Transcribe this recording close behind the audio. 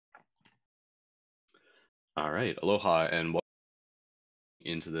All right. Aloha and welcome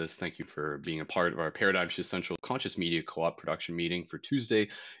into this. Thank you for being a part of our Paradigm Shift Central Conscious Media Co-op production meeting for Tuesday,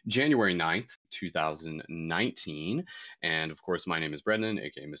 January 9th, 2019. And of course, my name is Brendon,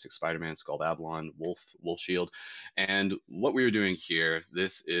 aka Mystic Spider-Man, Skull Babylon, Wolf Shield. And what we are doing here,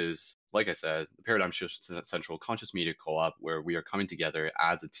 this is, like I said, the Paradigm Shift Central Conscious Media Co-op, where we are coming together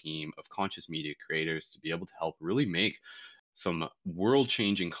as a team of conscious media creators to be able to help really make some world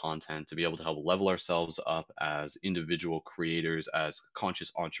changing content to be able to help level ourselves up as individual creators, as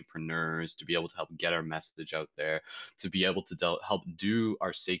conscious entrepreneurs, to be able to help get our message out there, to be able to help do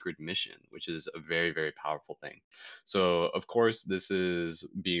our sacred mission, which is a very, very powerful thing. So, of course, this is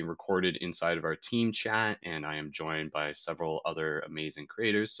being recorded inside of our team chat, and I am joined by several other amazing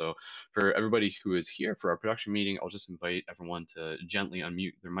creators. So, for everybody who is here for our production meeting, I'll just invite everyone to gently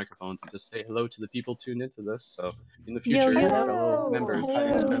unmute their microphones and just say hello to the people tuned into this. So, in the Yo, future, yo. fellow members. How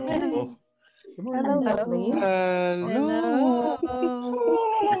you doing? Hello. Good Hello, morning. lovely. Hello.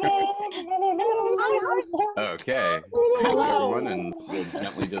 Okay. Thank you, everyone. And we'll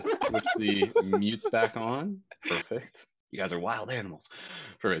gently just switch the mutes back on. Perfect. You guys are wild animals.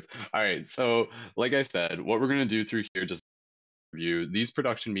 Perfect. All right. So, like I said, what we're going to do through here, just review. These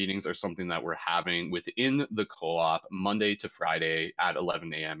production meetings are something that we're having within the co-op Monday to Friday at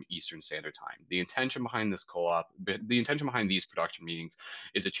 11 a.m. Eastern Standard Time. The intention behind this co-op, the intention behind these production meetings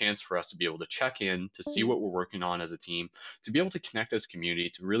is a chance for us to be able to check in, to see what we're working on as a team, to be able to connect as a community,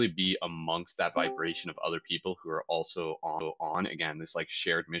 to really be amongst that vibration of other people who are also on again, this like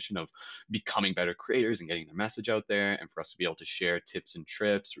shared mission of becoming better creators and getting their message out there, and for us to be able to share tips and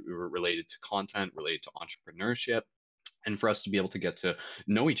trips related to content, related to entrepreneurship, and for us to be able to get to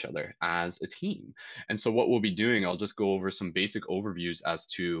know each other as a team. And so, what we'll be doing, I'll just go over some basic overviews as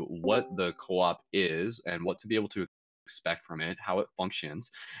to what the co op is and what to be able to expect from it, how it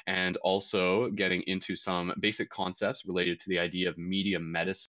functions, and also getting into some basic concepts related to the idea of media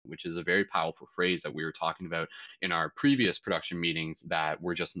medicine, which is a very powerful phrase that we were talking about in our previous production meetings that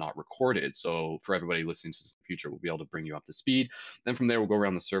were just not recorded. So, for everybody listening to this in the future, we'll be able to bring you up to speed. Then from there, we'll go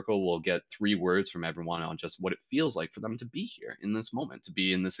around the circle. We'll get 3 words from everyone on just what it feels like for them to be here in this moment, to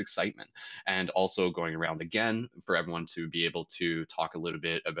be in this excitement. And also going around again for everyone to be able to talk a little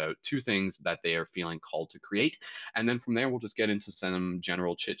bit about 2 things that they are feeling called to create. And then from there, we'll just get into some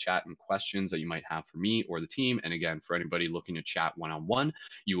general chit chat and questions that you might have for me or the team. And again, for anybody looking to chat one on one,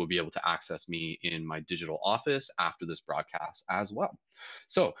 you will be able to access me in my digital office after this broadcast as well.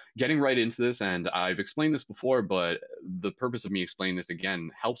 So, getting right into this, and I've explained this before, but the purpose of me explaining this again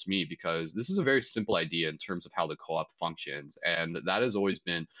helps me because this is a very simple idea in terms of how the co op functions. And that has always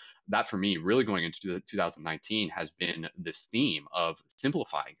been that for me, really going into 2019, has been this theme of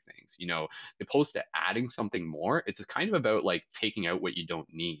simplifying things. Opposed to adding something more, it's a kind of about like taking out what you don't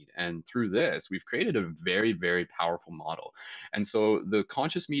need. And through this, we've created a very, very powerful model. And so, the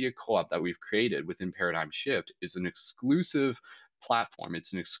conscious media co op that we've created within Paradigm Shift is an exclusive platform.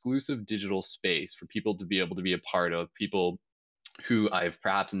 It's an exclusive digital space for people to be able to be a part of, people who I've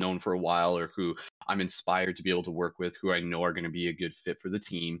perhaps known for a while or who I'm inspired to be able to work with, who I know are going to be a good fit for the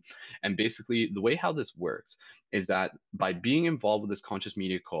team. And basically, the way how this works is that by being involved with this conscious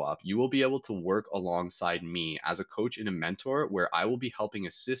media co op, you will be able to work alongside me as a coach and a mentor, where I will be helping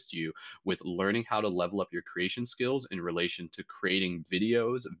assist you with learning how to level up your creation skills in relation to creating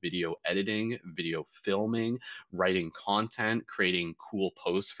videos, video editing, video filming, writing content, creating cool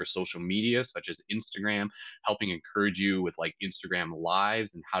posts for social media, such as Instagram, helping encourage you with like Instagram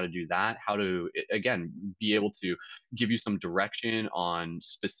lives and how to do that, how to, again, be able to give you some direction on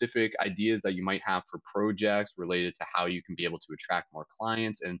specific ideas that you might have for projects related to how you can be able to attract more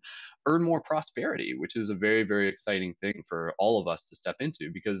clients and earn more prosperity, which is a very, very exciting thing for all of us to step into.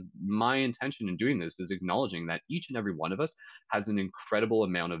 Because my intention in doing this is acknowledging that each and every one of us has an incredible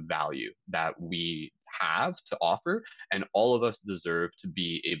amount of value that we have to offer, and all of us deserve to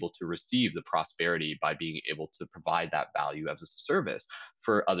be able to receive the prosperity by being able to provide that value as a service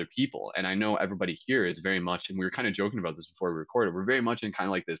for other people. And I know everybody here is very much, and we were kind of joking about this before we recorded, we're very much in kind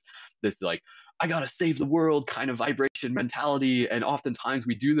of like this like, I gotta save the world kind of vibration mentality. And oftentimes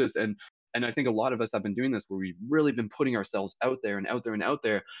we do this, and I think a lot of us have been doing this where we've really been putting ourselves out there and out there and out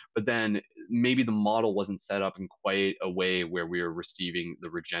there, but then maybe the model wasn't set up in quite a way where we are receiving the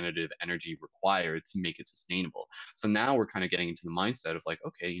regenerative energy required to make it sustainable. So now we're kind of getting into the mindset of like,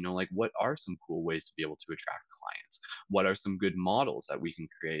 okay, like what are some cool ways to be able to attract clients? What are some good models that we can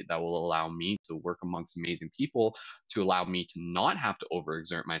create that will allow me to work amongst amazing people, to allow me to not have to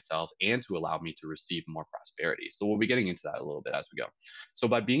overexert myself, and to allow me to receive more prosperity? So we'll be getting into that a little bit as we go. So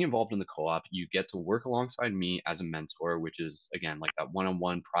by being involved in the co-op, you get to work alongside me as a mentor, which is again like that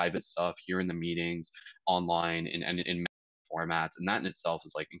one-on-one private stuff here during the meetings online in formats. And that in itself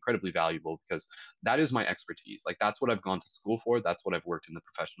is like incredibly valuable because that is my expertise. Like that's what I've gone to school for. That's what I've worked in the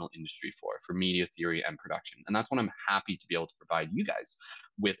professional industry for media theory and production. And that's what I'm happy to be able to provide you guys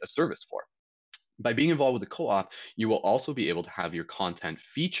with a service for. By being involved with the co-op, you will also be able to have your content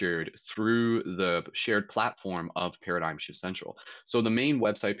featured through the shared platform of Paradigm Shift Central. So the main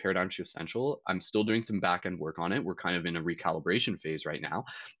website, Paradigm Shift Central, I'm still doing some back-end work on it. We're kind of in a recalibration phase right now.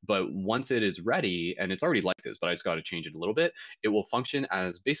 But once it is ready, and it's already like this, but I just got to change it a little bit, it will function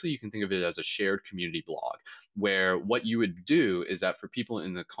as basically you can think of it as a shared community blog, where what you would do is that for people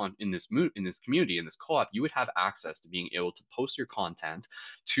in the in this community, in this co-op, you would have access to being able to post your content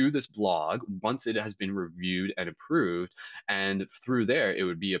to this blog once it has been reviewed and approved. And through there, it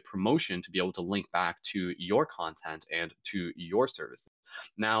would be a promotion to be able to link back to your content and to your services.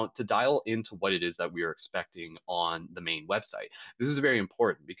 Now, to dial into what it is that we are expecting on the main website, this is very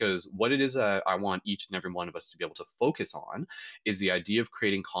important because what it is that I want each and every one of us to be able to focus on is the idea of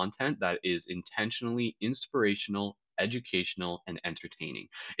creating content that is intentionally inspirational, educational, and entertaining.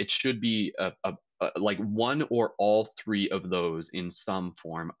 It should be like one or all three of those in some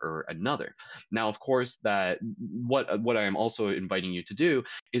form or another. Now, of course, that what I am also inviting you to do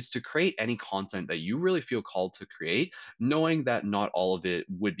is to create any content that you really feel called to create, knowing that not all of it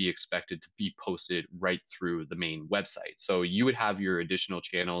would be expected to be posted right through the main website. So you would have your additional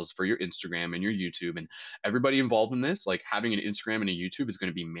channels for your Instagram and your YouTube, and everybody involved in this, like having an Instagram and a YouTube is going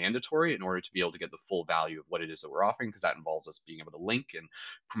to be mandatory in order to be able to get the full value of what it is that we're offering, because that involves us being able to link and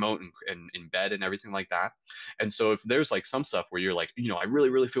promote and embed and everything like that. And so if there's like some stuff where you're like, I really,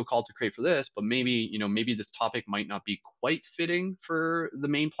 really feel called to create for this, but maybe, maybe this topic might not be quite fitting for the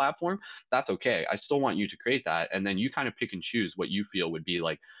main platform, that's okay. I still want you to create that. And then you kind of pick and choose what you feel would be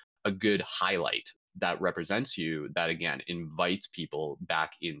like a good highlight that represents you, that again invites people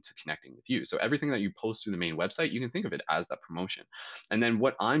back into connecting with you. So everything that you post through the main website, you can think of it as that promotion. And then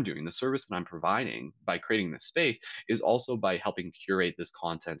what I'm doing, the service that I'm providing by creating this space, is also by helping curate this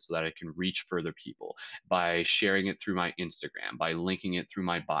content so that it can reach further people, by sharing it through my Instagram, by linking it through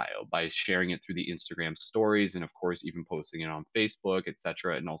my bio, by sharing it through the Instagram stories, and of course even posting it on Facebook,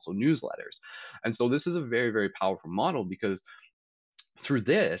 etc., and also newsletters. And so this is a very, very powerful model because through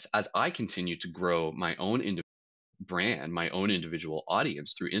this, as I continue to grow my own brand, my own individual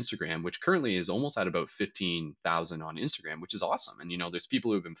audience through Instagram, which currently is almost at about 15,000 on Instagram, which is awesome. And, there's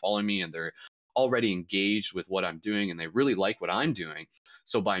people who've been following me and they're already engaged with what I'm doing and they really like what I'm doing.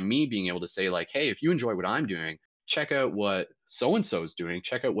 So by me being able to say, like, hey, if you enjoy what I'm doing, check out what so and so is doing,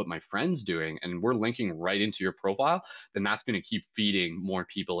 check out what my friend's doing, and we're linking right into your profile, then that's going to keep feeding more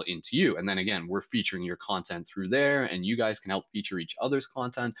people into you. And then again, we're featuring your content through there, and you guys can help feature each other's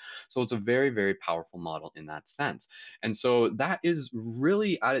content. So it's a very, very powerful model in that sense. And so that is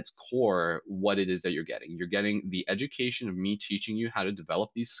really at its core what it is that you're getting. You're getting the education of me teaching you how to develop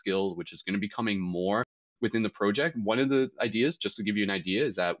these skills, which is going to be coming more within the project. One of the ideas, just to give you an idea,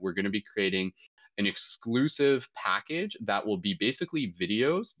 is that we're going to be creating an exclusive package that will be basically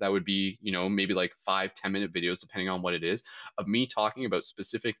videos that would be, maybe like 5-10 minute videos, depending on what it is, of me talking about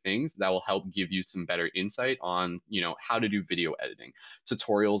specific things that will help give you some better insight on, how to do video editing,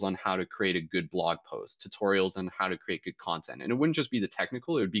 tutorials on how to create a good blog post, tutorials on how to create good content. And it wouldn't just be the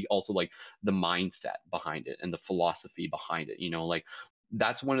technical, it would be also like the mindset behind it and the philosophy behind it, like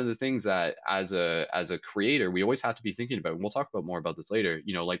that's one of the things that as a creator we always have to be thinking about, and we'll talk about more about this later.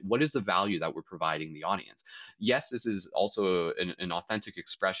 Like, what is the value that we're providing the audience? Yes, this is also an authentic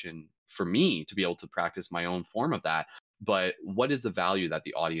expression for me to be able to practice my own form of that, but what is the value that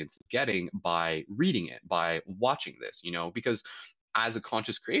the audience is getting by reading it, by watching this? Because as a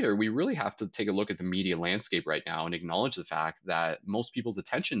conscious creator, we really have to take a look at the media landscape right now and acknowledge the fact that most people's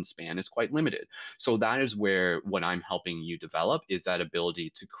attention span is quite limited. So that is where what I'm helping you develop is that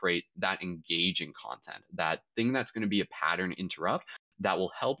ability to create that engaging content, that thing that's going to be a pattern interrupt that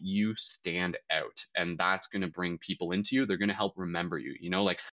will help you stand out. And that's going to bring people into you. They're going to help remember you.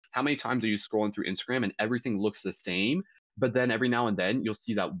 Like, how many times are you scrolling through Instagram and everything looks the same? But then every now and then you'll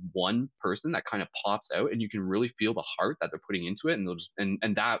see that one person that kind of pops out and you can really feel the heart that they're putting into it, and they'll just and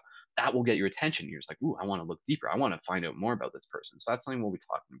that will get your attention. You're just like, ooh, I want to look deeper. I want to find out more about this person. So that's something we'll be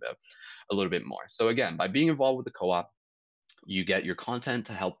talking about a little bit more. So again, by being involved with the co-op, you get your content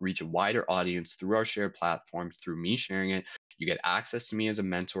to help reach a wider audience through our shared platform, through me sharing it. You get access to me as a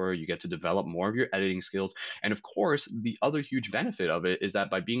mentor. You get to develop more of your editing skills. And of course, the other huge benefit of it is that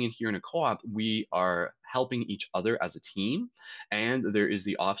by being in here in a co op, we are helping each other as a team. And there is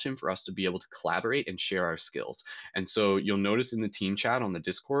the option for us to be able to collaborate and share our skills. And so you'll notice in the team chat on the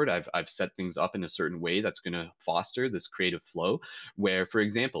Discord, I've set things up in a certain way that's going to foster this creative flow. Where, for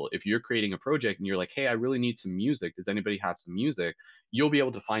example, if you're creating a project and you're like, hey, I really need some music. Does anybody have some music? You'll be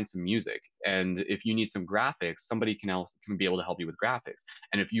able to find some music. And if you need some graphics, somebody can be able to help you with graphics.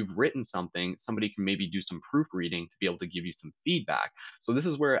 And if you've written something, somebody can maybe do some proofreading to be able to give you some feedback. So this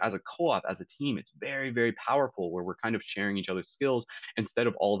is where, as a co-op, as a team, it's very, very powerful where we're kind of sharing each other's skills instead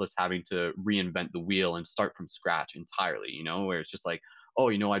of all of us having to reinvent the wheel and start from scratch entirely, where it's just like, oh,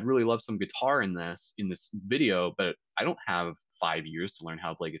 I'd really love some guitar in this video, but I don't have 5 years to learn how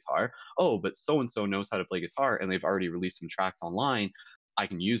to play guitar. Oh, but so and so knows how to play guitar and they've already released some tracks online. I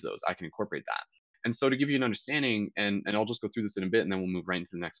can use those. I can incorporate that. And so to give you an understanding, and I'll just go through this in a bit and then we'll move right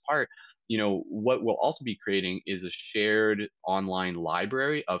into the next part. What we'll also be creating is a shared online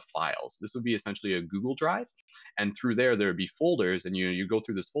library of files. This would be essentially a Google Drive. And through there would be folders, and you go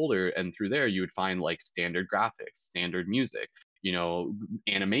through this folder, and through there you would find like standard graphics, standard music, you know,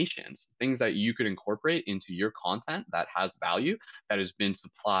 animations, things that you could incorporate into your content that has value that has been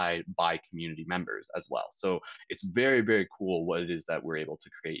supplied by community members as well. So it's very, very cool what it is that we're able to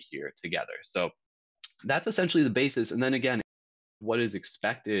create here together. So that's essentially the basis. And then again, what is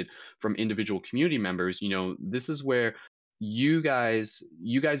expected from individual community members, this is where you guys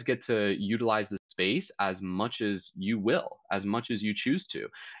get to utilize the space as much as you will, as much as you choose to.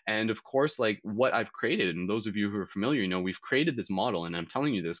 And of course, like what I've created, and those of you who are familiar, we've created this model, and I'm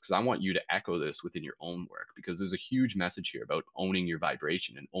telling you this because I want you to echo this within your own work, because there's a huge message here about owning your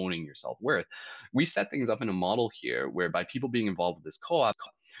vibration and owning your self-worth. We set things up in a model here whereby people being involved with this co-op,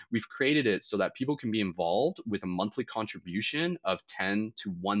 we've created it so that people can be involved with a monthly contribution of $10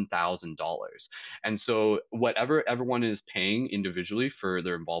 to $1,000. And so whatever everyone is paying individually for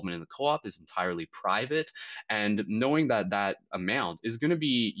their involvement in the co-op is entirely private. And knowing that that amount is going to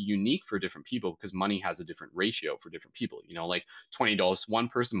be unique for different people, because money has a different ratio for different people. Like $20 to one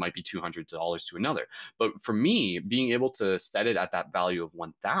person might be $200 to another. But for me, being able to set it at that value of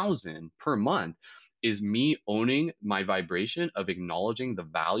 1,000 per month is me owning my vibration of acknowledging the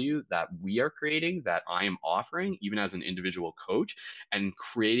value that we are creating, that I am offering, even as an individual coach, and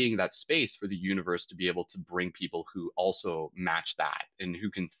creating that space for the universe to be able to bring people who also match that and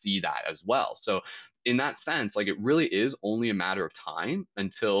who can see that as well. So, in that sense, like it really is only a matter of time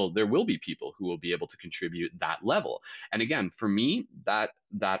until there will be people who will be able to contribute that level. And again, for me, that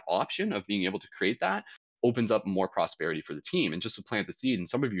option of being able to create that opens up more prosperity for the team. And just to plant the seed, and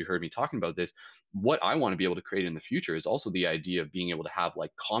some of you heard me talking about this, what I want to be able to create in the future is also the idea of being able to have like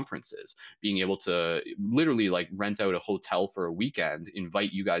conferences, being able to literally like rent out a hotel for a weekend,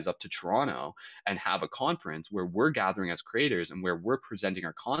 invite you guys up to Toronto and have a conference where we're gathering as creators and where we're presenting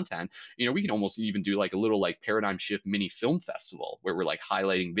our content. We can almost even do like a little like paradigm shift mini film festival where we're like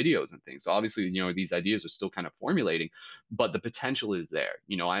highlighting videos and things. So obviously, these ideas are still kind of formulating, but the potential is there.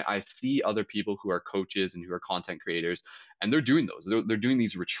 I see other people who are coaches and who are content creators, and they're doing those. They're doing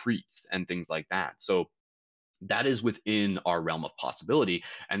these retreats and things like that. So that is within our realm of possibility.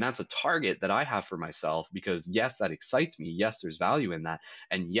 And that's a target that I have for myself, because yes, that excites me. Yes, there's value in that.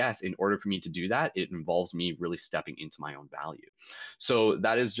 And yes, in order for me to do that, it involves me really stepping into my own value. So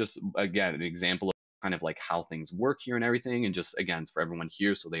that is just, again, an example of kind of like how things work here and everything. And just again, for everyone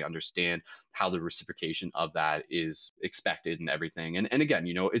here, so they understand how the reciprocation of that is expected and everything. And again,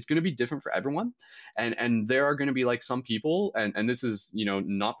 it's going to be different for everyone. And there are going to be like some people, and this is,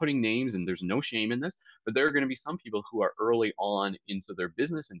 not putting names, and there's no shame in this, but there are going to be some people who are early on into their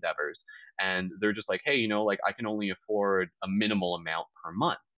business endeavors, and they're just like, hey, like I can only afford a minimal amount per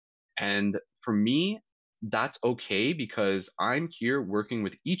month. And for me, that's okay, because I'm here working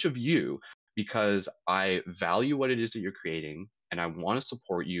with each of you because I value what it is that you're creating, and I want to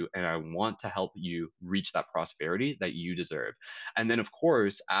support you, and I want to help you reach that prosperity that you deserve. And then, of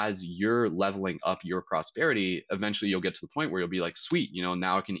course, as you're leveling up your prosperity, eventually you'll get to the point where you'll be like, sweet,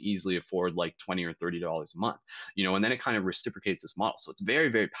 now I can easily afford like $20 or $30 a month, and then it kind of reciprocates this model. So it's very,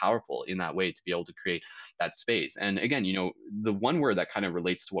 very powerful in that way to be able to create that space. And again, the one word that kind of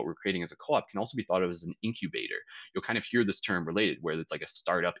relates to what we're creating as a co-op can also be thought of as an incubator. You'll kind of hear this term related, where it's like a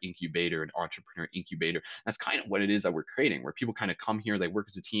startup incubator, an entrepreneur incubator. That's kind of what it is that we're creating, where people kind of come here, they work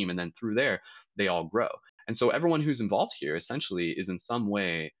as a team, and then through there, they all grow. And so everyone who's involved here essentially is in some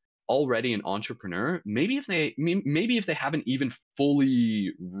way already an entrepreneur, maybe if they haven't even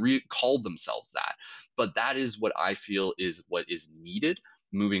fully called themselves that. But that is what I feel is what is needed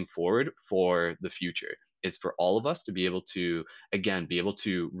moving forward for the future, is for all of us to be able to, again, be able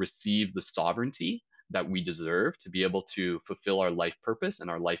to receive the sovereignty that we deserve to be able to fulfill our life purpose and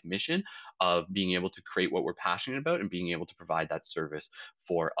our life mission of being able to create what we're passionate about and being able to provide that service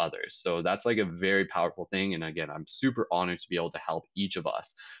for others. So that's like a very powerful thing. And again, I'm super honored to be able to help each of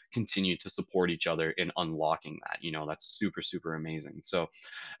us continue to support each other in unlocking that. That's super, super amazing. So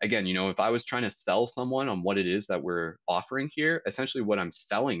again, if I was trying to sell someone on what it is that we're offering here, essentially what I'm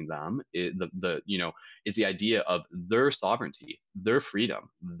selling them is is the idea of their sovereignty, their freedom,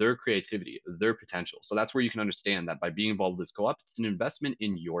 their creativity, their potential. So that's where you can understand that by being involved with this co-op, it's an investment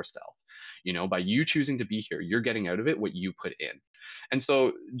in yourself. By you choosing to be here, you're getting out of it what you put in. And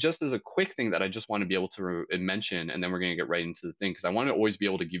so, just as a quick thing that I just want to be able to mention, and then we're going to get right into the thing, because I want to always be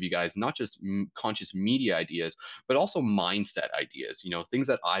able to give you guys not just conscious media ideas, but also mindset ideas, things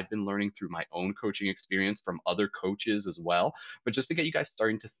that I've been learning through my own coaching experience from other coaches as well, but just to get you guys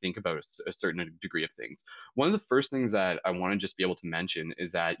starting to think about a certain degree of things. One of the first things that I want to just be able to mention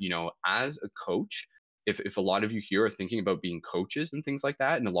is that, as a coach, if a lot of you here are thinking about being coaches and things like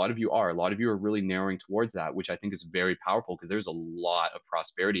that, and a lot of you are really narrowing towards that, which I think is very powerful because there's a lot of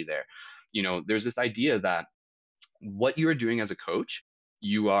prosperity there. There's this idea that what you are doing as a coach,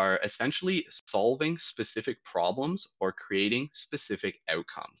 you are essentially solving specific problems or creating specific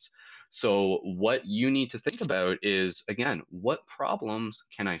outcomes. So, what you need to think about is, again, what problems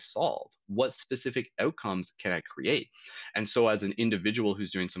can I solve? What specific outcomes can I create? And so, as an individual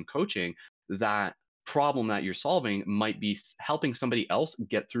who's doing some coaching, that problem that you're solving might be helping somebody else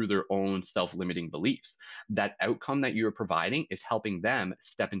get through their own self-limiting beliefs. That outcome that you're providing is helping them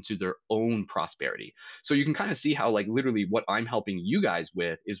step into their own prosperity. So you can kind of see how, like, literally what I'm helping you guys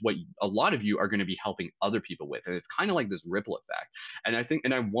with is what a lot of you are going to be helping other people with. And it's kind of like this ripple effect.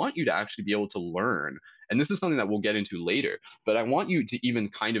 And I want you to actually be able to learn. And this is something that we'll get into later, but I want you to even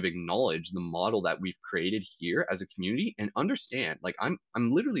kind of acknowledge the model that we've created here as a community and understand, like, I'm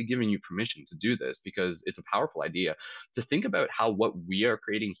literally giving you permission to do this because it's a powerful idea to think about how what we are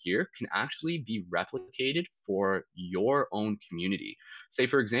creating here can actually be replicated for your own community. Say,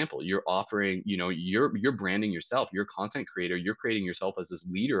 for example, you're offering, you're branding yourself, you're a content creator, you're creating yourself as this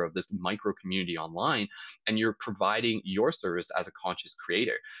leader of this micro community online, and you're providing your service as a conscious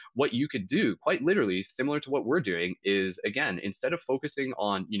creator. What you could do, quite literally, similar to what we're doing, is, again, instead of focusing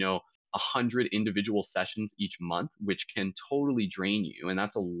on, 100 individual sessions each month, which can totally drain you, and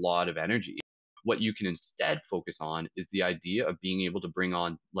that's a lot of energy. What you can instead focus on is the idea of being able to bring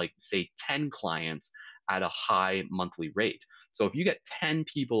on, like, say, 10 clients at a high monthly rate. So if you get 10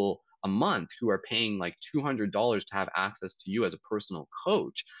 people a month who are paying like $200 to have access to you as a personal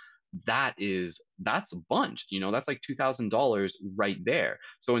coach, that's a bunch, that's like $2,000 right there.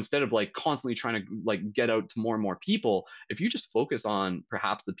 So instead of like constantly trying to like get out to more and more people, if you just focus on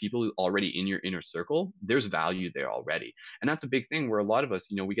perhaps the people who already in your inner circle, there's value there already. And that's a big thing where a lot of us,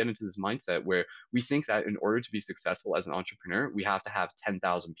 we get into this mindset where we think that in order to be successful as an entrepreneur, we have to have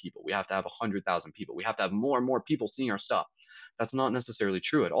 10,000 people, we have to have 100,000 people, we have to have more and more people seeing our stuff. That's not necessarily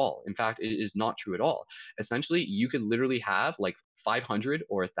true at all. In fact, it is not true at all. Essentially, you could literally have like 500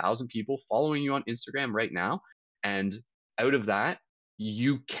 or 1,000 people following you on Instagram right now. And out of that,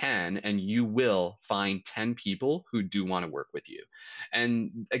 you can and you will find 10 people who do want to work with you.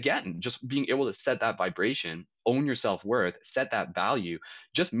 And again, just being able to set that vibration, own your self worth, set that value.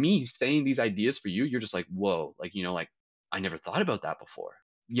 Just me saying these ideas for you, you're just like, whoa, like, like, I never thought about that before.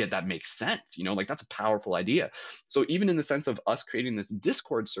 Yeah, that makes sense. Like, that's a powerful idea. So, even in the sense of us creating this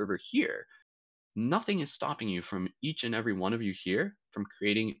Discord server here, nothing is stopping you from each and every one of you here from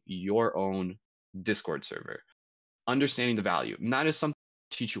creating your own Discord server, understanding the value. And that is something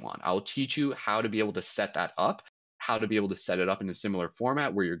I'll teach you on. I'll teach you how to be able to set that up, how to be able to set it up in a similar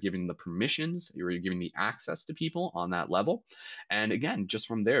format where you're giving the permissions, you're giving the access to people on that level. And again, just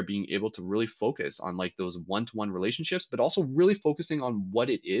from there, being able to really focus on like those one-to-one relationships, but also really focusing on what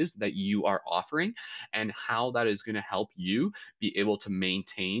it is that you are offering and how that is going to help you be able to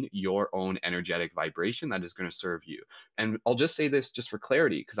maintain your own energetic vibration that is going to serve you. And I'll just say this just for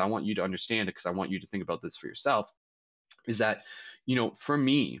clarity, because I want you to understand it, because I want you to think about this for yourself, is that, for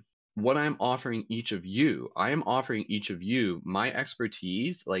me, what I'm offering each of you, I am offering each of you my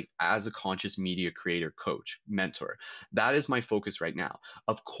expertise, like as a conscious media creator, coach, mentor. That is my focus right now.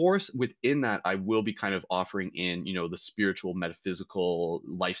 Of course, within that, I will be kind of offering in, the spiritual, metaphysical,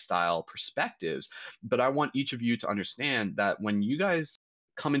 lifestyle perspectives. But I want each of you to understand that when you guys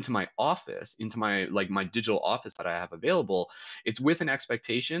come into my office, into my like my digital office that I have available, it's with an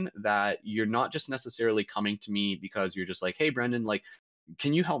expectation that you're not just necessarily coming to me because you're just like, hey, Brendon, like,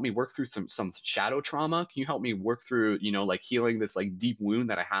 can you help me work through some shadow trauma? Can you help me work through, like healing this like deep wound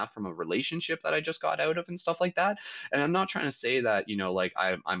that I have from a relationship that I just got out of and stuff like that? And I'm not trying to say that, like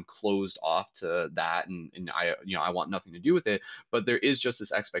I'm closed off to that and I, I want nothing to do with it, but there is just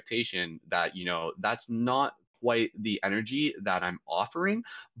this expectation that, that's not quite the energy that I'm offering.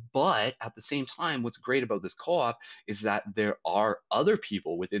 But at the same time, what's great about this co-op is that there are other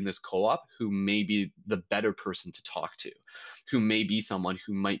people within this co-op who may be the better person to talk to, who may be someone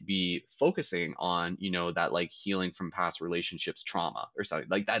who might be focusing on, that like healing from past relationships trauma or something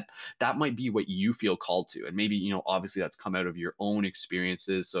like that. That might be what you feel called to. And maybe, obviously that's come out of your own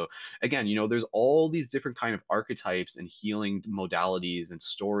experiences. So again, there's all these different kind of archetypes and healing modalities and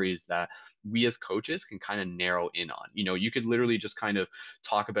stories that we as coaches can kind of narrow in on. You could literally just kind of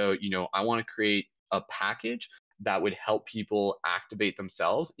talk about, I want to create a package that would help people activate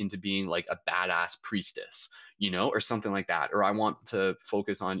themselves into being like a badass priestess, or something like that. Or I want to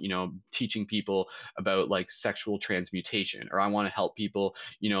focus on, teaching people about like sexual transmutation, or I want to help people,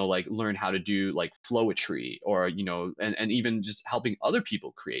 like learn how to do like flowetry, or, and even just helping other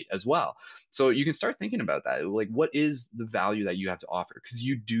people create as well. So you can start thinking about that. Like, what is the value that you have to offer? Because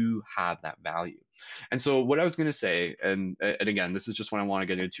you do have that value. And so what I was going to say, and again, this is just what I want to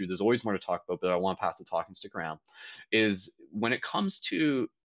get into. There's always more to talk about, but I want to pass the talk and stick around. Is when it comes to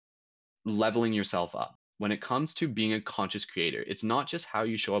leveling yourself up, when it comes to being a conscious creator, it's not just how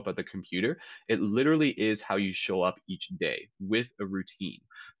you show up at the computer. It literally is how you show up each day with a routine.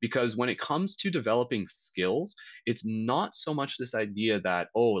 Because when it comes to developing skills, it's not so much this idea that,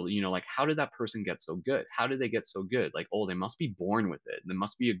 oh, like, how did that person get so good? How did they get so good? Like, oh, they must be born with it. There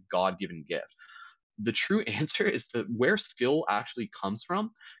must be a God given gift. The true answer is to where skill actually comes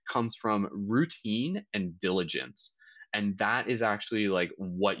from routine and diligence. And that is actually like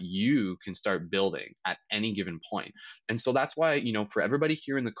what you can start building at any given point. And so that's why, for everybody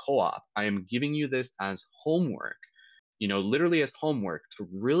here in the co-op, I am giving you this as homework, literally as homework, to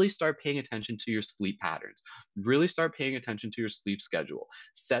really start paying attention to your sleep patterns, really start paying attention to your sleep schedule.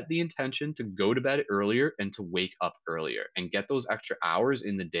 Set the intention to go to bed earlier and to wake up earlier and get those extra hours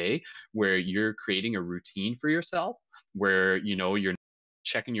in the day where you're creating a routine for yourself, where, you're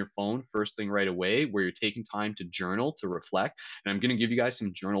checking your phone first thing right away, where you're taking time to journal, to reflect. And I'm going to give you guys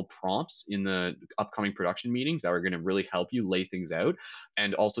some journal prompts in the upcoming production meetings that are going to really help you lay things out,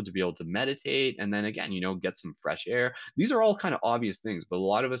 and also to be able to meditate. And then again, get some fresh air. These are all kind of obvious things, but a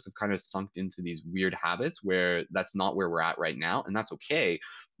lot of us have kind of sunk into these weird habits where that's not where we're at right now. And that's okay.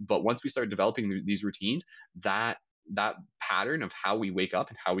 But once we start developing these routines, that pattern of how we wake up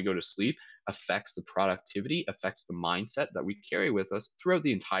and how we go to sleep affects the productivity, affects the mindset that we carry with us throughout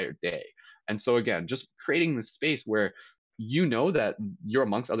the entire day. And so again, just creating this space where that you're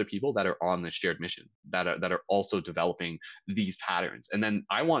amongst other people that are on this shared mission, that are also developing these patterns. And then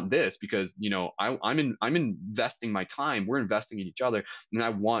I want this because, I'm investing my time, we're investing in each other, and I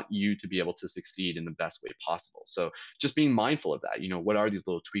want you to be able to succeed in the best way possible. So just being mindful of that, what are these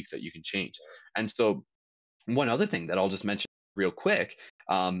little tweaks that you can change? And so one other thing that I'll just mention real quick,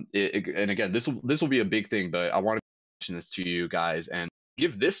 and again, this will be a big thing, but I want to mention this to you guys and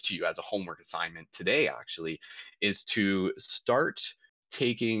give this to you as a homework assignment today. Actually, is to start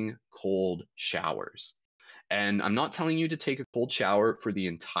taking cold showers. And I'm not telling you to take a cold shower for the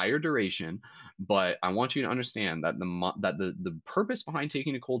entire duration, but I want you to understand that the purpose behind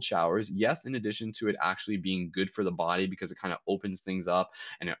taking a cold shower is, yes, in addition to it actually being good for the body because it kind of opens things up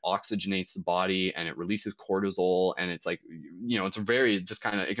and it oxygenates the body and it releases cortisol, and it's like, it's a very just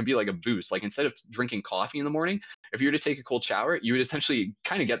kind of, it can be like a boost. Like, instead of drinking coffee in the morning, if you were to take a cold shower, you would essentially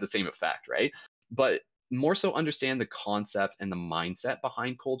kind of get the same effect, right? But more so understand the concept and the mindset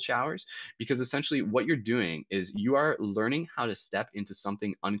behind cold showers, because essentially what you're doing is you are learning how to step into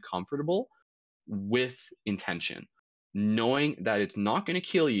something uncomfortable with intention, knowing that it's not going to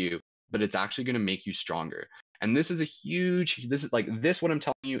kill you, but it's actually going to make you stronger. And this is like this, what I'm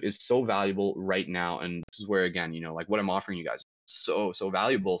telling you is so valuable right now. And this is where, again, like what I'm offering you guys, so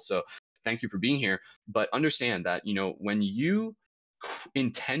valuable. So thank you for being here. But understand that, when you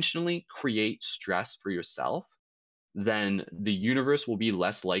intentionally create stress for yourself, then the universe will be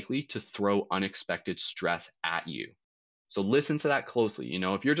less likely to throw unexpected stress at you. So listen to that closely.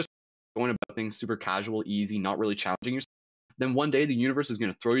 If you're just going about things super casual, easy, not really challenging yourself, then one day the universe is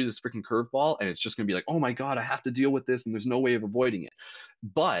going to throw you this freaking curveball and it's just going to be like, oh my God, I have to deal with this and there's no way of avoiding it.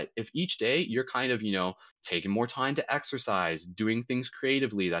 But if each day you're kind of, taking more time to exercise, doing things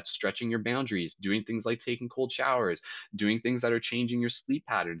creatively, that's stretching your boundaries, doing things like taking cold showers, doing things that are changing your sleep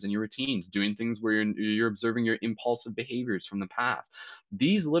patterns and your routines, doing things where you're observing your impulsive behaviors from the past,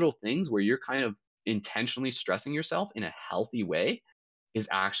 these little things where you're kind of intentionally stressing yourself in a healthy way, is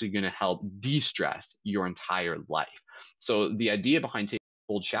actually going to help de-stress your entire life. So the idea behind taking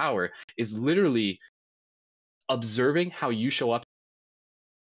a cold shower is literally observing how you show up.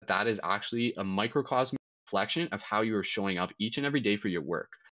 That is actually a microcosm reflection of how you are showing up each and every day for your work.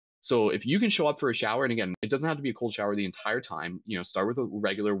 So if you can show up for a shower, and again, it doesn't have to be a cold shower the entire time, start with a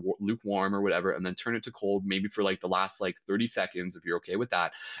regular lukewarm or whatever, and then turn it to cold maybe for like the last like 30 seconds if you're okay with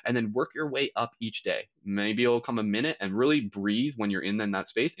that, and then work your way up each day. Maybe it'll come a minute, and really breathe when you're in that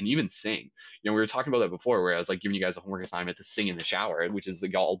space, and even sing. We were talking about that before, where I was like giving you guys a homework assignment to sing in the shower, which is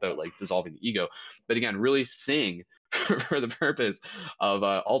like all about like dissolving the ego. But again, really sing for the purpose of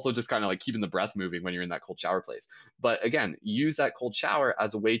also just kind of like keeping the breath moving when you're in that cold shower place. But again, use that cold shower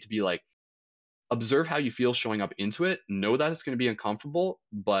as a way to be like, observe how you feel showing up into it. Know that it's going to be uncomfortable,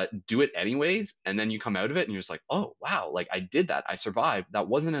 but do it anyways. And then you come out of it and you're just like, oh, wow, like I did that. I survived. That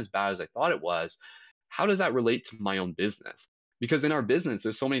wasn't as bad as I thought it was. How does that relate to my own business? Because in our business,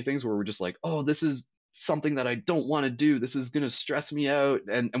 there's so many things where we're just like, oh, this is something that I don't want to do. This is going to stress me out.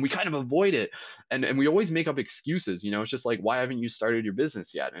 And we kind of avoid it. And we always make up excuses. It's just like, why haven't you started your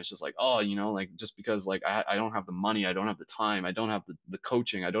business yet? And it's just like, oh, like just because like I don't have the money, I don't have the time, I don't have the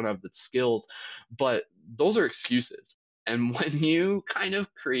coaching, I don't have the skills. But those are excuses. And when you kind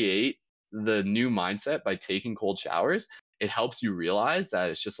of create the new mindset by taking cold showers, it helps you realize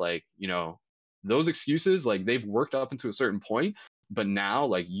that it's just like, those excuses, like they've worked up into a certain point, but now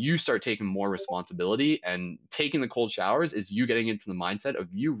like you start taking more responsibility, and taking the cold showers is you getting into the mindset of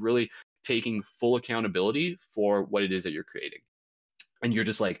you really taking full accountability for what it is that you're creating. And you're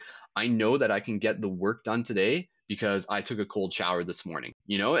just like, I know that I can get the work done today because I took a cold shower this morning,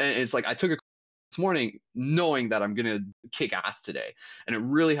 and it's like I took a this morning knowing that I'm going to kick ass today. And it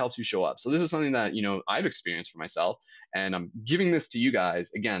really helps you show up. So this is something that, I've experienced for myself, and I'm giving this to you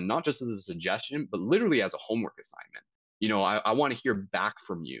guys again, not just as a suggestion, but literally as a homework assignment. I want to hear back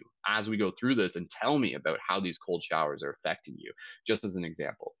from you as we go through this and tell me about how these cold showers are affecting you, just as an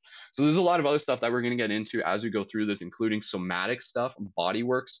example. So there's a lot of other stuff that we're going to get into as we go through this, including somatic stuff, body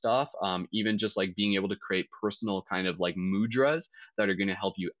work stuff, even just like being able to create personal kind of like mudras that are going to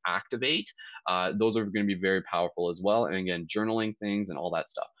help you activate. Those are going to be very powerful as well. And again, journaling things and all that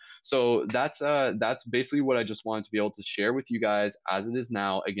stuff. So that's basically what I just wanted to be able to share with you guys as it is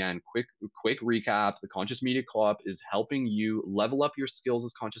now. Again, quick recap. The Conscious Media Co-op is helping you level up your skills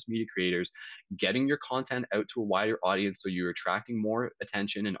as conscious media creators, getting your content out to a wider audience so you're attracting more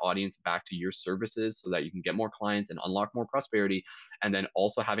attention and audience back to your services so that you can get more clients and unlock more prosperity, and then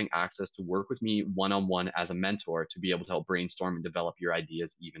also having access to work with me one-on-one as a mentor to be able to help brainstorm and develop your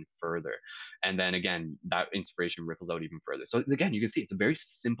ideas even further. And then again, that inspiration ripples out even further. So again, you can see it's a very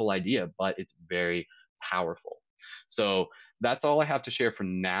simple idea, but it's very powerful. So that's all I have to share for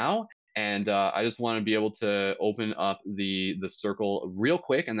now. And I just want to be able to open up the circle real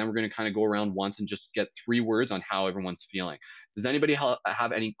quick, and then we're going to kind of go around once and just get 3 words on how everyone's feeling. Does anybody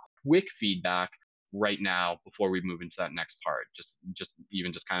have any quick feedback right now before we move into that next part? Just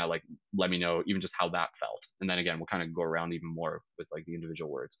kind of like let me know even just how that felt, and then again we'll kind of go around even more with like the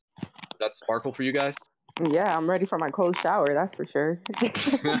individual words. Does that sparkle for you guys? Yeah, I'm ready for my cold shower, that's for sure.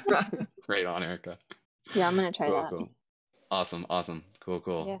 Right on, Erica. Yeah, I'm gonna try that. Cool. Awesome.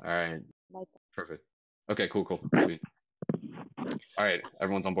 Cool. Yes. All right. Like Perfect. Okay, cool. Sweet. All right,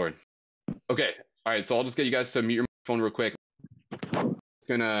 everyone's on board. Okay. All right, so I'll just get you guys to mute your phone real quick.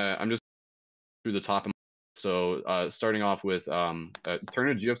 I'm just through the top of so starting off with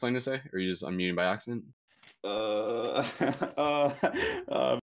Turner, do you have something to say, or are you just unmuting by accident?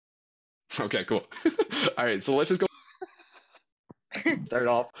 Okay, cool. All right, so let's just go start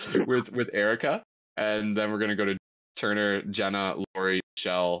off with Erica, and then we're gonna go to Turner, Jenna, Lori,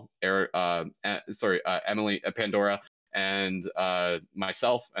 Michelle, Emily, Pandora, and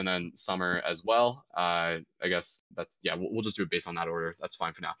myself, and then Summer as well. I guess we'll just do it based on that order. That's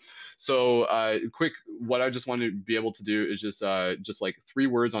fine for now. So quick, what I just want to be able to do is just like 3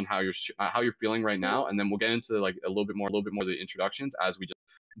 words on how you're feeling right now, and then we'll get into like a little bit more of the introductions as we just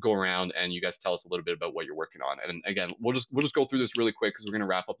go around and you guys tell us a little bit about what you're working on. And again, we'll just go through this really quick because we're going to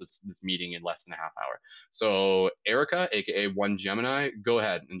wrap up this meeting in less than a half hour. So Erica, aka One Gemini, go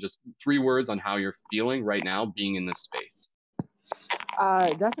ahead and just 3 words on how you're feeling right now being in this space.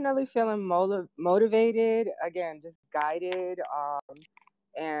 Definitely feeling motivated, again, just guided,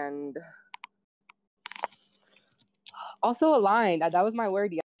 and also aligned. That was my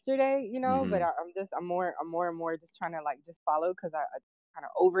word yesterday, but I'm more and more just trying to like just follow, because I kind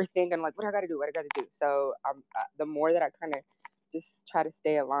of overthink and like what I got to do. So the more that I kind of just try to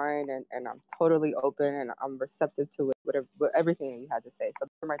stay aligned, and I'm totally open and I'm receptive to it, everything that you had to say. So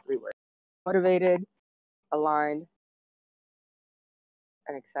those are my 3 words: motivated, aligned,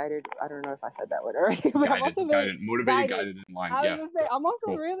 and excited. I don't know if I said that one already, but Guided, I'm also really motivated, guided in line. I was Yeah. gonna say I'm also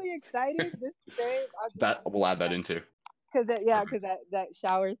Cool. really excited just today. We'll add that in too. Because that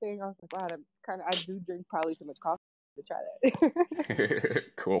shower thing, I was like, wow, I do drink probably too much coffee to try that.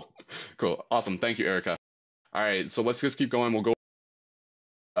 Cool. Awesome. Thank you, Erica. All right, so let's just keep going. We'll go.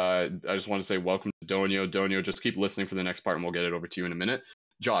 I just want to say welcome to Donio. Donio, just keep listening for the next part, and we'll get it over to you in a minute.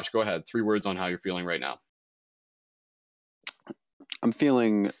 Josh, go ahead. 3 words on how you're feeling right now. I'm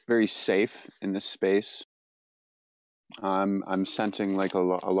feeling very safe in this space. I'm sensing like a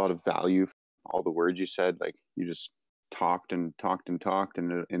lot of value from all the words you said. Like you just talked and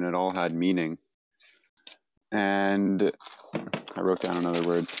it all had meaning. And I wrote down another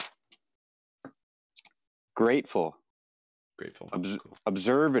word. Grateful.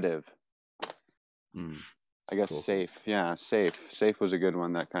 Observative. I guess cool. Safe. Yeah, safe. Safe was a good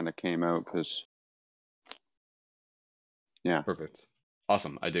one that kind of came out because. Yeah. Perfect.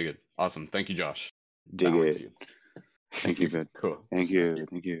 Awesome. I dig it. Awesome. Thank you, Josh. Dig it. Thank you. Good. Cool. Thank you.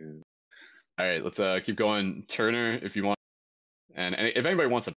 All right, let's keep going. Turner, if you want, and if anybody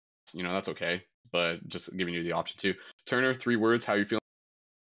wants to, that's okay. But just giving you the option too. Turner, 3 words. How are you feeling?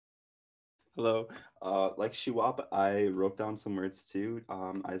 Hello. Like Shiwab, I wrote down some words too.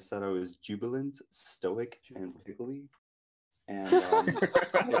 I said I was jubilant, stoic, and pickly. And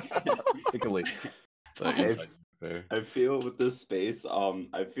pickly. I feel with this space,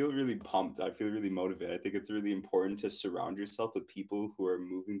 I feel really pumped. I feel really motivated. I think it's really important to surround yourself with people who are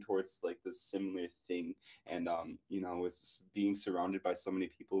moving towards like this similar thing. And, it's being surrounded by so many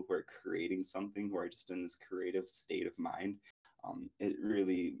people who are creating something, who are just in this creative state of mind. It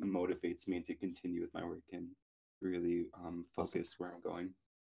really motivates me to continue with my work and really focus where I'm going.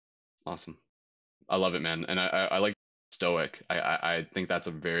 Awesome. I love it, man. And I like stoic. I think that's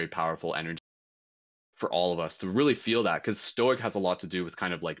a very powerful energy for all of us to really feel that, because stoic has a lot to do with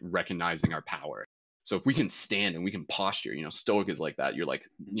kind of like recognizing our power. So if we can stand and we can posture, stoic is like that. You're like,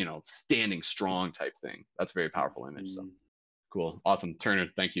 standing strong type thing. That's a very powerful image. So cool. Awesome. Turner,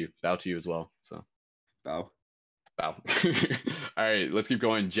 thank you. Bow to you as well. So bow. All right, let's keep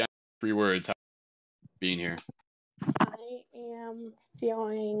going. Jen, 3 words. How being here? I am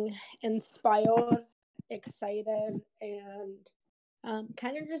feeling inspired, excited, and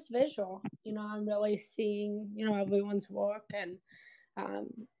kind of just visual. I'm really seeing, everyone's work, and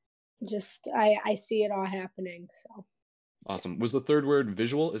just I see it all happening. So awesome. Was the 3rd word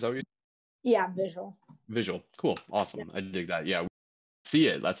visual? Is that what you? Yeah, visual. Visual. Cool. Awesome. Yeah. I dig that. Yeah, we see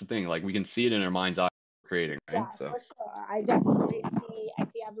it. That's the thing. Like we can see it in our mind's eye. Creating, right? Yeah, so. For sure. I definitely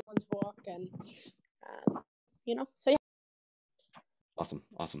see everyone's work, and so yeah.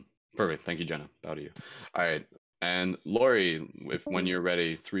 Awesome. Perfect. Thank you, Jenna. Bow to you. All right, and Lori, when you're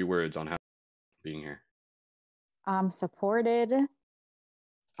ready, 3 words on how being here. Supported,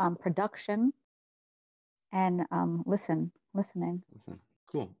 production, and listening. Listen.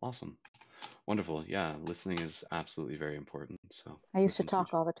 Cool. Awesome. Wonderful. Yeah, listening is absolutely very important. So I used to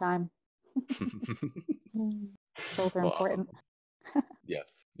talk all the time. Both are important. Awesome.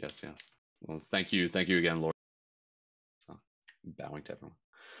 Yes. Well, thank you again, Lori. So, bowing to everyone.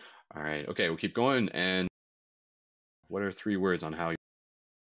 All right. Okay, we'll keep going. And what are 3 words on how you?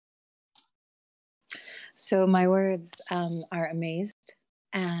 So my words are amazed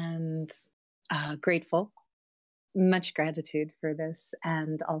and grateful. Much gratitude for this,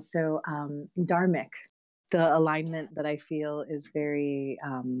 and also dharmic. The alignment that I feel is very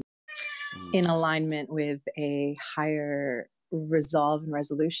in alignment with a higher resolve and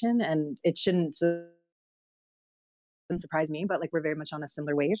resolution, and it shouldn't surprise me, but like we're very much on a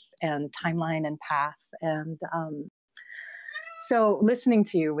similar wave and timeline and path, and so listening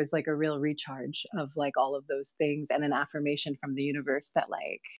to you was like a real recharge of like all of those things, and an affirmation from the universe that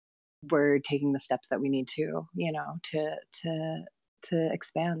like we're taking the steps that we need to, to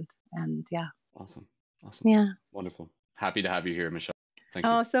expand. And yeah. Awesome. Yeah. Wonderful. Happy to have you here, Michelle. Thank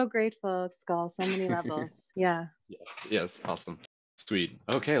you. Oh, so grateful, Skull. So many levels. Yeah. Yes. Awesome. Sweet.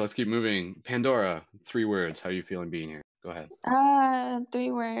 Okay, let's keep moving. Pandora, 3 words. How are you feeling being here? Go ahead.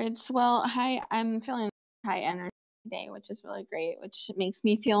 3 words. Well, I'm feeling high energy today, which is really great, which makes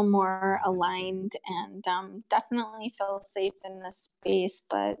me feel more aligned and definitely feel safe in this space.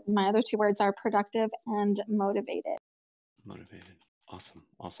 But my other 2 words are productive and motivated. Motivated. Awesome.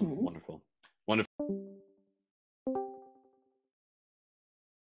 Mm-hmm. Wonderful.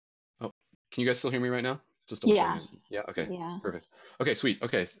 Oh, can you guys still hear me right now? Just double checking. Yeah. Okay. Yeah. Perfect. Okay. Sweet.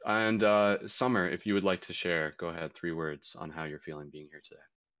 Okay. And Summer, if you would like to share, go ahead. 3 words on how you're feeling being here today.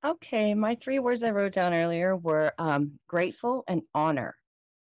 Okay, my 3 words I wrote down earlier were grateful and honor.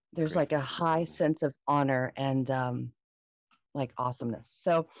 There's like a high sense of honor, and like awesomeness.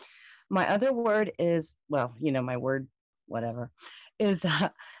 So my other word is, well, my word, whatever, is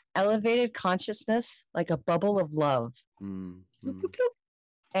elevated consciousness, like a bubble of love. Mm-hmm.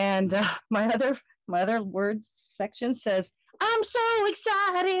 And my other words section says, I'm so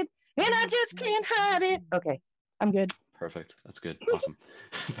excited and I just can't hide it. Okay, I'm good. Perfect. That's good. Awesome.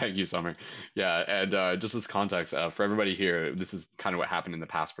 Thank you, Summer. Yeah, and just as context for everybody here, this is kind of what happened in the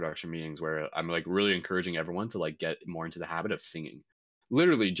past production meetings where I'm like really encouraging everyone to like get more into the habit of singing.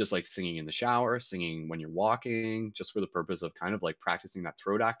 Literally just like singing in the shower, singing when you're walking, just for the purpose of kind of like practicing that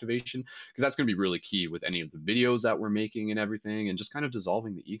throat activation, because that's going to be really key with any of the videos that we're making and everything, and just kind of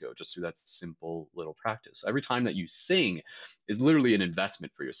dissolving the ego just through that simple little practice. Every time that you sing is literally an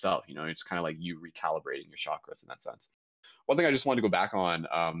investment for yourself. It's kind of like you recalibrating your chakras in that sense. One thing I just wanted to go back on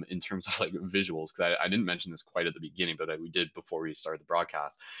in terms of like visuals, because I didn't mention this quite at the beginning, but we did before we started the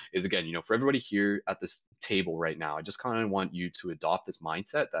broadcast, is again, for everybody here at this table right now, I just kind of want you to adopt this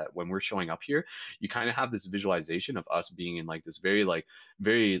mindset that when we're showing up here, you kind of have this visualization of us being in like this very like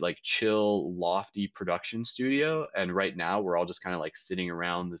chill, lofty production studio. And right now we're all just kind of like sitting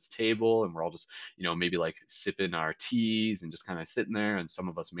around this table and we're all just, maybe like sipping our teas and just kind of sitting there. And some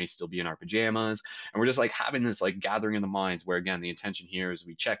of us may still be in our pajamas. And we're just like having this like gathering in the minds where, again, the intention here is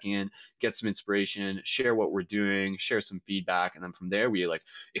we check in, get some inspiration, share what we're doing, share some feedback. And then from there, we like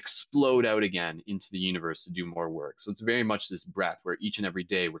explode out again into the universe to do more work. So it's very much this breath where each and every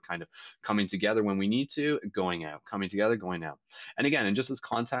day we're kind of coming together when we need to, going out, coming together, going out. And again, and just as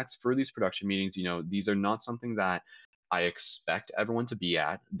context for these production meetings, these are not something that I expect everyone to be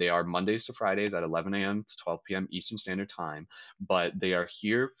at. They are Mondays to Fridays at 11 a.m. to 12 p.m. Eastern Standard Time, but they are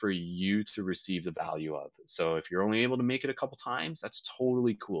here for you to receive the value of. So if you're only able to make it a couple times, that's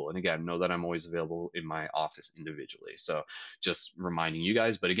totally cool. And again, know that I'm always available in my office individually. So just reminding you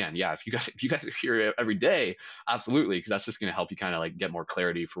guys, but again, yeah, if you guys are here every day, absolutely, because that's just going to help you kind of like get more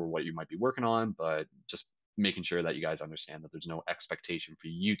clarity for what you might be working on, but just making sure that you guys understand that there's no expectation for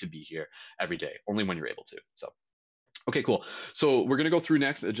you to be here every day, only when you're able to. So okay, cool. So we're gonna go through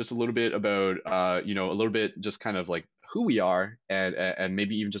next just a little bit about, a little bit just kind of like who we are, and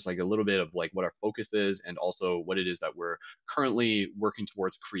maybe even just like a little bit of like what our focus is, and also what it is that we're currently working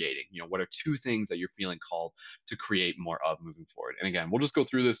towards creating. What are two things that you're feeling called to create more of moving forward? And again, we'll just go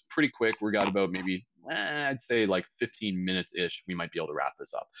through this pretty quick. We got about maybe I'd say like 15 minutes ish. We might be able to wrap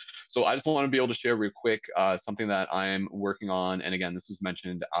this up. So I just want to be able to share real quick something that I'm working on. And again, this was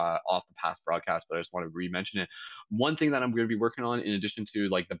mentioned off the past broadcast, but I just want to re-mention it. One thing that I'm going to be working on, in addition to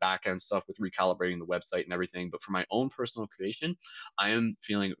like the back end stuff with recalibrating the website and everything, but for my own personal creation, I am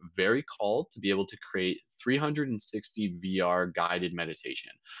feeling very called to be able to create 360 VR guided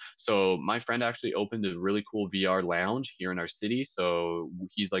meditation. So my friend actually opened a really cool VR lounge here in our city. So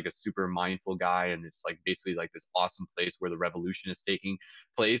he's like a super mindful guy, and it's like basically like this awesome place where the revolution is taking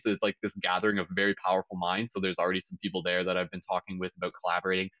place. It's like this gathering of very powerful minds. So there's already some people there that I've been talking with about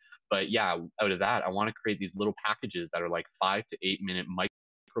collaborating. But yeah, out of that, I want to create these little packages that are like 5 to 8 minute micro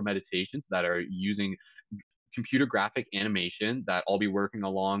meditations that are using computer graphic animation that I'll be working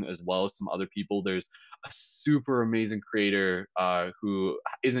along, as well as some other people. There's a super amazing creator who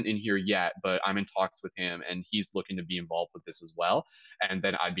isn't in here yet, but I'm in talks with him, and he's looking to be involved with this as well. And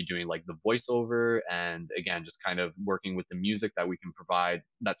then I'd be doing like the voiceover, and again, just kind of working with the music that we can provide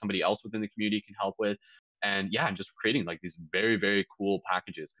that somebody else within the community can help with. And yeah, I'm just creating like these very, very cool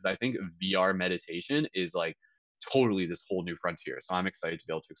packages, because I think VR meditation is like totally this whole new frontier. So I'm excited to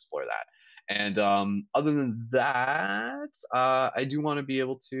be able to explore that. And other than that, I do want to be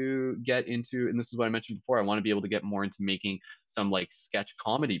able to get into, and this is what I mentioned before, I want to be able to get more into making some like sketch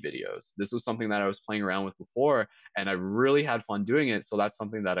comedy videos. This was something that I was playing around with before, and I really had fun doing it. So that's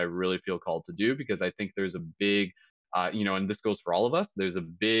something that I really feel called to do, because I think there's a big, and this goes for all of us, there's a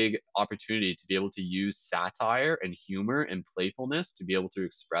big opportunity to be able to use satire and humor and playfulness to be able to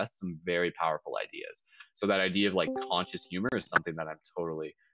express some very powerful ideas. So that idea of like conscious humor is something that I'm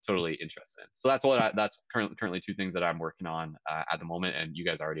totally interested in. So that's currently two things that I'm working on at the moment, and you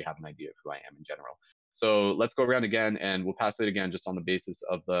guys already have an idea of who I am in general. So let's go around again, and we'll pass it again just on the basis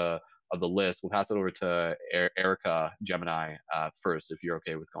of the list. We'll pass it over to Erica Gemini first, if you're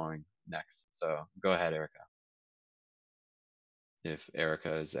okay with going next. So go ahead, Erica. If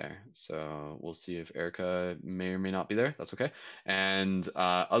Erica is there. So we'll see if Erica may or may not be there. That's okay. And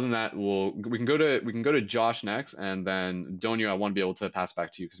other than that, we can go to Josh next, and then Donia, I want to be able to pass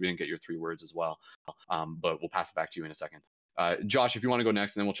back to you because we didn't get your 3 words as well. But we'll pass it back to you in a second. Josh, if you want to go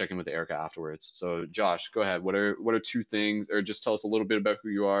next, and then we'll check in with Erica afterwards. So Josh, go ahead. What are 2 things, or just tell us a little bit about who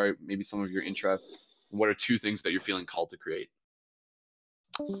you are, maybe some of your interests. What are 2 things that you're feeling called to create?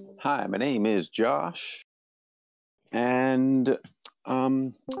 Hi, my name is Josh. And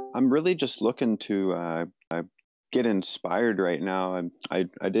I'm really just looking to get inspired right now.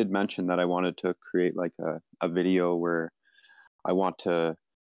 I did mention that I wanted to create like a video where I want to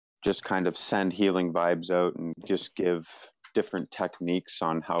just kind of send healing vibes out and just give different techniques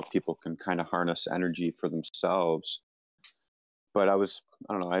on how people can kind of harness energy for themselves. But I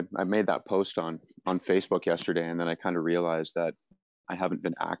don't know, I made that post on Facebook yesterday, and then I kind of realized that I haven't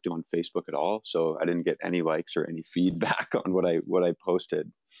been active on Facebook at all, so I didn't get any likes or any feedback on what I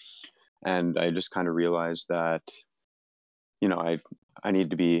posted. And I just kind of realized that, you know, I need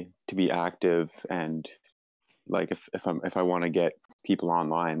to be active, and like if I want to get people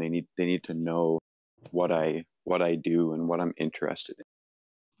online, they need to know what I do and what I'm interested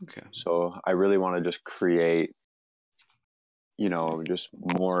in. Okay. So I really want to just create, you know, just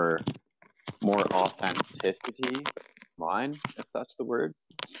more authenticity online, if that's the word.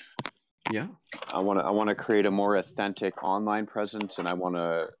 Yeah. I want to create a more authentic online presence, and I want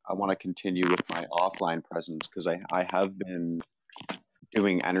to continue with my offline presence, because I have been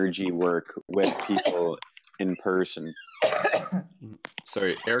doing energy work with people in person.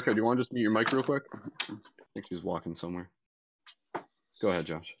 Sorry, Erica, do you want to just mute your mic real quick? I think she's walking somewhere. Go ahead,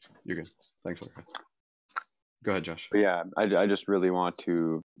 Josh. You're good. Thanks, Erica. Go ahead, Josh. But yeah, I just really want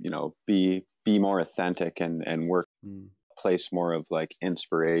to, you know, be more authentic and work place more of like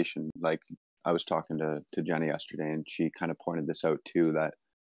inspiration. Like I was talking to Jenny yesterday, and she kind of pointed this out too, that,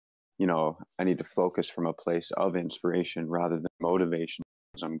 you know, I need to focus from a place of inspiration rather than motivation,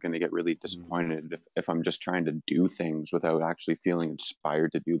 because I'm going to get really disappointed if I'm just trying to do things without actually feeling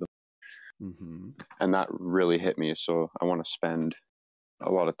inspired to do them. And that really hit me. So I want to spend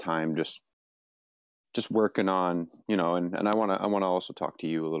a lot of time just working on, you know, and I want to also talk to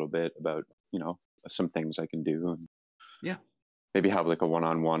you a little bit about, you know, some things I can do, and yeah, maybe have like a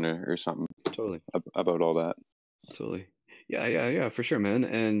one-on-one or something. Totally. About all that. Totally. Yeah, for sure, man.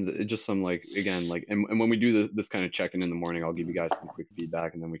 And just some like, again, like, and when we do this kind of check-in in the morning, I'll give you guys some quick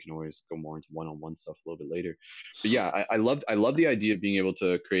feedback, and then we can always go more into one-on-one stuff a little bit later. But yeah, I love the idea of being able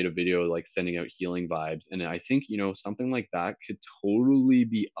to create a video, like sending out healing vibes. And I think, you know, something like that could totally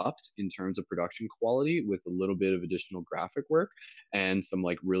be upped in terms of production quality with a little bit of additional graphic work and some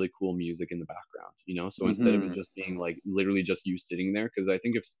like really cool music in the background, you know? So instead of it just being like literally just you sitting there, because I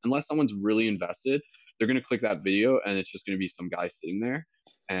think unless someone's really invested, they're going to click that video and it's just going to be some guy sitting there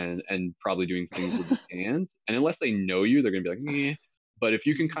and probably doing things with his hands. And unless they know you, they're going to be like, meh. But if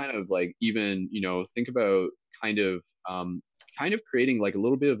you can kind of like, even, you know, think about kind of creating like a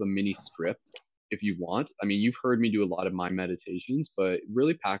little bit of a mini script if you want. I mean, you've heard me do a lot of my meditations, but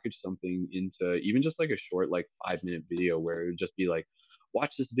really package something into even just like a short, like 5-minute video where it would just be like,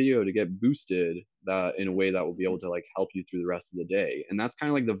 watch this video to get boosted in a way that will be able to like help you through the rest of the day. And that's kind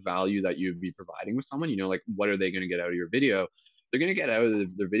of like the value that you'd be providing with someone, you know, like what are they going to get out of your video? They're going to get out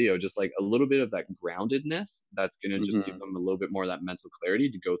of their video just like a little bit of that groundedness that's going to just give them a little bit more of that mental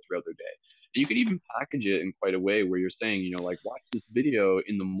clarity to go throughout their day. And you could even package it in quite a way where you're saying, you know, like watch this video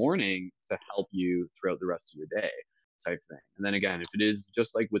in the morning to help you throughout the rest of your day, type thing. And then again, if it is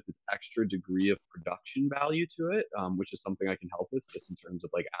just like with this extra degree of production value to it, which is something I can help with just in terms of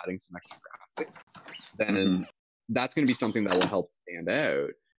like adding some extra graphics, then that's going to be something that will help stand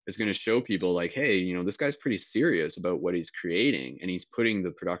out. It's going to show people like, hey, you know, this guy's pretty serious about what he's creating, and he's putting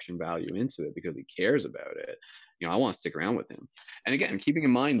the production value into it because he cares about it. You know, I want to stick around with him. And again, keeping in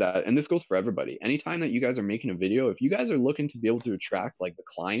mind that, and this goes for everybody, anytime that you guys are making a video, if you guys are looking to be able to attract like the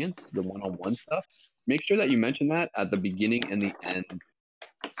clients, the one-on-one stuff, make sure that you mention that at the beginning and the end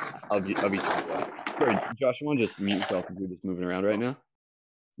of each video. Sorry, Josh, you want to just mute yourself if you're just moving around right now?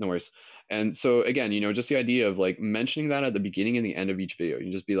 No worries. And so again, you know, just the idea of like mentioning that at the beginning and the end of each video.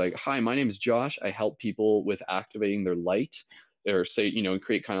 You just be like, hi, my name is Josh. I help people with activating their light, or say, you know, and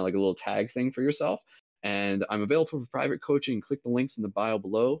create kind of like a little tag thing for yourself. And I'm available for private coaching. Click the links in the bio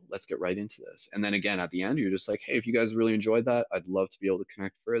below. Let's get right into this. And then again, at the end, you're just like, hey, if you guys really enjoyed that, I'd love to be able to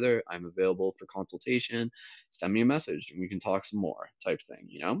connect further. I'm available for consultation. Send me a message and we can talk some more, type thing,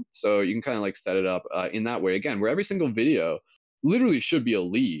 you know? So you can kind of like set it up in that way, again, where every single video literally should be a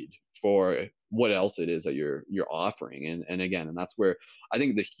lead for what else it is that you're offering. And again, and that's where I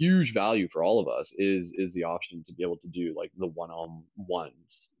think the huge value for all of us is the option to be able to do like the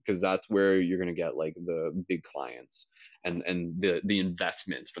one-on-ones, because that's where you're going to get like the big clients and the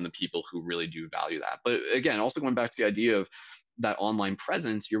investments from the people who really do value that. But again, also going back to the idea of, that online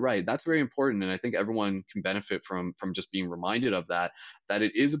presence, you're right, that's very important, and I think everyone can benefit from just being reminded of that, that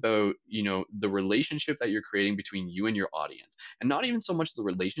it is about, you know, the relationship that you're creating between you and your audience, and not even so much the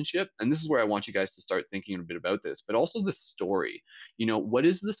relationship, and this is where I want you guys to start thinking a bit about this, but also the story. You know, what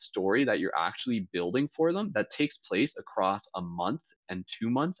is the story that you're actually building for them that takes place across a month and 2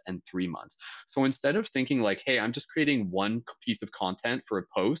 months and 3 months? So instead of thinking like, hey, I'm just creating one piece of content for a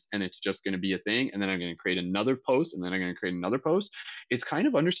post and it's just going to be a thing, and then I'm going to create another post, and then I'm going to create another post, it's kind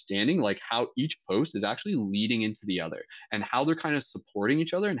of understanding like how each post is actually leading into the other, and how they're kind of supporting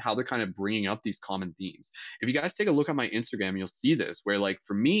each other, and how they're kind of bringing up these common themes. If you guys take a look at my Instagram, you'll see this, where like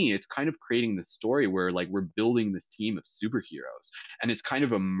for me, it's kind of creating this story where like we're building this team of superheroes, and it's kind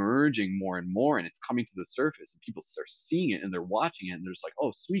of emerging more and more, and it's coming to the surface, and people start seeing it and they're watching it, and they're just like,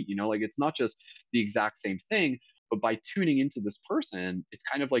 oh sweet, you know, like it's not just the exact same thing, but by tuning into this person, it's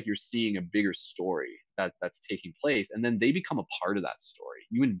kind of like you're seeing a bigger story that's taking place, and then they become a part of that story.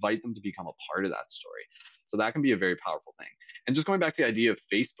 You invite them to become a part of that story. So that can be a very powerful thing. And just going back to the idea of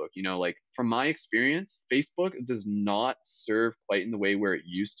Facebook, you know, like from my experience, Facebook does not serve quite in the way where it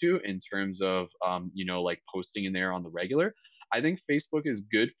used to, in terms of you know, like posting in there on the regular. I think Facebook is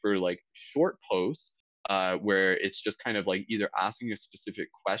good for like short posts, where it's just kind of like either asking a specific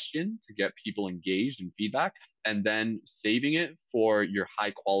question to get people engaged and feedback, and then saving it for your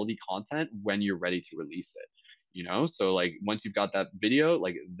high quality content when you're ready to release it. You know, so like once you've got that video,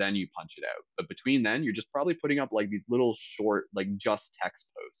 like then you punch it out. But between then, you're just probably putting up like these little short, like just text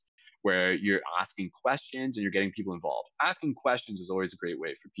posts where you're asking questions and you're getting people involved. Asking questions is always a great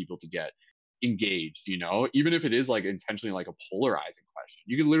way for people to get engaged, you know, even if it is like intentionally like a polarizing question.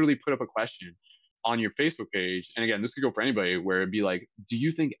 You could literally put up a question on your Facebook page. And again, this could go for anybody, where it'd be like, do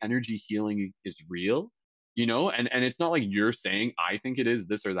you think energy healing is real? You know, and it's not like you're saying I think it is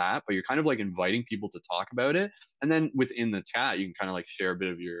this or that, but you're kind of like inviting people to talk about it. And then within the chat, you can kind of like share a bit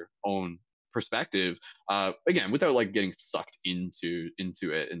of your own perspective, again, without like getting sucked into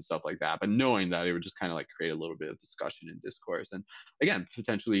it and stuff like that, but knowing that it would just kind of like create a little bit of discussion and discourse, and again,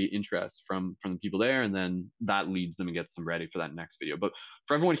 potentially interest from the people there, and then that leads them and gets them ready for that next video. But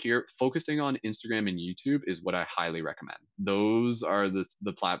for everyone here, focusing on Instagram and YouTube is what I highly recommend. Those are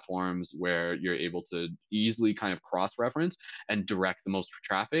the platforms where you're able to easily kind of cross-reference and direct the most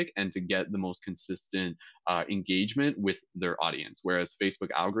traffic, and to get the most consistent engagement with their audience. Whereas Facebook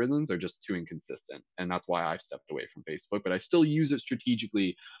algorithms are just too inconsistent, and that's why I've stepped away from Facebook. But I still use it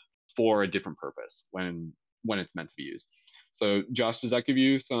strategically for a different purpose when it's meant to be used. So, Josh, does that give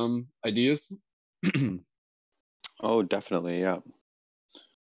you some ideas? Oh, definitely, yeah.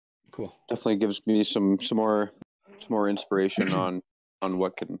 Cool. Definitely gives me some more inspiration on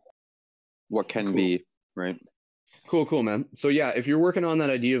what can cool. Be, right? Cool, man. So yeah, if you're working on that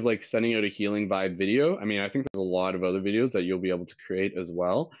idea of like sending out a healing vibe video, I mean, I think there's a lot of other videos that you'll be able to create as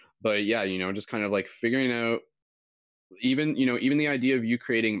well. But yeah, you know, just kind of like figuring out even the idea of you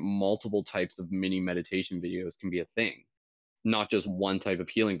creating multiple types of mini meditation videos can be a thing, not just one type of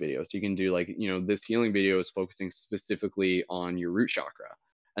healing video. So you can do like, you know, this healing video is focusing specifically on your root chakra,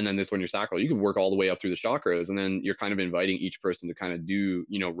 and then this one your sacral. You can work all the way up through the chakras, and then you're kind of inviting each person to kind of do,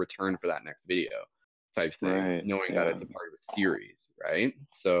 you know, return for that next video type thing, right, knowing that it's a part of a series, right?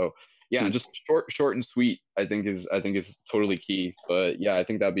 So yeah, just short and sweet, I think is totally key. But yeah, I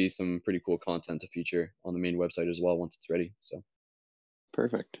think that'd be some pretty cool content to feature on the main website as well once it's ready. So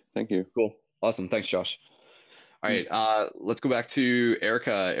perfect. Thank you. Cool. Awesome. Thanks, Josh. All right, let's go back to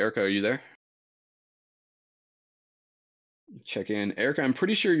Erica. Erica, are you there? Check in. Erica, I'm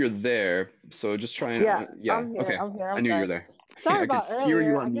pretty sure you're there. So just try and yeah. I'm here. Okay. I'm here. I knew sorry. you were there. Sorry about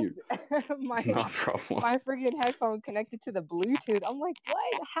earlier. I guess my no problem. my freaking headphone connected to the Bluetooth. I'm like,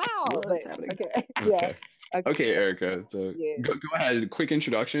 what? How? What's happening? Okay. Yeah. Okay, Erica. So go ahead. Quick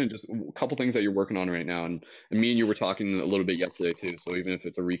introduction, just a couple things that you're working on right now, and me and you were talking a little bit yesterday too. So even if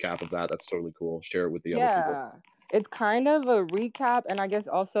it's a recap of that, that's totally cool. Share it with the other people. Yeah. It's kind of a recap, and I guess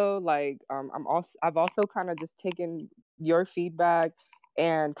also like I've also kind of just taken your feedback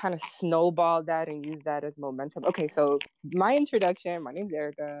and kind of snowballed that and used that as momentum. Okay, so my introduction, my name's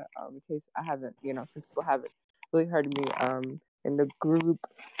Erica. In case I haven't, some people haven't really heard of me in the group.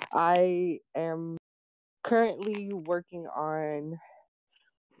 I am currently working on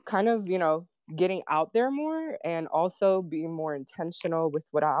kind of, getting out there more, and also being more intentional with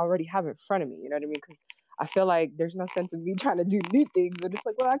what I already have in front of me. You know what I mean? Because I feel like there's no sense of me trying to do new things, but it's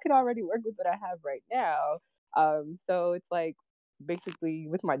like, well, I could already work with what I have right now. So it's like basically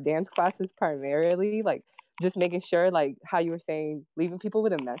with my dance classes primarily, like just making sure, like how you were saying, leaving people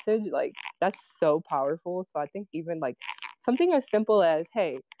with a message, like that's so powerful. So I think even like something as simple as,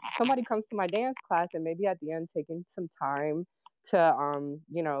 hey, somebody comes to my dance class, and maybe at the end taking some time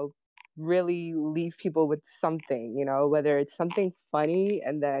to really leave people with something, whether it's something funny,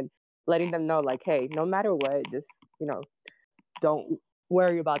 and then letting them know like, hey, no matter what, just don't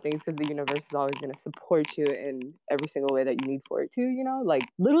worry about things, because the universe is always going to support you in every single way that you need for it to, like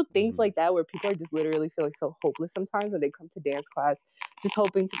little things like that, where people are just literally feeling so hopeless sometimes when they come to dance class, just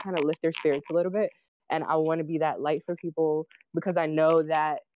hoping to kind of lift their spirits a little bit. And I want to be that light for people, because I know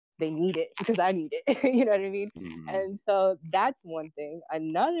that they need it, because I need it. You know what I mean? And so that's one thing.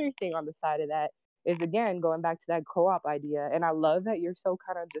 Another thing on the side of that is, again, going back to that co-op idea. And I love that you're so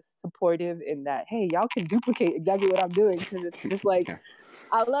kind of just supportive in that, hey, y'all can duplicate exactly what I'm doing, because it's just like,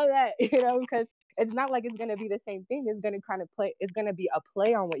 I love that, because it's not like it's going to be the same thing. It's going to kind of it's going to be a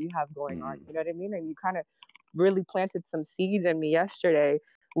play on what you have going on. You know what I mean? And you kind of really planted some seeds in me yesterday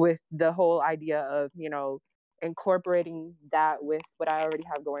with the whole idea of, incorporating that with what I already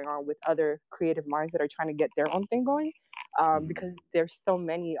have going on with other creative minds that are trying to get their own thing going. Because there's so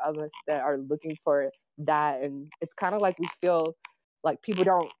many of us that are looking for that. And it's kind of like we feel like people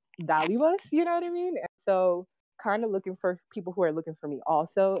don't value us, you know what I mean? And so kind of looking for people who are looking for me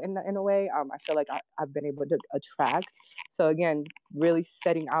also in a way. I feel like I've been able to attract. So again, really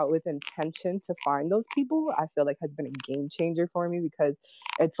setting out with intention to find those people, I feel like has been a game changer for me, because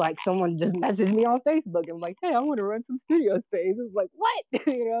it's like someone just messaged me on Facebook and like, hey, I want to run some studio space. It's like, what?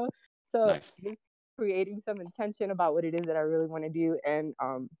 So nice. Just creating some intention about what it is that I really want to do, and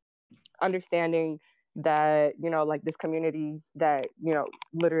understanding that, like this community that,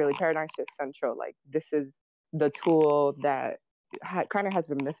 literally Paradigm Shift Central, like this is the tool that kind of has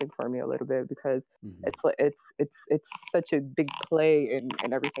been missing for me a little bit, because it's such a big play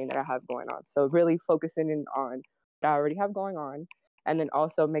in everything that I have going on. So really focusing in on what I already have going on, and then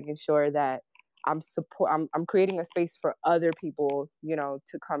also making sure that I'm creating a space for other people,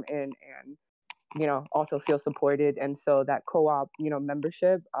 to come in and also feel supported. And so that co-op,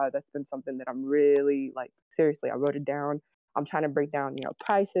 membership, that's been something that I'm really like, seriously, I wrote it down. I'm trying to break down,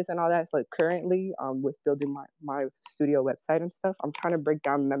 prices and all that. So like currently, with building my studio website and stuff, I'm trying to break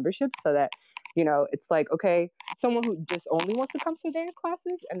down memberships so that, it's like, okay, someone who just only wants to come to dance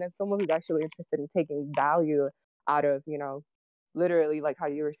classes, and then someone who's actually interested in taking value out of, literally like how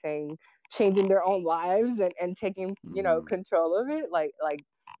you were saying, changing their own lives and taking, control of it. Like,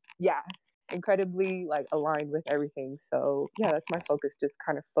 yeah, incredibly like aligned with everything. So yeah, that's my focus, just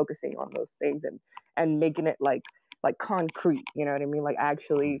kind of focusing on those things and making it like concrete, you know what I mean? Like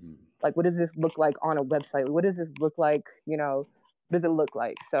actually, like what does this look like on a website? What does this look like, what does it look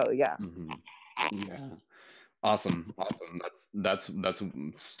like? So yeah. Yeah. Awesome. That's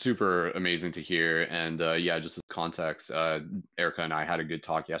super amazing to hear. And yeah, just as context, Erica and I had a good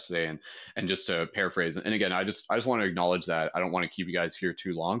talk yesterday, and just to paraphrase, and again, I just want to acknowledge that I don't want to keep you guys here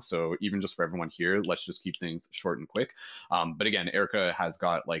too long. So even just for everyone here, let's just keep things short and quick. But again, Erica has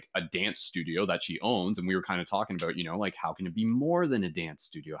got like a dance studio that she owns, and we were kind of talking about, like how can it be more than a dance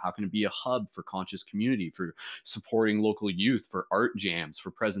studio? How can it be a hub for conscious community, for supporting local youth, for art jams, for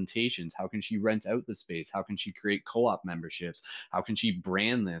presentations? How can she rent out the space? How can she create co-op memberships? How can she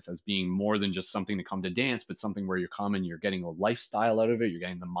brand this as being more than just something to come to dance, but something where you're coming, you're getting a lifestyle out of it, you're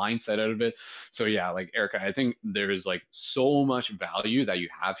getting the mindset out of it. So yeah, like Erica, I think there is like so much value that you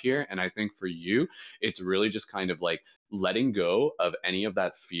have here. And I think for you, it's really just kind of like letting go of any of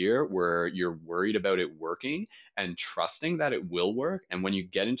that fear where you're worried about it working, and trusting that it will work. And when you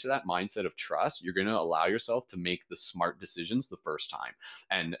get into that mindset of trust, you're going to allow yourself to make the smart decisions the first time.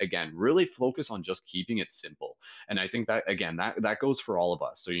 And again, really focus on just keeping it simple. And I think that, again, that goes for all of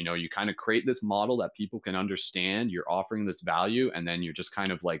us. So, you kind of create this model that people can understand, you're offering this value, and then you're just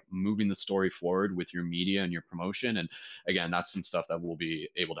kind of like moving the story forward with your media and your promotion. And again, that's some stuff that we'll be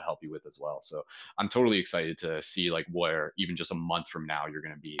able to help you with as well. So I'm totally excited to see like where even just a month from now you're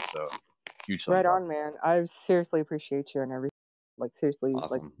going to be. So huge thumbs right up. on, man. I seriously appreciate you and everything. Like seriously, like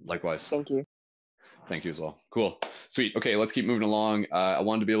Awesome. Likewise. thank you. Thank you as well. Cool. Sweet. Okay, let's keep moving along. I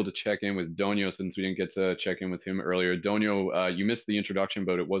wanted to be able to check in with Donio since we didn't get to check in with him earlier. Donio, you missed the introduction,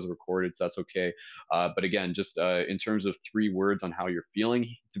 but it was recorded, so that's okay. But again, just in terms of 3 words on how you're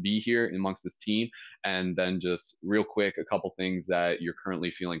feeling to be here amongst this team, and then just real quick, a couple things that you're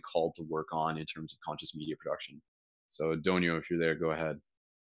currently feeling called to work on in terms of conscious media production. So Donio, if you're there, go ahead.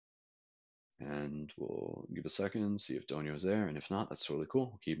 And we'll give a second, see if Donio is there. And if not, that's totally cool.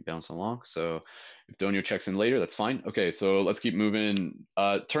 We'll keep bouncing along. So if Donio checks in later, that's fine. Okay, so let's keep moving.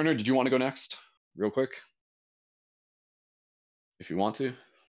 Turner, did you want to go next real quick? If you want to.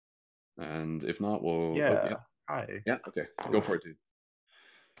 And if not, we'll... Yeah. Oh, yeah. Hi. Yeah, okay. Go for it,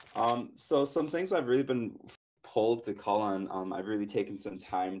 dude. So some things I've really been pulled to call on. I've really taken some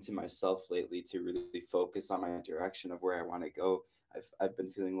time to myself lately to really focus on my direction of where I want to go. I've been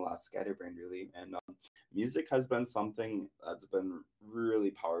feeling a lot scatterbrained really, and music has been something that's been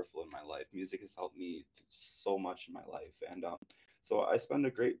really powerful in my life. Music has helped me so much in my life, and so I spend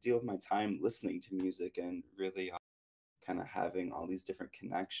a great deal of my time listening to music and really kind of having all these different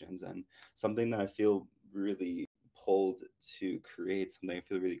connections, and something that I feel really pulled to create, something I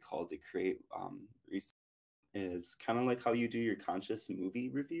feel really called to create is kind of like how you do your conscious movie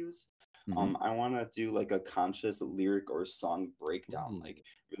reviews. I want to do like a conscious lyric or song breakdown, like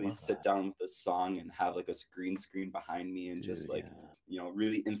really sit down with a song and have like a green screen behind me and just like,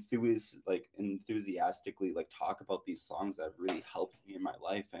 really enthusiastically like talk about these songs that have really helped me in my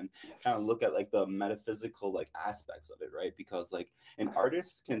life, and kind of look at like the metaphysical like aspects of it, right? Because like an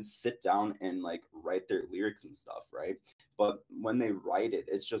artist can sit down and like write their lyrics and stuff, right? But when they write it,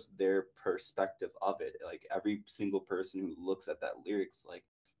 it's just their perspective of it. Like every single person who looks at that lyrics, like,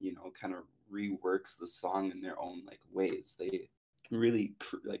 kind of reworks the song in their own like ways. They really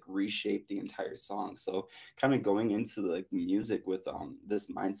like reshape the entire song. So kind of going into the like music with this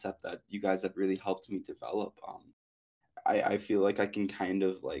mindset that you guys have really helped me develop, I feel like I can kind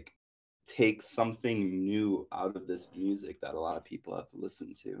of like take something new out of this music that a lot of people have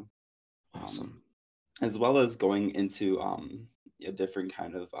listened to. Awesome. As well as going into a different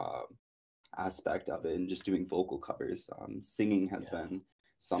kind of aspect of it and just doing vocal covers. Singing has been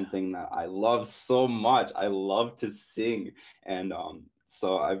something that I love so much. I love to sing, and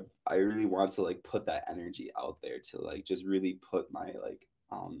so I really want to like put that energy out there to like just really put my like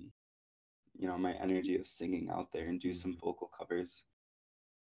my energy of singing out there and do some vocal covers.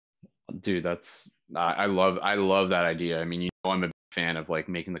 Dude, I love that idea. I mean, I'm a big fan of like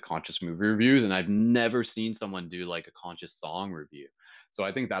making the conscious movie reviews, and I've never seen someone do like a conscious song review. So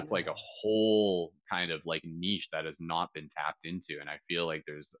I think that's like a whole kind of like niche that has not been tapped into, and I feel like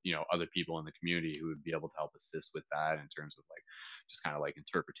there's other people in the community who would be able to help assist with that in terms of like just kind of like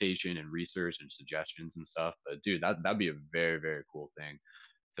interpretation and research and suggestions and stuff. But dude, that'd be a very, very cool thing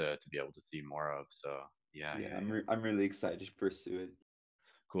to be able to see more of. So yeah. I'm really excited to pursue it.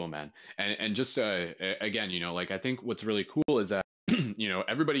 Cool, man. And just again, like I think what's really cool is that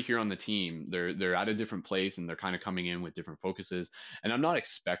everybody here on the team, they're at a different place and they're kind of coming in with different focuses. And I'm not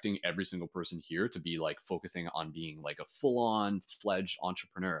expecting every single person here to be like focusing on being like a full-on fledged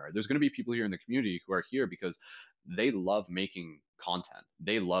entrepreneur. There's going to be people here in the community who are here because they love making content.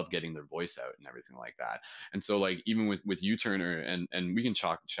 They love getting their voice out and everything like that. And so like even with you, Turner, and we can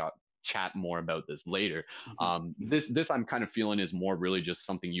chat more about this later. This I'm kind of feeling is more really just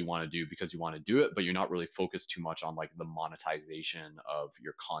something you want to do because you want to do it, but you're not really focused too much on like the monetization of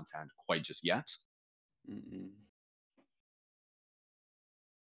your content quite just yet.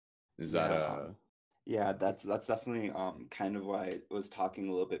 Is that yeah, that's definitely kind of why I was talking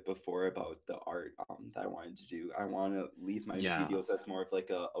a little bit before about the art that I wanted to do. I want to leave my videos as more of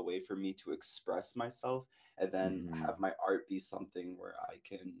like a way for me to express myself, and then have my art be something where I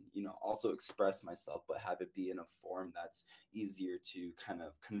can, also express myself, but have it be in a form that's easier to kind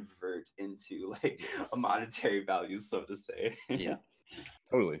of convert into like a monetary value, so to say. Yeah,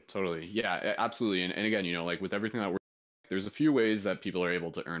 totally. Yeah, absolutely. And again, like with everything that we're there's a few ways that people are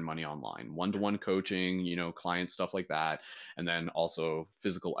able to earn money online: one-to-one coaching, client stuff like that, and then also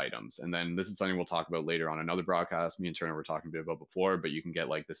physical items. And then this is something we'll talk about later on another broadcast. Me and Turner were talking a bit about before, but you can get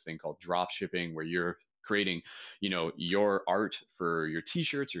like this thing called drop shipping, where you're creating your art for your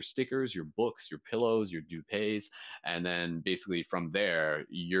t-shirts, your stickers, your books, your pillows, your toupees, and then basically from there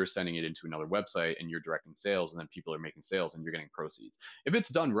you're sending it into another website and you're directing sales, and then people are making sales and you're getting proceeds. If it's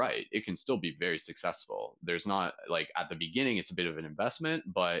done right, it can still be very successful. There's not like at the beginning it's a bit of an investment,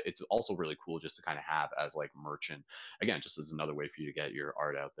 but it's also really cool just to kind of have as like merchant, again, just as another way for you to get your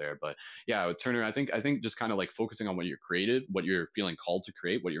art out there. But yeah, with Turner, I think just kind of like focusing on what you're creative, what you're feeling called to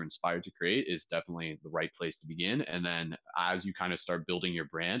create, what you're inspired to create is definitely the right place to begin. And then as you kind of start building your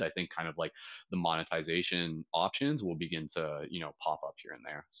brand, I think kind of like the monetization options will begin to pop up here and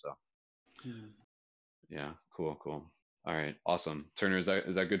there. So yeah, cool. All right, awesome. Turner, is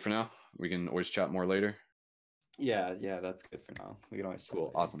that good for now? We can always chat more later. Yeah, that's good for now. We can always chat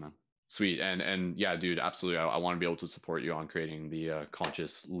later. Awesome, man. Sweet. And yeah, dude, absolutely. I want to be able to support you on creating the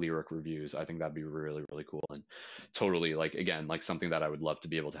conscious lyric reviews. I think that'd be really, really cool, and totally like, again, like something that I would love to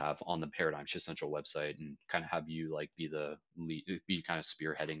be able to have on the Paradigm Shift Central website and kind of have you like be the lead, be kind of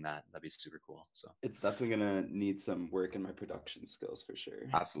spearheading that. That'd be super cool. So it's definitely gonna need some work in my production skills for sure.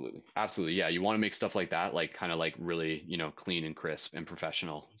 Absolutely. Yeah, you want to make stuff like that, like kind of like really, clean and crisp and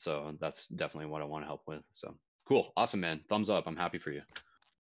professional. So that's definitely what I want to help with. So cool. Awesome, man. Thumbs up. I'm happy for you.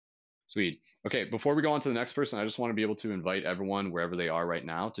 Sweet. Okay, before we go on to the next person, I just want to be able to invite everyone wherever they are right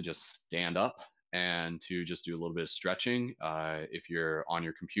now to just stand up and to just do a little bit of stretching. If you're on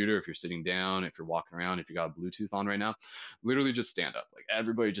your computer, if you're sitting down, if you're walking around, if you got Bluetooth on right now, literally just stand up. Like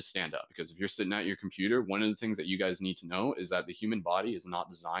everybody just stand up, because if you're sitting at your computer, one of the things that you guys need to know is that the human body is not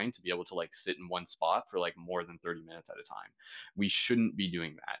designed to be able to like sit in one spot for like more than 30 minutes at a time. We shouldn't be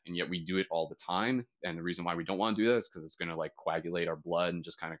doing that, and yet we do it all the time. And the reason why we don't want to do that is because it's going to like coagulate our blood and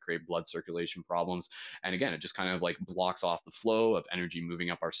just kind of create blood circulation problems. And again, it just kind of like blocks off the flow of energy moving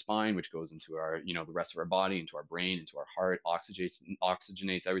up our spine, which goes into our, the rest of our body, into our brain, into our heart,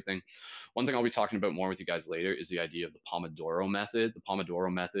 oxygenates everything. One thing I'll be talking about more with you guys later is the idea of the Pomodoro method. The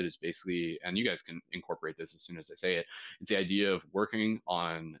Pomodoro method is basically, and you guys can incorporate this as soon as I say it, it's the idea of working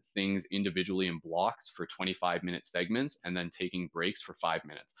on things individually in blocks for 25-minute segments and then taking breaks for 5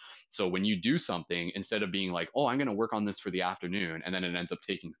 minutes. So when you do something, instead of being like, oh, I'm going to work on this for the afternoon, and then it ends up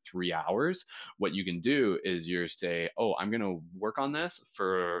taking 3 hours, what you can do is you say, oh, I'm going to work on this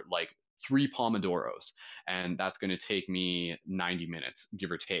for like 3 Pomodoros, and that's going to take me 90 minutes, give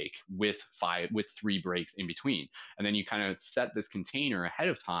or take, with 3 breaks in between. And then you kind of set this container ahead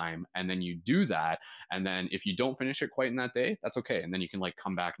of time, and then you do that. And then if you don't finish it quite in that day, that's okay. And then you can like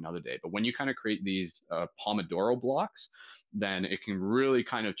come back another day. But when you kind of create these Pomodoro blocks, then it can really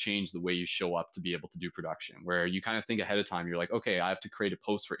kind of change the way you show up to be able to do production, where you kind of think ahead of time. You're like, okay, I have to create a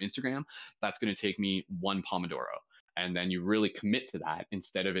post for Instagram. That's going to take me 1 Pomodoro. And then you really commit to that,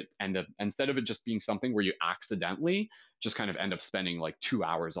 instead of it just being something where you accidentally just kind of end up spending like 2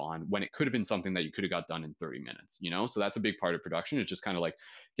 hours on, when it could have been something that you could have got done in 30 minutes. So that's a big part of production, is just kind of like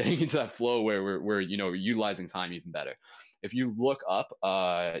getting into that flow where we're utilizing time even better. If you look up,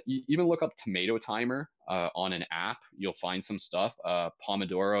 even look up tomato timer on an app, you'll find some stuff.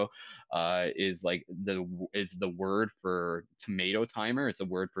 Pomodoro is the word for tomato timer. It's a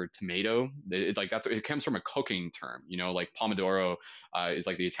word for tomato. It comes from a cooking term. Like Pomodoro is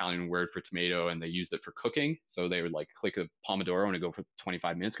like the Italian word for tomato, and they used it for cooking. So they would like click a Pomodoro and it go for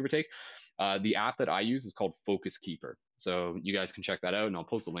 25 minutes, give or take. The app that I use is called Focus Keeper. So you guys can check that out, and I'll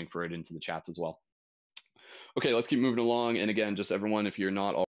post a link for it into the chats as well. Okay, let's keep moving along. And again, just everyone, if you're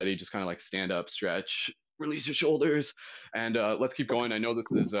not already, just kind of like stand up, stretch, release your shoulders, and let's keep going. I know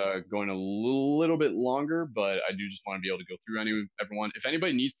this is going a little bit longer, but I do just want to be able to go through everyone. If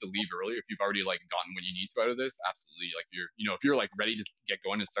anybody needs to leave early, if you've already like gotten what you need to out of this, absolutely. Like if you're like ready to get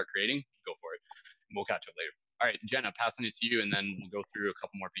going and start creating, go for it. And we'll catch up later. All right, Jenna, passing it to you, and then we'll go through a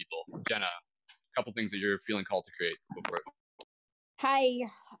couple more people. Jenna, a couple things that you're feeling called to create. Go for it. Hi.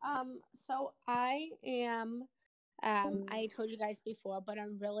 So I am, I told you guys before, but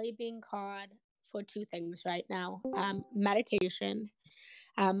I'm really being called for 2 things right now. Meditation.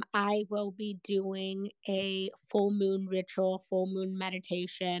 I will be doing a full moon ritual, full moon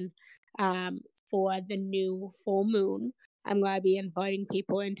meditation, for the new full moon. I'm going to be inviting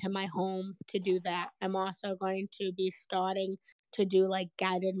people into my homes to do that. I'm also going to be starting to do like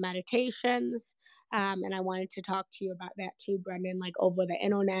guided meditations. And I wanted to talk to you about that too, Brendon, like over the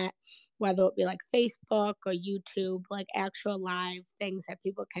internet, whether it be like Facebook or YouTube, like actual live things that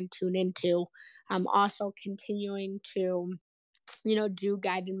people can tune into. I'm also continuing to, do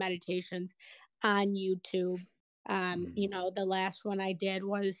guided meditations on YouTube. The last one I did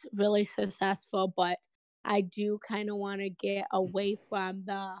was really successful, but I do kind of want to get away from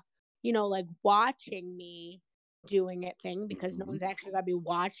the, like watching me doing it thing, because no one's actually gonna be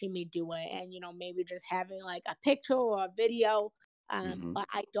watching me do it, and maybe just having like a picture or a video. But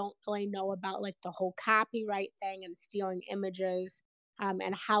I don't really know about like the whole copyright thing and stealing images,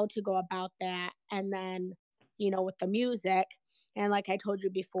 and how to go about that. And then with the music, and like I told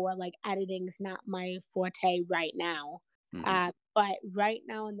you before, like editing's not my forte right now. But right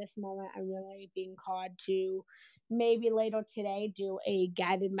now in this moment, I'm really being called to maybe later today do a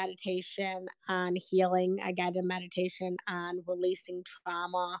guided meditation on healing, a guided meditation on releasing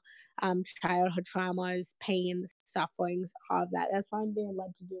trauma, childhood traumas, pains, sufferings, all of that. That's what I'm being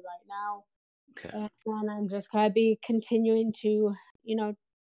led to do right now. Okay. And I'm just going to be continuing to,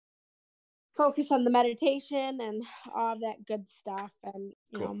 focus on the meditation and all of that good stuff, and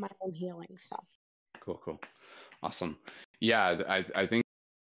cool. My own healing stuff. Cool. Awesome. Yeah, I think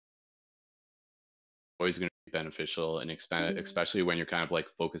always going to be beneficial and expand, especially when you're kind of like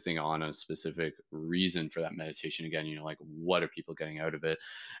focusing on a specific reason for that meditation. Again, like what are people getting out of it?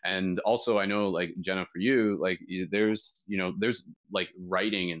 And also I know like Jenna, for you, like there's like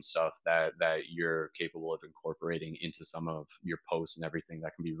writing and stuff that you're capable of incorporating into some of your posts and everything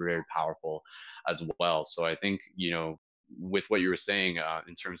that can be very powerful as well. So I think with what you were saying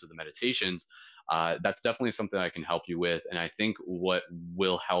in terms of the meditations, that's definitely something I can help you with. And I think what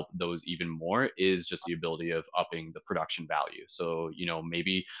will help those even more is just the ability of upping the production value. So,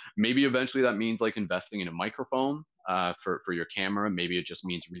 maybe eventually that means like investing in a microphone for your camera. Maybe it just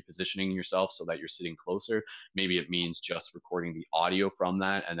means repositioning yourself so that you're sitting closer. Maybe it means just recording the audio from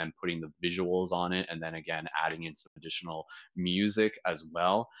that and then putting the visuals on it, and then again adding in some additional music as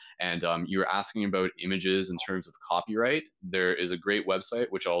well. And you were asking about images in terms of copyright. There is a great website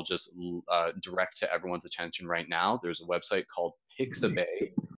which I'll just direct to everyone's attention right now. There's a website called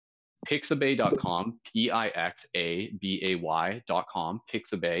Pixabay. Pixabay.com, Pixabay.com,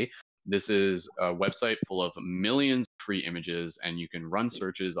 Pixabay. This is a website full of millions of free images, and you can run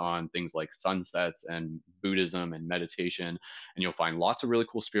searches on things like sunsets and Buddhism and meditation, and you'll find lots of really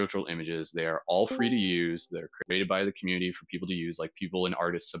cool spiritual images. They are all free to use. They're created by the community for people to use. Like, people and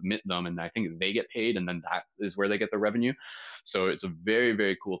artists submit them, and I think they get paid, and then that is where they get the revenue. So it's a very,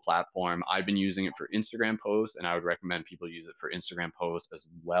 very cool platform. I've been using it for Instagram posts, and I would recommend people use it for Instagram posts as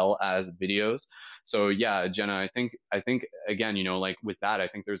well as videos. So yeah, Jenna, I think again, like with that, I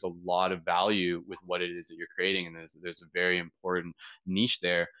think there's a lot of value with what it is that you're creating, and there's a very important niche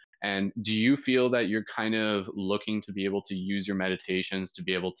there. And do you feel that you're kind of looking to be able to use your meditations to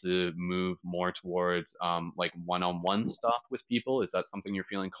be able to move more towards like one-on-one stuff with people? Is that something you're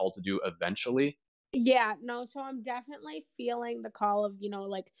feeling called to do eventually? Yeah, no, so I'm definitely feeling the call of,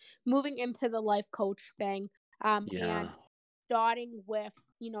 like moving into the life coach thing. And Yeah. starting with,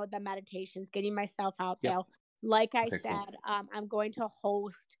 the meditations, getting myself out Yep. there. Like I Okay, cool. said, I'm going to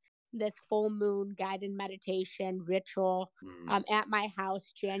host this full moon guided meditation ritual at my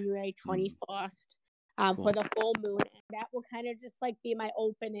house January 21st for Cool. the full moon. And that will kind of just like be my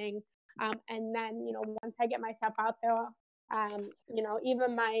opening. And then, once I get myself out there,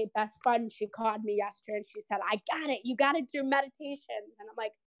 even my best friend, she called me yesterday and she said, I got it. You got to do meditations. And I'm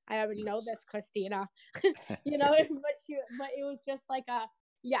like, I already know this, Christina. but it was just like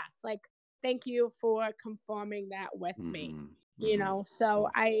yes, like, thank you for confirming that with me. So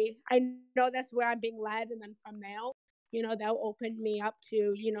I know that's where I'm being led, and then from now, that'll open me up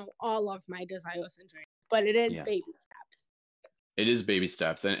to, all of my desires and dreams. But it is Yeah. baby steps. It is baby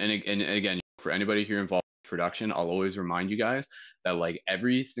steps. And again, for anybody here involved in production, I'll always remind you guys that like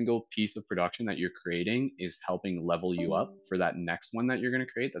every single piece of production that you're creating is helping level you up for that next one that you're going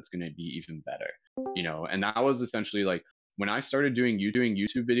to create that's going to be even better. And that was essentially like when I started doing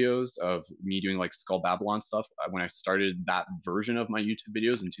YouTube videos of me doing like Skull Babylon stuff. When I started that version of my YouTube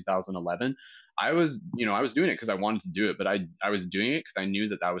videos in 2011, I was doing it because I wanted to do it, but I was doing it because I knew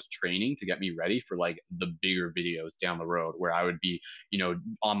that that was training to get me ready for like the bigger videos down the road, where I would be,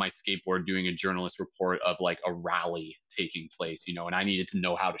 on my skateboard doing a journalist report of like a rally taking place, and I needed to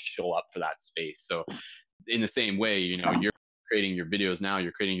know how to show up for that space. So in the same way, you're creating your videos now,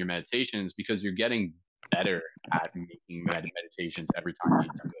 you're creating your meditations because you're getting better at making meditations every time you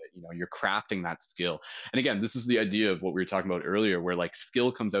do it. You're crafting that skill. And again, this is the idea of what we were talking about earlier, where like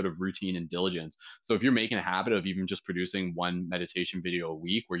skill comes out of routine and diligence. So if you're making a habit of even just producing one meditation video a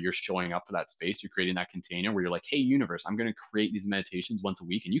week, where you're showing up for that space, you're creating that container where you're like, hey, universe, I'm going to create these meditations once a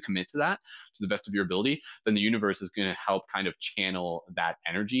week, and you commit to that to the best of your ability, then the universe is going to help kind of channel that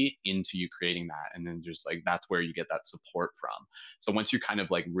energy into you creating that. And then just like, that's where you get that support from. So once you're kind of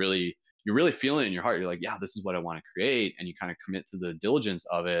like you're really feeling it in your heart, you're like, yeah, this is what I want to create, and you kind of commit to the diligence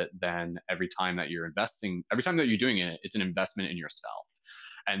of it, then every time that you're doing it, it's an investment in yourself.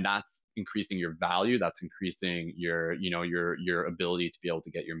 And that's increasing your value, that's increasing your your ability to be able to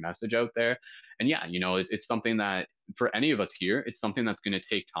get your message out there. And yeah, it's something that for any of us here, it's something that's going to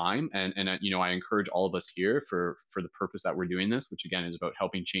take time. And I encourage all of us here for the purpose that we're doing this, which again is about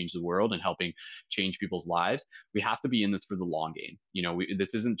helping change the world and helping change people's lives. We have to be in this for the long game.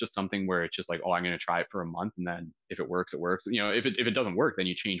 This isn't just something where it's just like, oh, I'm going to try it for a month, and then if it works, it works. If it doesn't work, then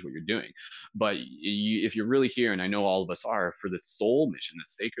you change what you're doing. But if you're really here, and I know all of us are, for this soul mission,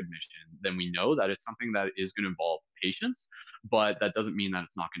 this sacred mission, then we know that it's something that is going to involve patience, but that doesn't mean that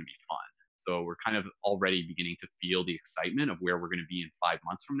it's not going to be fun. So we're kind of already beginning to feel the excitement of where we're going to be in 5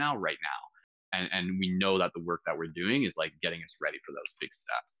 months from now, right now. And we know that the work that we're doing is like getting us ready for those big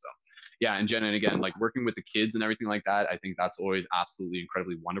steps. So yeah, and Jenna, and again, like working with the kids and everything like that, I think that's always absolutely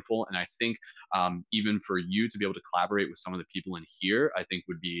incredibly wonderful. And I think even for you to be able to collaborate with some of the people in here, I think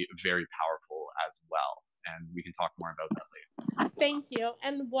would be very powerful as well. And we can talk more about that later. Thank you.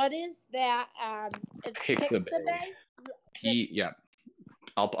 And what is that? It's Pixabay. Yeah,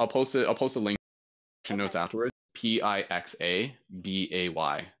 I'll post it. I'll post a link in notes afterwards.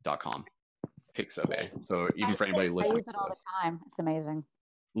 Pixabay.com. Pixabay. So even for anybody listening, I use it all the time. It's amazing.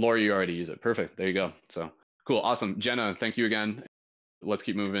 Laura, you already use it. Perfect. There you go. So cool. Awesome. Jenna, thank you again. let's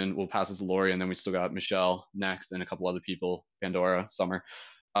keep moving. We'll pass it to Lori, and then we still got Michelle next and a couple other people, Pandora, Summer.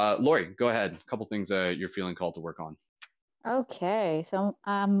 Lori, go ahead. A couple things you're feeling called to work on. Okay, so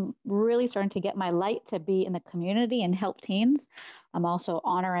I'm really starting to get my light to be in the community and help teens. I'm also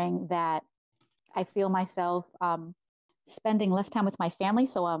honoring that I feel myself spending less time with my family.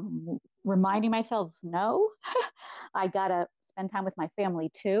 So I'm reminding myself, no, I gotta spend time with my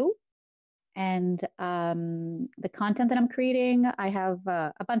family too. And the content that I'm creating, I have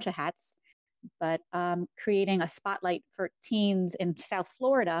a bunch of hats, but creating a spotlight for teens in South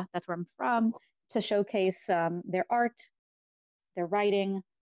Florida, that's where I'm from, to showcase their art, their writing,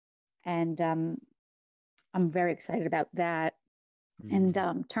 and I'm very excited about that. And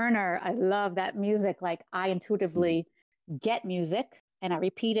Turner, I love that music. Like I intuitively get music and I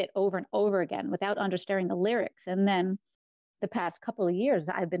repeat it over and over again without understanding the lyrics. And then the past couple of years,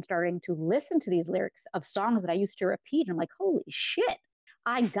 I've been starting to listen to these lyrics of songs that I used to repeat. And I'm like, holy shit,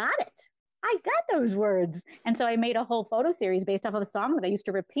 I got it. I got those words. And so I made a whole photo series based off of a song that I used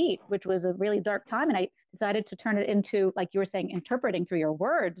to repeat, which was a really dark time. And I decided to turn it into, like you were saying, interpreting through your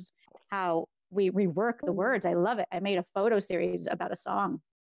words, how we rework the words. I love it. I made a photo series about a song.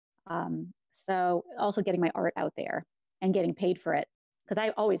 So also getting my art out there and getting paid for it, because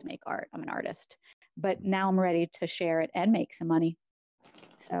I always make art. I'm an artist, but now I'm ready to share it and make some money.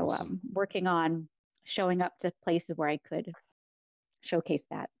 So Awesome. Working on showing up to places where I could showcase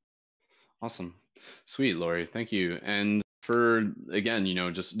that. Awesome. Sweet, Lori. Thank you. And for, again,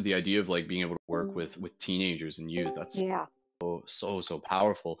 just the idea of like being able to work with teenagers and youth, that's Yeah. so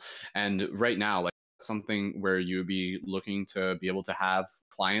powerful. And right now, like something where you would be looking to be able to have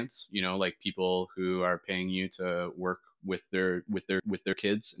clients, like people who are paying you to work with their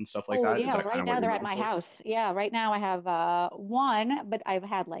kids and stuff like that. Yeah. Is that Right kind of now what they're you're at my looking for? house. Yeah. Right now I have one, but I've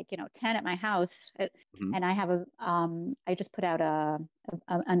had 10 at my house. And I have I just put out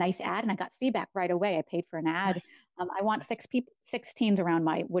a nice ad and I got feedback right away. I paid for an ad. Nice. I want 6 teens around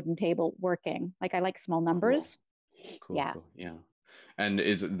my wooden table working. Like I like small numbers. Cool. Yeah. Cool. Yeah. And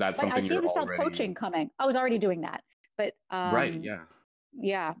is that But something I see you're the already self-coaching coming. I was already doing that, but right? Yeah.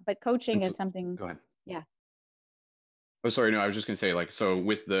 yeah, but coaching And is something. go ahead. Yeah. Oh, sorry. No, I was just gonna say, like, so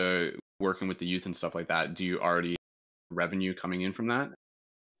with the working with the youth and stuff like that, do you already revenue coming in from that?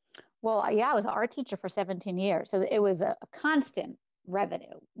 Well, yeah, I was an art teacher for 17 years, so it was a constant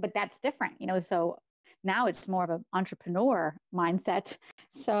revenue. But that's different, So now it's more of an entrepreneur mindset.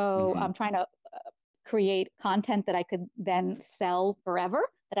 So I'm trying to create content that I could then sell forever.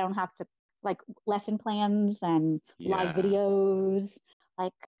 That I don't have to, like, lesson plans and live videos.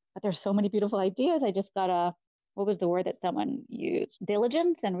 Like, but there's so many beautiful ideas. I just gotta, what was the word that someone used?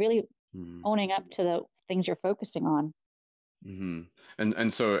 Diligence, and really owning up to the things you're focusing on.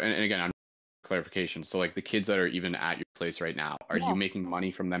 And so, and again, I'm clarification. So like the kids that are even at your place right now, are you making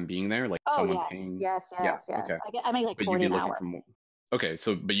money from them being there? Like someone paying? Yes. Okay. I make like But you'd 40 be an looking hour. for more. Okay,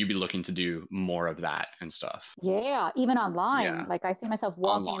 but you'd be looking to do more of that and stuff. Yeah, even online. Yeah. Like I see myself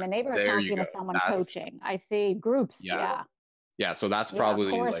walking in the Online. neighborhood There you talking go. to someone That's coaching. I see groups. yeah. Yeah. So that's Yeah, a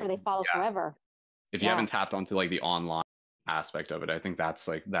probably course like where they follow forever. if you haven't tapped onto like the online aspect of it, I think that's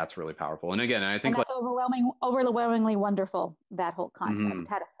really powerful. And again, I think that's overwhelmingly wonderful, that whole concept,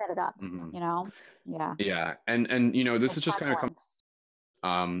 how to set it up, Yeah. Yeah. And this is just kind of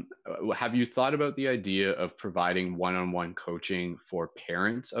have you thought about the idea of providing one-on-one coaching for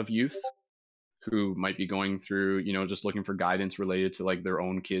parents of youth who might be going through, just looking for guidance related to like their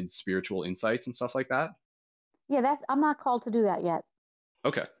own kids' spiritual insights and stuff like that? Yeah, I'm not called to do that yet.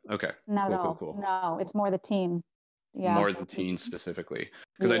 Okay. Not at all. Cool. No, it's more the teen. Yeah. More the teens specifically.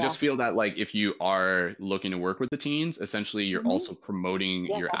 Because I just feel that like if you are looking to work with the teens, essentially you're also promoting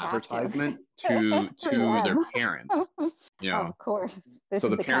your advertisement to their parents. Of course. So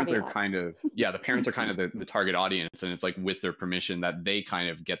the parents are kind of the target audience, and it's like with their permission that they kind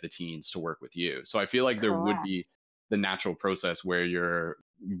of get the teens to work with you. So I feel like there would be the natural process where you're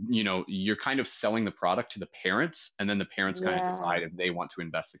kind of selling the product to the parents, and then the parents kind of decide if they want to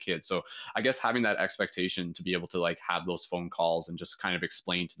invest the kids. So I guess having that expectation to be able to like have those phone calls and just kind of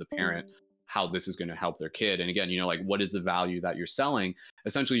explain to the parent how this is going to help their kid. And again, like what is the value that you're selling?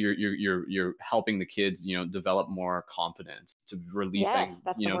 Essentially, you're helping the kids, develop more confidence, to release,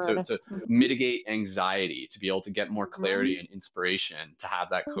 to mitigate anxiety, to be able to get more clarity and inspiration, to have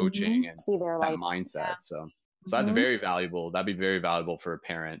that coaching and see their that light. mindset. So that's very valuable. That'd be very valuable for a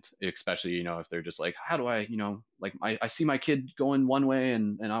parent, especially, if they're just like, how do I, like I see my kid going one way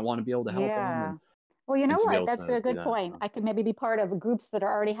and I want to be able to help them. And, well, you know what? That's a good that, point. so. I could maybe be part of groups that are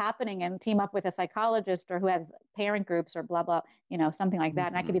already happening and team up with a psychologist or who have parent groups or blah, blah, something like that.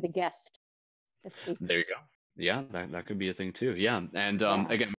 And I could be the guest to speak. There you go. Yeah, that could be a thing too. Yeah. And Yeah.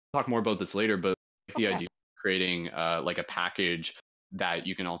 again, we'll talk more about this later, but the Okay. idea of creating like a package that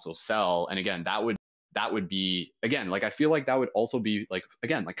you can also sell. And again, that would be, again, like I feel like that would also be like,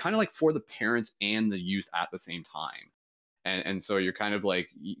 again, like kind of like for the parents and the youth at the same time. And so you're kind of like,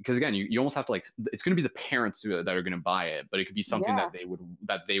 because again, you almost have to like, it's going to be the parents that are going to buy it, but it could be something Yeah.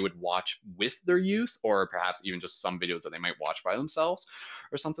 that they would watch with their youth, or perhaps even just some videos that they might watch by themselves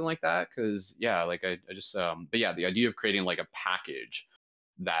or something like that. Because yeah, like I just but yeah, the idea of creating like a package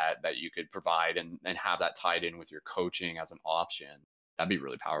that you could provide and have that tied in with your coaching as an option, that'd be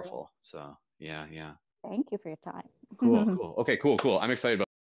really powerful. So yeah. Thank you for your time. Cool. Okay, cool. I'm excited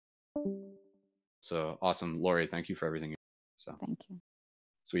about. So awesome, Lori. Thank you for everything. So Thank you.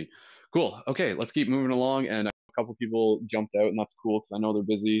 sweet, cool. Okay, let's keep moving along. And a couple people jumped out, and that's cool because I know they're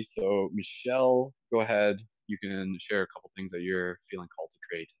busy. So Michelle, go ahead. You can share a couple things that you're feeling called to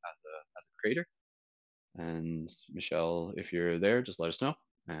create as a creator. And Michelle, if you're there, just let us know.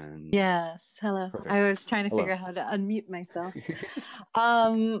 And Yes. Hello. perfect. I was trying to Hello. figure out how to unmute myself.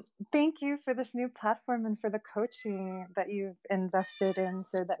 Thank you for this new platform and for the coaching that you've invested in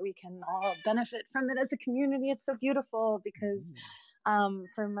so that we can all benefit from it as a community. It's so beautiful because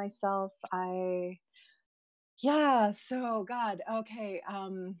for myself, so God, okay.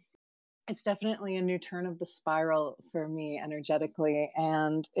 It's definitely a new turn of the spiral for me energetically.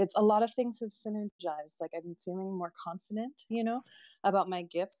 And it's a lot of things have synergized. Like I'm feeling more confident, about my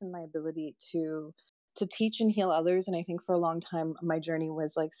gifts and my ability to teach and heal others. And I think for a long time, my journey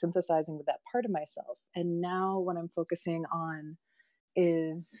was like synthesizing with that part of myself. And now what I'm focusing on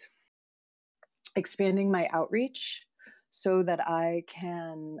is expanding my outreach so that I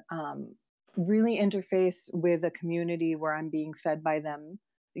can really interface with a community where I'm being fed by them,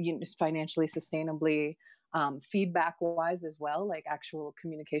 financially sustainably, feedback wise as well, like actual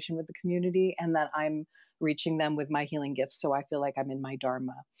communication with the community, and that I'm reaching them with my healing gifts. So I feel like I'm in my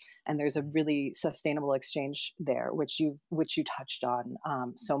dharma, and there's a really sustainable exchange there, which you touched on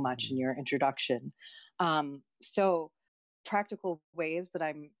so much in your introduction. So practical ways that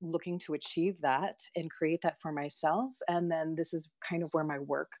I'm looking to achieve that and create that for myself. And then this is kind of where my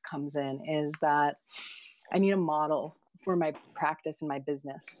work comes in, is that I need a model for my practice and my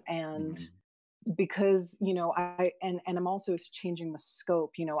business. And because, I'm also changing the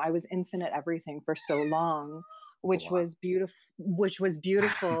scope, I was infinite everything for so long, which was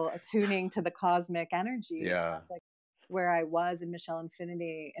beautiful, attuning to the cosmic energy. Yeah. That's like where I was in Michelle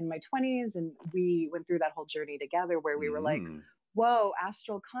Infinity in my 20s. And we went through that whole journey together where we were like, whoa,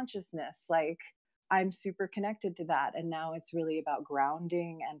 astral consciousness, like I'm super connected to that. And now it's really about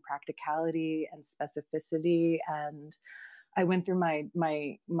grounding and practicality and specificity. And I went through my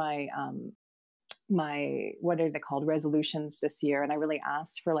what are they called, resolutions this year, and I really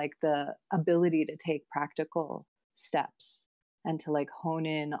asked for like the ability to take practical steps and to like hone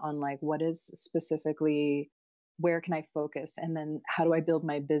in on like what is specifically, where can I focus, and then how do I build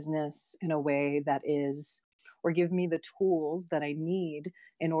my business in a way that is, or give me the tools that I need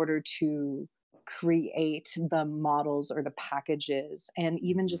in order to create the models or the packages, and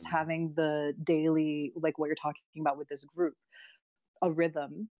even just having the daily, like what you're talking about with this group, a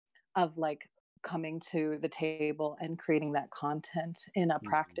rhythm of like coming to the table and creating that content in a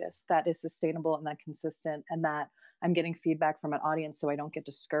practice that is sustainable and that consistent, and that I'm getting feedback from an audience so I don't get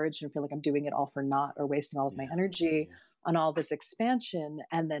discouraged and feel like I'm doing it all for naught or wasting all of my energy on all this expansion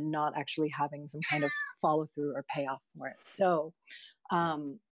and then not actually having some kind of follow through or payoff for it. So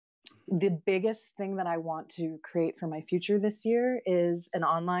the biggest thing that I want to create for my future this year is an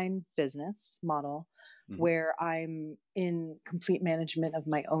online business model where I'm in complete management of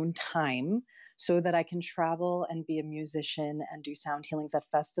my own time so that I can travel and be a musician and do sound healings at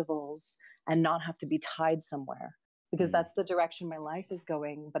festivals and not have to be tied somewhere, because that's the direction my life is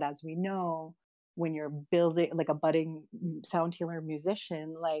going. But as we know, when you're building like a budding sound healer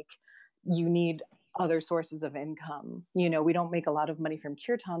musician, like you need other sources of income. We don't make a lot of money from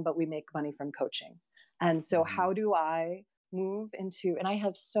kirtan, but we make money from coaching. And so how do I move into, and I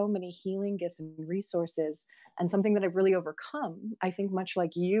have so many healing gifts and resources, and something that I've really overcome, I think much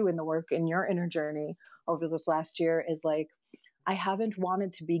like you in the work in your inner journey over this last year, is like, I haven't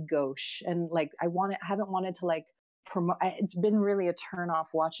wanted to be gauche, and like haven't wanted to like promote. It's been really a turn off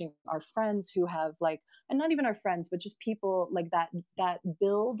watching our friends who have like, and not even our friends, but just people like that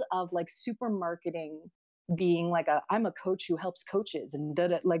build of like super marketing, being like I'm a coach who helps coaches and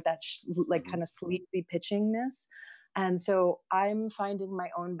did it like that, like kind of sleepy pitchingness. And so I'm finding my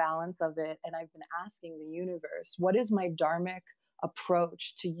own balance of it. And I've been asking the universe, what is my dharmic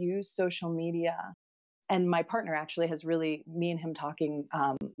approach to use social media and my partner actually has really, me and him talking,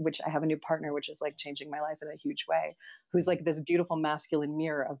 which I have a new partner, which is like changing my life in a huge way, who's like this beautiful masculine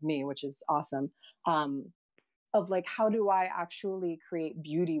mirror of me, which is awesome. Of like, how do I actually create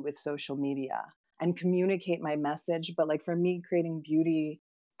beauty with social media and communicate my message? But like for me, creating beauty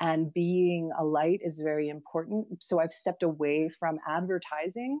and being a light is very important. So I've stepped away from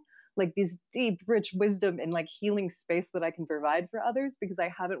advertising like these deep, rich wisdom and like healing space that I can provide for others, because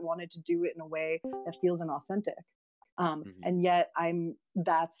I haven't wanted to do it in a way that feels inauthentic. And yet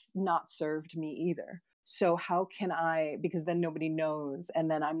that's not served me either. So how can I, because then nobody knows,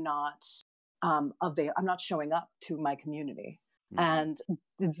 and then I'm not I'm not showing up to my community. And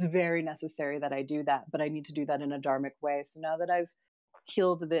it's very necessary that I do that, but I need to do that in a dharmic way. So now that I've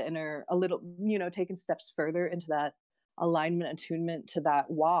healed the inner a little, taken steps further into that alignment, attunement to that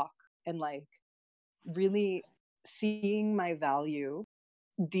walk, and like really seeing my value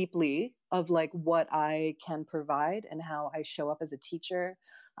deeply of like what I can provide and how I show up as a teacher.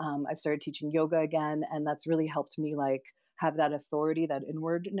 I've started teaching yoga again, and that's really helped me like have that authority, that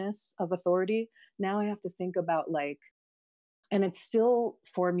inwardness of authority. Now I have to think about like, and it's still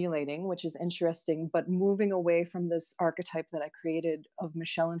formulating, which is interesting, but moving away from this archetype that I created of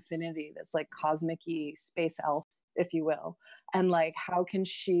Michelle Infinity, this like cosmic-y space elf, if you will. And like, how can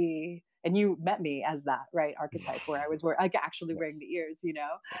she, and you met me as that, right, archetype, where I was like actually wearing the ears,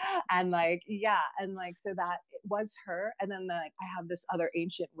 and like, yeah. And like, so that was her. And then like, I have this other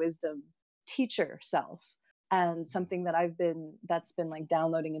ancient wisdom teacher self. And something that that's been like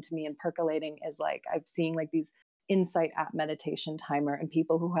downloading into me and percolating is like, I've seen like these Insight app meditation timer, and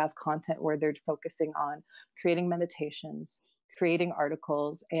people who have content where they're focusing on creating meditations, creating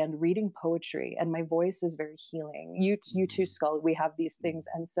articles, and reading poetry. And my voice is very healing. You too, Skull, we have these things.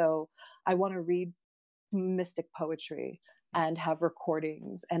 And so I want to read mystic poetry and have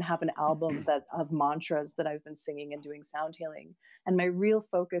recordings and have an album of mantras that I've been singing and doing sound healing. And my real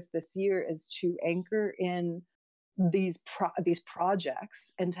focus this year is to anchor in these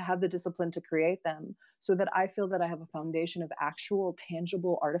projects and to have the discipline to create them, so that I feel that I have a foundation of actual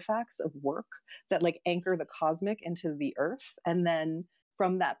tangible artifacts of work that like anchor the cosmic into the earth. And then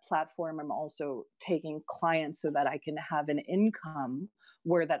from that platform, I'm also taking clients so that I can have an income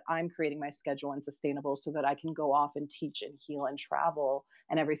where that I'm creating my schedule and sustainable, so that I can go off and teach and heal and travel,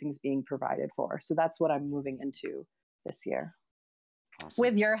 and everything's being provided for. So that's what I'm moving into this year. Awesome.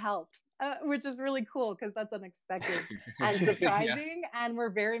 With your help. Which is really cool, because that's unexpected and surprising. Yeah. And we're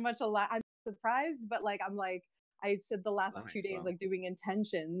very much alive. I'm surprised, but like, I'm like, I said the last 2 days, like doing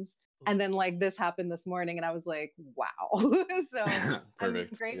intentions. And then like this happened this morning, and I was like, wow. So I'm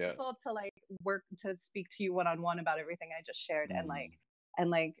grateful to like work to speak to you one-on-one about everything I just shared, and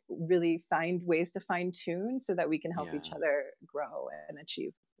like really find ways to fine tune so that we can help each other grow and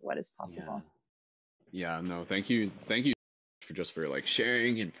achieve what is possible. Yeah, no, thank you for like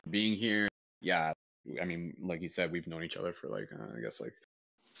sharing and for being here. Yeah, I mean, like you said, we've known each other for like I guess like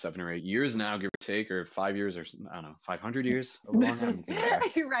 7 or 8 years now, give or take, or 5 years, or I don't know, 500 years.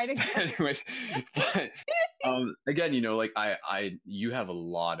 You're right. Anyways, but again, like you have a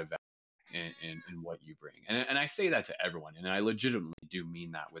lot of in what you bring, and I say that to everyone, and I legitimately do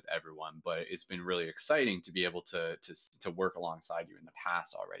mean that with everyone. But it's been really exciting to be able to work alongside you in the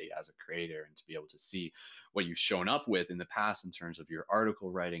past already as a creator, and to be able to see what you've shown up with in the past in terms of your article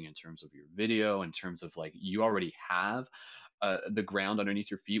writing, in terms of your video, in terms of like you already have the ground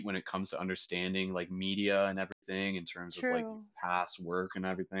underneath your feet when it comes to understanding like media and everything, in terms of like past work and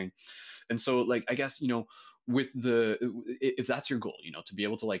everything. And so like, I guess, with if that's your goal, to be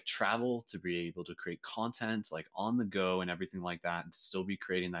able to like travel, to be able to create content like on the go and everything like that, and to still be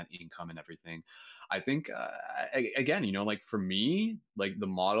creating that income and everything, I think again, like for me, like the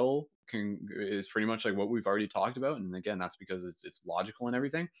model is pretty much like what we've already talked about. And again, that's because it's logical and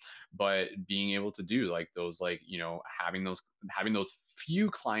everything, but being able to do like those, like, having those few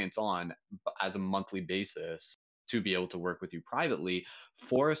clients on as a monthly basis, to be able to work with you privately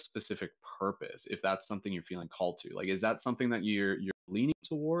for a specific purpose, if that's something you're feeling called to. Like, is that something that you're leaning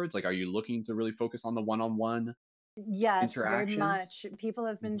towards? Like, are you looking to really focus on the one-on-one Yes, very much. People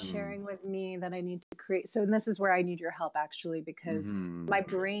have been sharing with me that I need to create. So, and this is where I need your help actually, because my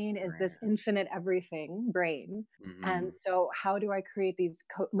brain is this infinite everything brain. And so how do I create these,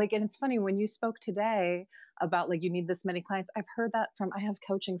 and it's funny when you spoke today about like, you need this many clients. I've heard that I have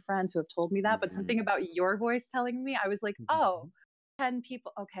coaching friends who have told me that, but something about your voice telling me, I was like, oh, 10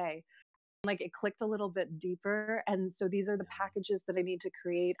 people. Okay. Like it clicked a little bit deeper. And so these are the packages that I need to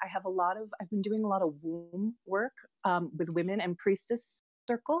create. I've been doing a lot of womb work with women and priestess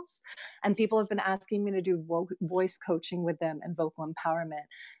circles, and people have been asking me to do voice coaching with them and vocal empowerment.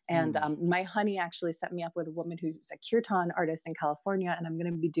 And my honey actually set me up with a woman who's a kirtan artist in California, and I'm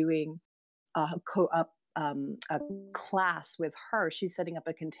going to be doing a class with her. She's setting up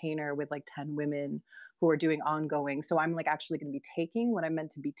a container with like 10 women who are doing ongoing. So I'm like actually going to be taking what I'm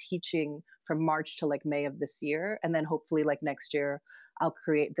meant to be teaching from March to like May of this year. And then hopefully like next year, I'll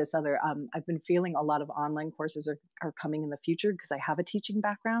create this other, I've been feeling a lot of online courses are coming in the future because I have a teaching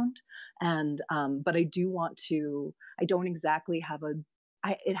background. And, but I do want to, I don't exactly have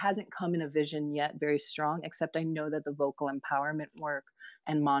it hasn't come in a vision yet very strong, except I know that the vocal empowerment work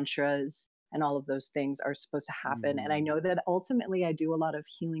and mantras and all of those things are supposed to happen. And I know that ultimately I do a lot of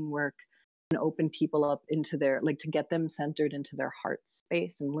healing work and open people up into their, like to get them centered into their heart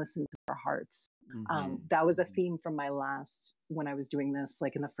space and listen to their hearts. That was a theme from my last, when I was doing this,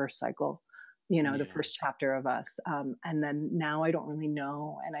 like in the first cycle, you know, the first chapter of us. And then now I don't really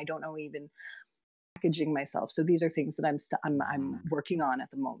know, and I don't know even packaging myself. So these are things that I'm working on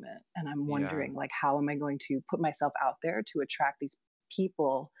at the moment. And I'm wondering like, how am I going to put myself out there to attract these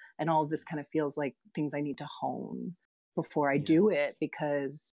people? And all of this kind of feels like things I need to hone before I do it,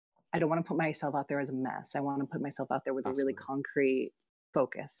 because I don't want to put myself out there as a mess. I want to put myself out there with a really concrete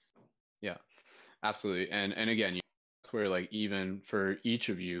focus. Yeah, absolutely. And again, that's where like even for each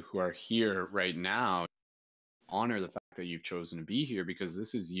of you who are here right now, honor the fact that you've chosen to be here, because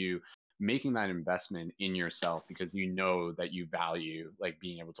this is you making that investment in yourself, because you know that you value like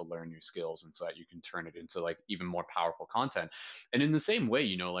being able to learn new skills, and so that you can turn it into like even more powerful content. And in the same way,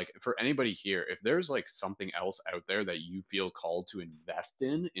 you know, like for anybody here, if there's like something else out there that you feel called to invest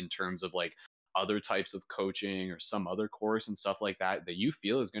in terms of like other types of coaching or some other course and stuff like that that you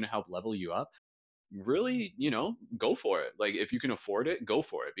feel is going to help level you up, really, you know, go for it. Like if you can afford it, go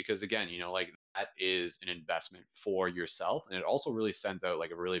for it, because again, you know, like that is an investment for yourself, and it also really sends out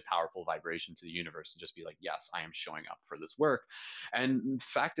like a really powerful vibration to the universe to just be like, yes, I am showing up for this work. And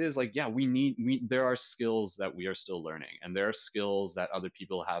fact is, like, yeah, we there are skills that we are still learning, and there are skills that other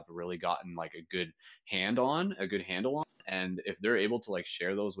people have really gotten like a good handle on. And if they're able to like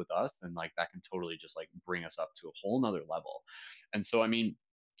share those with us, then like that can totally just like bring us up to a whole nother level. And so I mean,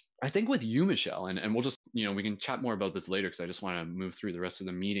 I think with you, Michelle, and we'll just, you know, we can chat more about this later because I just want to move through the rest of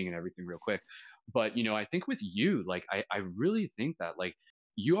the meeting and everything real quick. But, you know, I think with you, like, I really think that, like,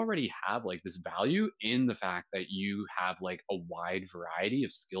 you already have like this value in the fact that you have like a wide variety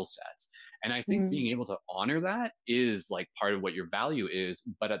of skill sets. And I think being able to honor that is like part of what your value is.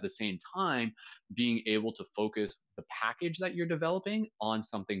 But at the same time, being able to focus the package that you're developing on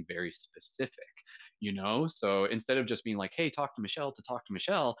something very specific, you know? So instead of just being like, hey, talk to Michelle to talk to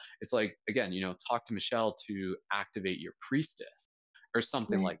Michelle, it's like, again, you know, talk to Michelle to activate your priestess or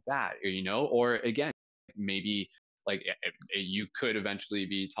something like that, or, you know, or again, maybe like you could eventually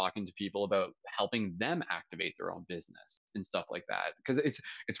be talking to people about helping them activate their own business and stuff like that, because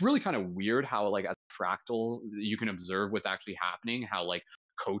it's really kind of weird how like as a fractal you can observe what's actually happening, how like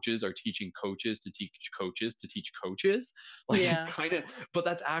coaches are teaching coaches to teach coaches to teach coaches, like it's kind of, but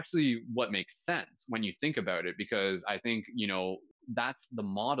that's actually what makes sense when you think about it, because I think, you know, that's the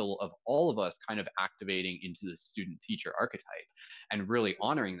model of all of us kind of activating into the student teacher archetype, and really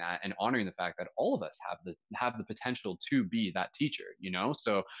honoring that, and honoring the fact that all of us have the potential to be that teacher, you know?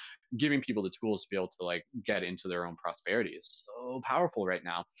 So giving people the tools to be able to like get into their own prosperity is so powerful right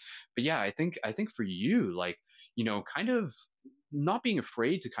now. But yeah, I think for you, like, you know, kind of not being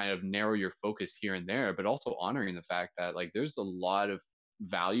afraid to kind of narrow your focus here and there, but also honoring the fact that like there's a lot of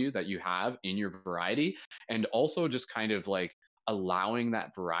value that you have in your variety, and also just kind of like allowing that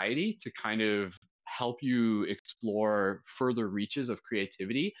variety to kind of help you explore further reaches of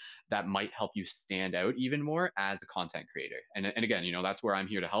creativity that might help you stand out even more as a content creator. And again, you know, that's where I'm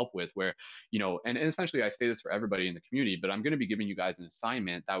here to help with, where, you know, and essentially I say this for everybody in the community, but I'm going to be giving you guys an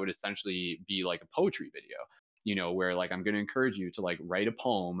assignment that would essentially be like a poetry video, you know, where like I'm going to encourage you to like write a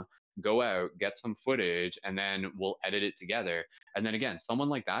poem, go out, get some footage, and then we'll edit it together. And then again, someone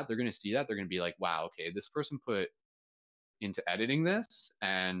like that, they're going to see that, they're going to be like, wow, okay, this person put into editing this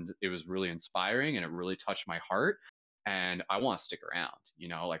and it was really inspiring and it really touched my heart, and I want to stick around, you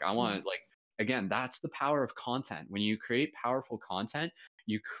know, like I want to like, again, that's the power of content. When you create powerful content,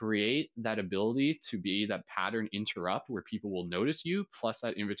 you create that ability to be that pattern interrupt where people will notice you, plus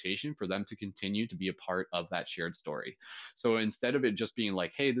that invitation for them to continue to be a part of that shared story. So instead of it just being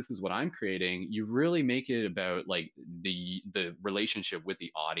like, hey, this is what I'm creating, you really make it about like the relationship with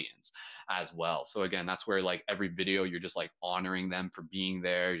the audience as well. So again, that's where like every video you're just like honoring them for being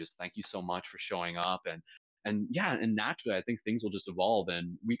there, just thank you so much for showing up. And yeah, and naturally I think things will just evolve,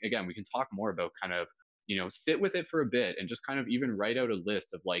 and we can talk more about kind of, sit with it for a bit and just kind of even write out a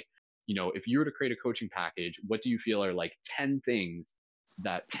list of like, if you were to create a coaching package, what do you feel are like 10 things,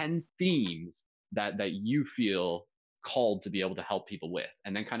 10 themes that you feel called to be able to help people with,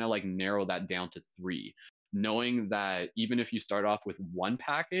 and then kind of like narrow that down to 3, knowing that even if you start off with one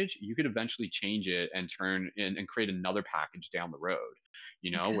package, you could eventually change it and turn in and create another package down the road,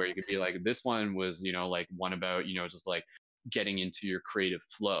 where you could be like, this one was, like one about, just like getting into your creative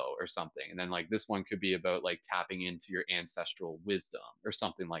flow or something. And then like this one could be about like tapping into your ancestral wisdom or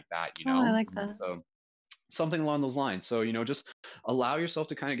something like that, Oh, I like that. So something along those lines. So, just allow yourself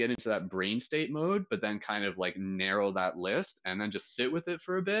to kind of get into that brain state mode, but then kind of like narrow that list and then just sit with it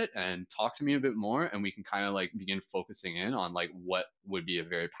for a bit and talk to me a bit more. And we can kind of like begin focusing in on like what would be a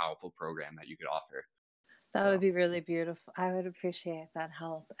very powerful program that you could offer. That would be really beautiful. I would appreciate that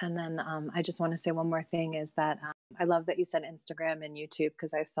help. And then I just want to say one more thing is that I love that you said Instagram and YouTube,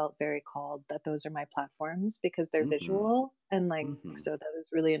 because I felt very called that those are my platforms because they're visual. And like, so that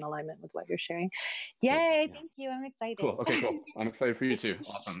was really in alignment with what you're sharing. Yay. Yeah. Thank you. I'm excited. Cool. Okay, cool. I'm excited for you too.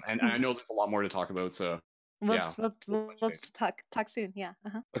 Awesome. And I know there's a lot more to talk about. So We'll talk soon. Yeah.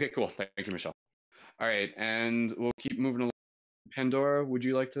 Okay, cool. Thank you, Michelle. All right. And we'll keep moving along. Pandora, would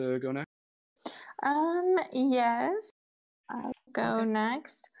you like to go next? Yes, I'll go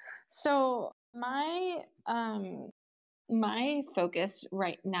next. So my focus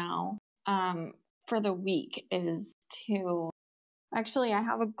right now for the week is to actually, I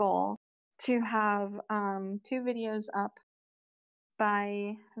have a goal to have 2 videos up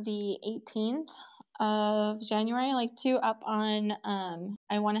by the 18th of January, like 2 up on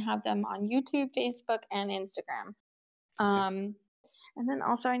I want to have them on YouTube, Facebook, and Instagram. And then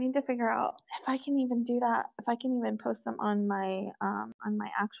also I need to figure out if I can even do that, if I can even post them on my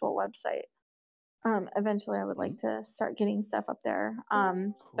actual website. Eventually I would like to start getting stuff up there.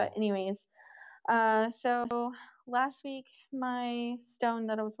 Cool. But anyways, so last week my stone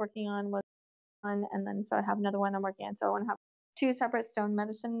that I was working on was one, and then so I have another one I'm working on. So I want to have 2 separate stone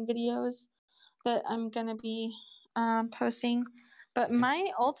medicine videos that I'm gonna be posting. But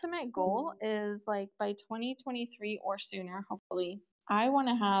my ultimate goal is like by 2023 or sooner, hopefully, I want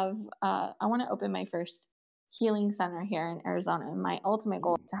to open my first healing center here in Arizona. And my ultimate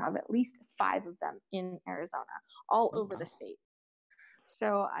goal is to have at least 5 of them in Arizona, all over the state.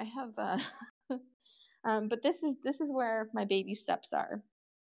 So I have, but this is where my baby steps are.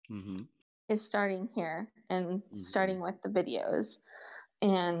 Is starting here and starting with the videos,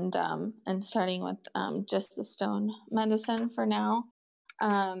 and starting with just the stone medicine for now.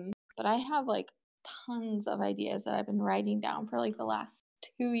 But I have like tons of ideas that I've been writing down for like the last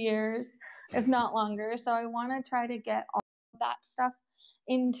 2 years, if not longer. So I want to try to get all of that stuff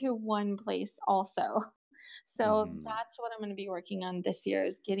into one place also. So that's what I'm going to be working on this year,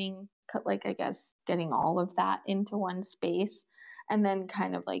 is getting all of that into one space, and then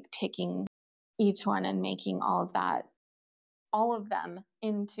kind of like picking each one and making all of them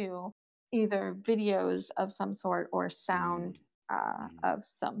into either videos of some sort or sound of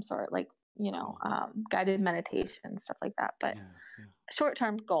some sort, like, guided meditation, stuff like that. But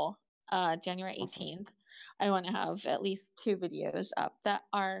short-term goal, January 18th, I want to have at least 2 videos up that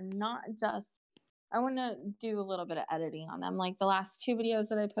are not just, I want to do a little bit of editing on them. Like the last 2 videos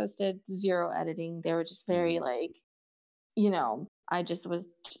that I posted, 0 editing. They were just very like, I just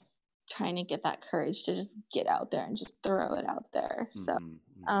was trying to get that courage to just get out there and just throw it out there. So,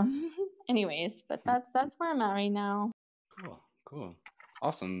 anyways, but that's where I'm at right now. Cool.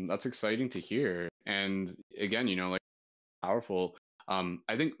 Awesome. That's exciting to hear. And again, like powerful.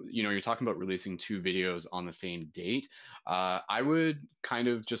 I think, you're talking about releasing 2 videos on the same date. I would kind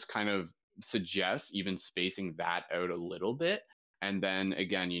of suggest even spacing that out a little bit. And then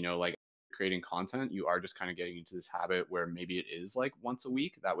again, like creating content, you are just kind of getting into this habit where maybe it is like once a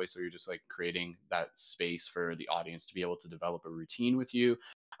week. That way, so you're just like creating that space for the audience to be able to develop a routine with you,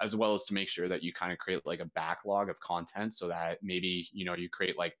 as well as to make sure that you kind of create like a backlog of content, so that maybe, you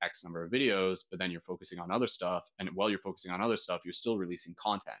create like X number of videos, but then you're focusing on other stuff. And while you're focusing on other stuff, you're still releasing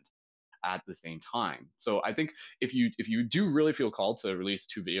content at the same time. So I think if you do really feel called to release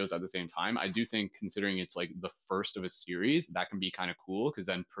 2 videos at the same time, I do think, considering it's like the first of a series, that can be kind of cool, because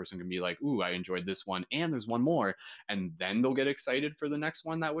then person can be like, ooh, I enjoyed this one and there's one more, and then they'll get excited for the next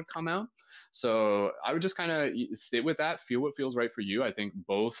one that would come out. So I would just kind of sit with that, feel what feels right for you. I think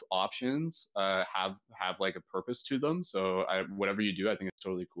both options have like a purpose to them. So whatever you do, I think it's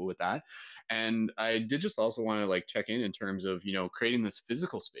totally cool with that. And I did just also want to like check in terms of, creating this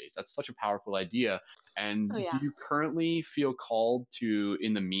physical space. That's such a powerful idea. And do you currently feel called to,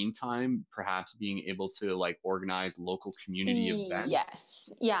 in the meantime, perhaps being able to like organize local community events? Yes.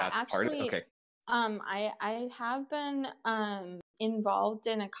 Yeah, That's actually, part of it. Okay. I have been involved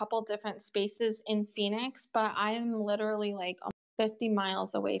in a couple different spaces in Phoenix, but I am literally like 50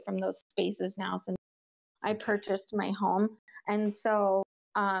 miles away from those spaces now since I purchased my home. And so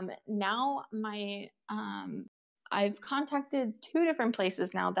now I've contacted 2 different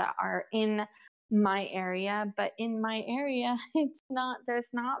places now that are in my area, but in my area there's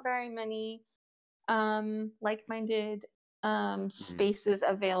not very many like-minded spaces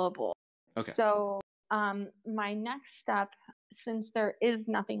available. Okay. So my next step, since there is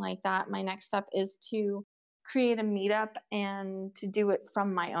nothing like that, my next step is to create a meetup and to do it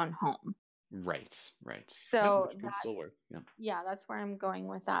from my own home. Right. So which can still work. Yeah, that's where I'm going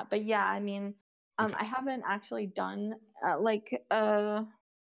with that. But yeah, I mean, I haven't actually done a like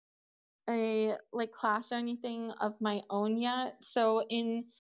class or anything of my own yet. So in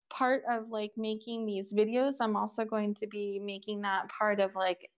part of like making these videos, I'm also going to be making that part of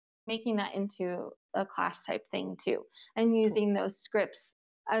like making that into a class type thing too, and using those scripts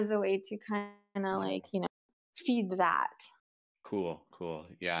as a way to kind of like, feed that. Cool.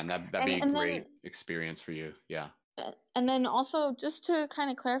 Yeah, and that'd be a great experience for you. Yeah. And then also, just to kind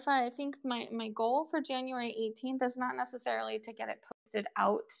of clarify, I think my goal for January 18th is not necessarily to get it posted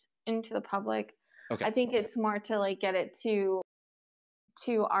out into the public. Okay. I think it's more to like get it to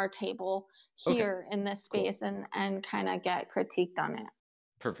our table here in this space and kind of get critiqued on it.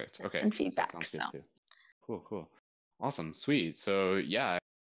 Perfect. Okay. And feedback. Sounds good too. Cool. Awesome. Sweet. So yeah,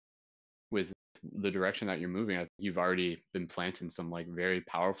 with the direction that you're moving, I think you've already been planting some like very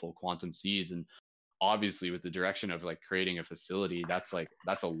powerful quantum seeds. And obviously with the direction of like creating a facility, that's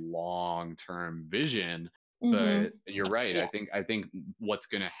a long-term vision. But you're right. Yeah. I think what's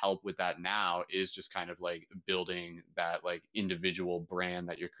going to help with that now is just kind of like building that like individual brand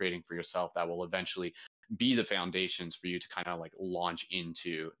that you're creating for yourself that will eventually be the foundations for you to kind of like launch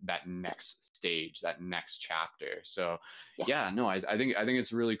into that next stage, that next chapter. So yeah, no, I think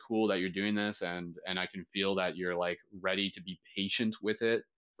it's really cool that you're doing this, and I can feel that you're like ready to be patient with it.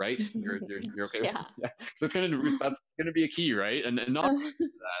 Right? You're okay with Yeah. that? So that's gonna be a key, right? And not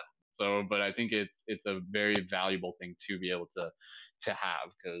that. So, but I think it's a very valuable thing to be able to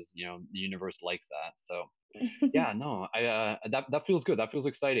have, because the universe likes that. So yeah, no, I that feels good. That feels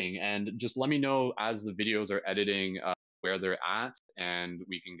exciting. And just let me know as the videos are editing where they're at, and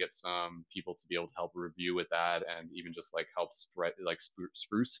we can get some people to be able to help review with that, and even just like help spread like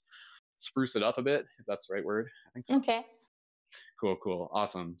spruce it up a bit, if that's the right word. I think so. Okay. Cool.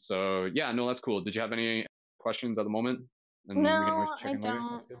 Awesome. So yeah, no, that's cool. Did you have any questions at the moment? And no, we can always check I in later.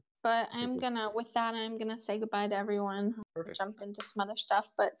 don't. That's good. But I'm gonna say goodbye to everyone. Perfect. Jump into some other stuff.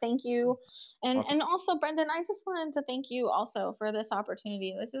 But thank you. And Awesome. and also, Brendon, I just wanted to thank you also for this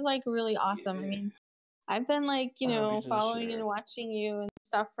opportunity. This is like really awesome. I mean, I've been like, following and watching you and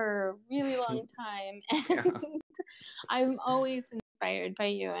stuff for a really long time. And I'm always inspired by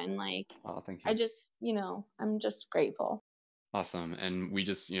you, and like thank you. I just, I'm just grateful. Awesome. And we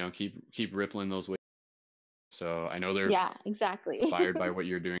just, keep rippling those waves. So I know they're exactly inspired by what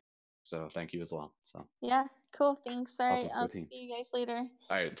you're doing. So thank you as well. So yeah, cool. Thanks. All right, awesome. I'll see you guys later.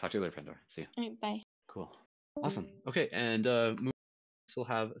 All right, talk to you later, Pandora. See you. All right, bye. Cool. Awesome. Okay, and still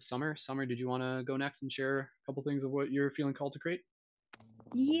have Summer. Summer, did you want to go next and share a couple things of what you're feeling called to create?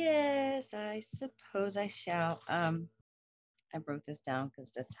 Yes, I suppose I shall. I wrote this down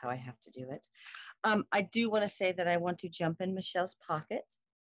because that's how I have to do it. I do want to say that I want to jump in Michelle's pocket,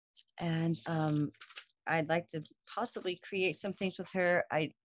 and I'd like to possibly create some things with her.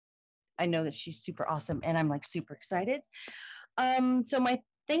 I know that she's super awesome, and I'm like super excited. So my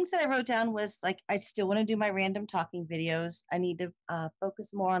things that I wrote down was like, I still want to do my random talking videos. I need to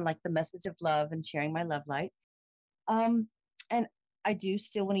focus more on like the message of love and sharing my love light. And I do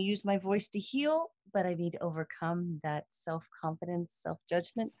still want to use my voice to heal, but I need to overcome that self-confidence,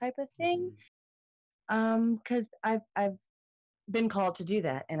 self-judgment type of thing. Because I've been called to do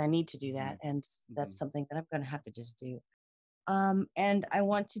that, and I need to do that, and that's something that I'm going to have to just do. And I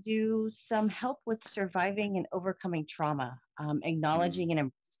want to do some help with surviving and overcoming trauma, acknowledging and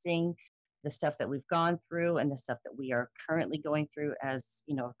embracing the stuff that we've gone through and the stuff that we are currently going through as,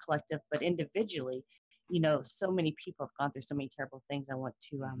 a collective, but individually, so many people have gone through so many terrible things. I want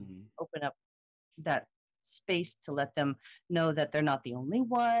to open up that space to let them know that they're not the only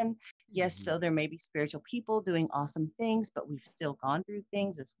one. Yes, so there may be spiritual people doing awesome things, but we've still gone through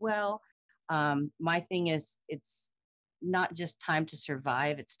things as well. My thing is, it's not just time to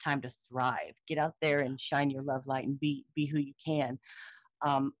survive, it's time to thrive. Get out there and shine your love light and be who you can.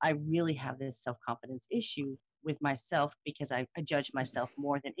 I really have this self-confidence issue with myself because I judge myself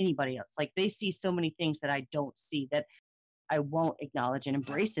more than anybody else. Like, they see so many things that I don't see, that I won't acknowledge and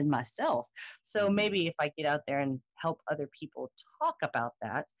embrace in myself. So maybe if I get out there and help other people talk about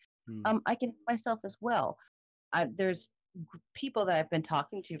that, I can help myself as well. There's people that I've been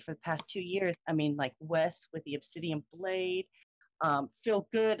talking to for the past 2 years. I mean, like Wes with the Obsidian Blade, Feel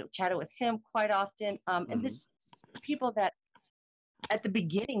Good, chatted with him quite often. And this people that at the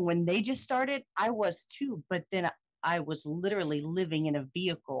beginning, when they just started, I was too, but then I was literally living in a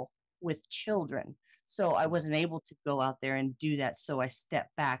vehicle with children. So I wasn't able to go out there and do that. So I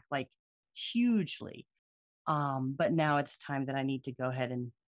stepped back like hugely. But now it's time that I need to go ahead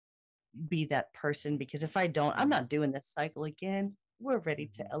and be that person, because if I don't, I'm not doing this cycle again. We're ready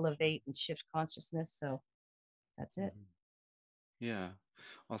to elevate and shift consciousness. So that's it. Yeah.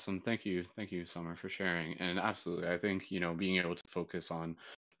 Awesome. Thank you, Summer, for sharing. And absolutely, I think, being able to focus on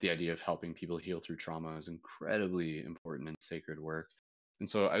the idea of helping people heal through trauma is incredibly important and sacred work. And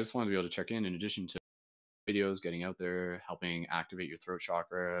so I just wanted to be able to check in addition to videos, getting out there, helping activate your throat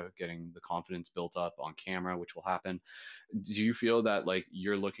chakra, getting the confidence built up on camera, which will happen. Do you feel that like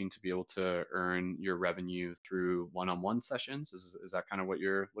you're looking to be able to earn your revenue through one-on-one sessions? Is that kind of what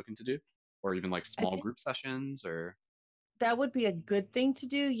you're looking to do? Or even like small group sessions or? That would be a good thing to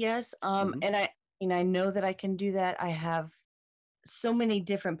do, yes. And I know that I can do that. I have so many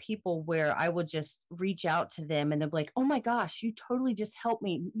different people where I will just reach out to them and they're like, "Oh my gosh, you totally just helped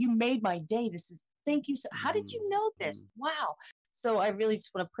me. You made my day. This is thank you. So how did you know this? Wow." So I really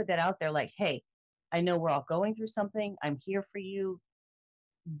just want to put that out there like, "Hey, I know we're all going through something. I'm here for you.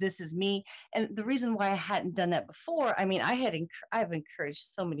 This is me." And the reason why I hadn't done that before, I mean, I've encouraged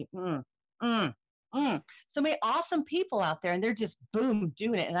so many mm, so many awesome people out there, and they're just boom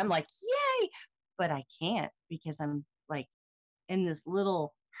doing it, and I'm like, "Yay." But I can't because I'm like in this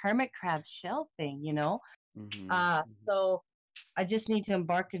little hermit crab shell thing, you know? So I just need to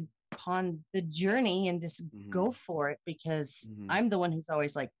embark upon the journey and just go for it, because I'm the one who's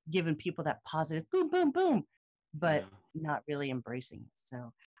always like giving people that positive boom, boom, boom, but not really embracing it.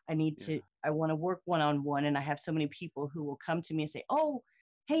 So I want to work one on one. And I have so many people who will come to me and say, "Oh,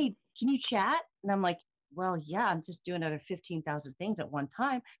 hey, can you chat?" And I'm like, "Well, yeah, I'm just doing another 15,000 things at one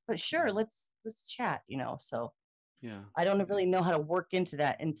time, but sure, let's chat, you know?" So Yeah. I don't really know how to work into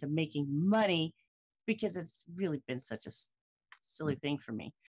that, into making money, because it's really been such a silly thing for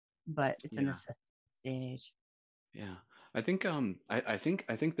me, but it's a necessity in this day and age. Yeah. I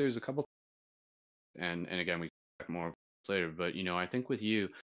think there's a couple, and again we can talk more later, but I think with you,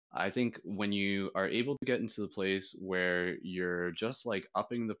 I think when you are able to get into the place where you're just like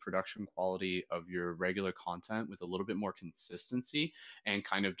upping the production quality of your regular content with a little bit more consistency and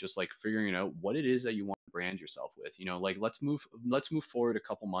kind of just like figuring out what it is that you want to brand yourself with, like let's move forward a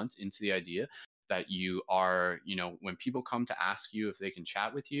couple months into the idea that you are, when people come to ask you if they can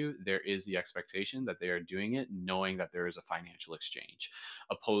chat with you, there is the expectation that they are doing it knowing that there is a financial exchange,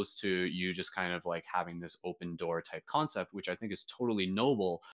 opposed to you just kind of like having this open door type concept, which I think is totally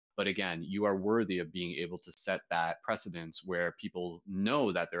noble. But again, you are worthy of being able to set that precedence where people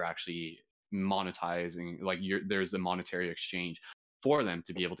know that they're actually monetizing, like there's a monetary exchange for them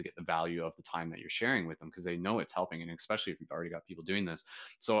to be able to get the value of the time that you're sharing with them, because they know it's helping, and especially if you've already got people doing this.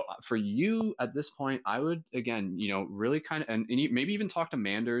 So for you at this point, I would again, really kind of, and maybe even talk to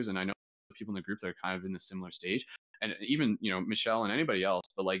Manders, and I know people in the group that are kind of in a similar stage, and even Michelle and anybody else,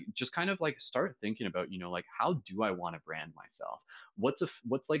 but like just kind of like start thinking about like how do I want to brand myself, what's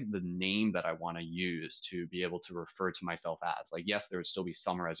like the name that I want to use to be able to refer to myself as, like yes, there would still be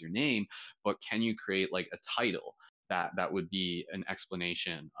Summer as your name, but can you create like a title that would be an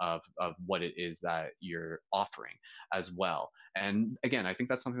explanation of what it is that you're offering as well. And again, I think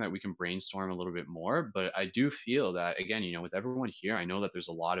that's something that we can brainstorm a little bit more, but I do feel that again, with everyone here, I know that there's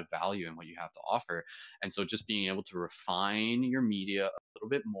a lot of value in what you have to offer. And so just being able to refine your media a little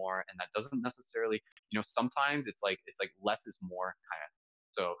bit more, and that doesn't necessarily, sometimes it's like less is more kind of.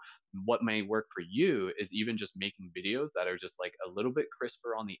 So what may work for you is even just making videos that are just like a little bit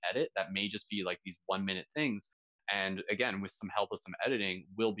crisper on the edit, that may just be like these 1 minute things, and again with some help with some editing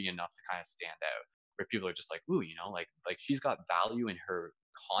will be enough to kind of stand out, where people are just like, ooh, like she's got value in her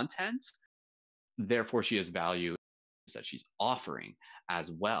content, therefore she has value that she's offering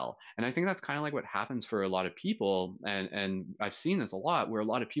as well. And I think that's kind of like what happens for a lot of people, and I've seen this a lot, where a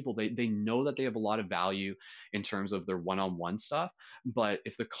lot of people, they know that they have a lot of value in terms of their one-on-one stuff, but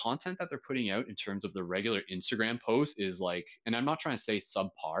if the content that they're putting out in terms of the regular Instagram post is like, and I'm not trying to say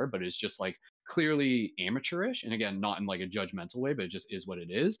subpar, but it's just like clearly amateurish, and again, not in like a judgmental way, but it just is what it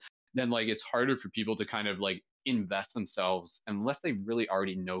is, then like it's harder for people to kind of like invest themselves unless they really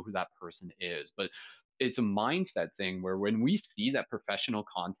already know who that person is. But it's a mindset thing where when we see that professional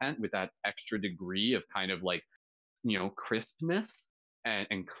content with that extra degree of kind of like crispness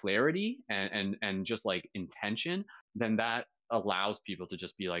and clarity and just like intention, then that allows people to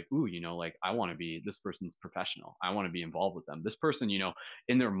just be like, ooh, like I want to be this person's professional. I want to be involved with them. This person,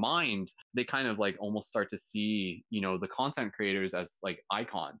 in their mind, they kind of like almost start to see, the content creators as like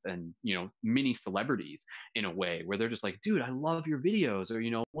icons and, mini celebrities in a way where they're just like, dude, I love your videos, or,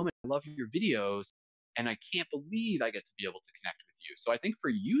 woman, I love your videos. And I can't believe I get to be able to connect with you. So I think for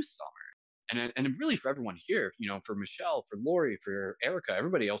you, Summer, and really for everyone here, for Michelle, for Lori, for Erica,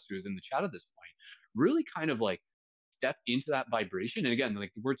 everybody else who is in the chat at this point, really kind of like step into that vibration. And again,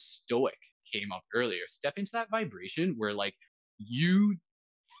 like the word stoic came up earlier. Step into that vibration where like you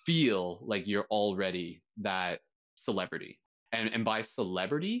feel like you're already that celebrity. And by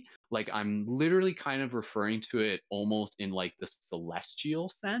celebrity, like I'm literally kind of referring to it almost in like the celestial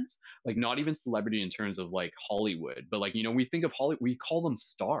sense, like not even celebrity in terms of like Hollywood, but like, we think of Hollywood, we call them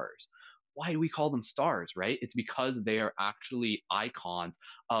stars. Why do we call them stars, right? It's because they are actually icons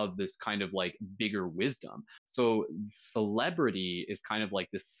of this kind of like bigger wisdom. So celebrity is kind of like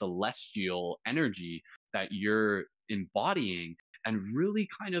this celestial energy that you're embodying, and really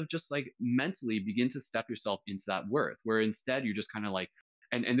kind of just like mentally begin to step yourself into that worth, where instead you're just kind of like,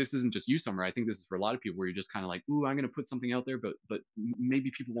 and this isn't just you, Summer. I think this is for a lot of people, where you're just kind of like, ooh, I'm going to put something out there, but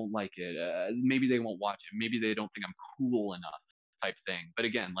maybe people won't like it. Maybe they won't watch it. Maybe they don't think I'm cool enough, type thing. But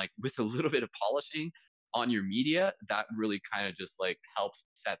again, like with a little bit of polishing on your media, that really kind of just like helps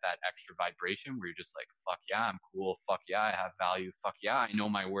set that extra vibration where you're just like, fuck yeah, I'm cool. Fuck yeah, I have value. Fuck yeah, I know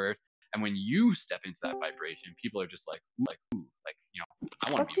my worth. And when you step into that vibration, people are just like, ooh, like,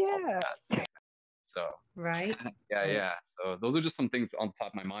 I want to be involved with that. So, right. yeah, Right. yeah. So those are just some things on the top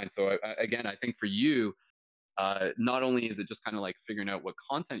of my mind. So again, I think for you, not only is it just kind of like figuring out what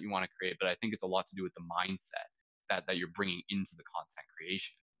content you want to create, but I think it's a lot to do with the mindset that you're bringing into the content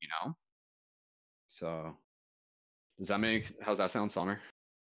creation. So how's that sound, Summer?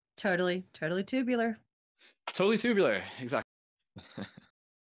 Totally tubular. Totally tubular. Exactly.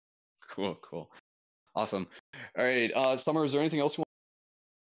 Cool. Awesome. All right. Summer, is there anything else you want?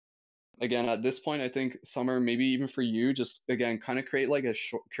 Again, at this point, I think Summer, maybe even for you, just again, kind of create like a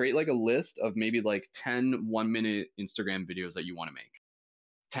list of maybe like 10 1-minute Instagram videos that you want to make.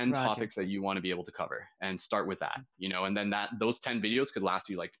 10 Roger. topics that you want to be able to cover, and start with that, and then those 10 videos could last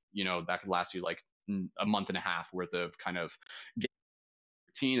you like, a month and a half worth of kind of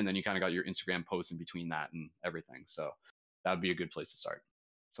routine, and then you kind of got your Instagram posts in between that and everything. So that would be a good place to start.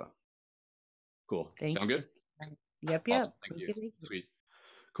 So cool. Thank Sound you. good? Yep. Awesome. Thank you. Sweet.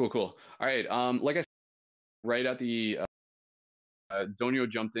 Cool. All right. Like I said, right at the Donio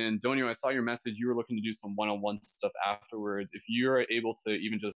jumped in. Donio, I saw your message. You were looking to do some one-on-one stuff afterwards. If you're able to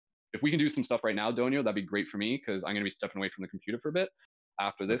if we can do some stuff right now, Donio, that'd be great for me, because I'm going to be stepping away from the computer for a bit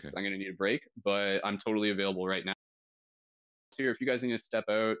after this, because I'm going to need a break. But I'm totally available right now. Here, if you guys need to step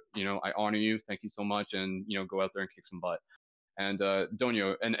out, I honor you. Thank you so much, and go out there and kick some butt. And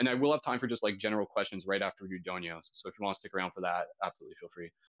Donio, and I will have time for just like general questions right after we do Donio's. So if you want to stick around for that, absolutely feel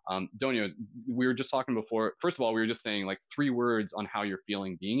free. Donio, we were just talking before. First of all, we were just saying like 3 words on how you're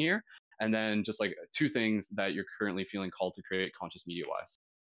feeling being here, and then just like 2 things that you're currently feeling called to create conscious media wise.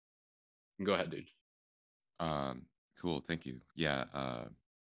 Go ahead, dude. Cool. Thank you. Yeah.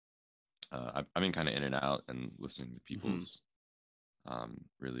 I've been kind of in and out and listening to people's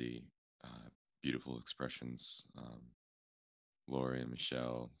really beautiful expressions. Lori and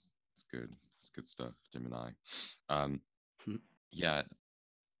Michelle, it's good. It's good stuff. Gemini. Yeah.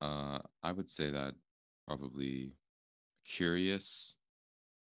 I would say that probably curious.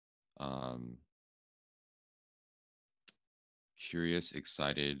 Curious,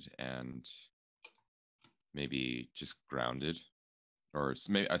 excited, and maybe just grounded, or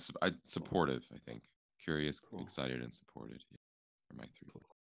maybe supportive. I think curious, excited, and supported. Yeah, are my 3. Cool.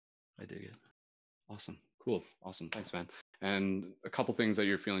 I dig it. Awesome. Cool. Awesome. Thanks, man. And a couple things that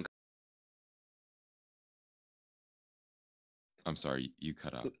you're feeling. I'm sorry, you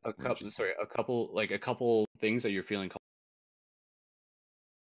cut out. A couple things that you're feeling.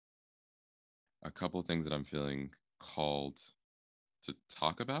 A couple things that I'm feeling called to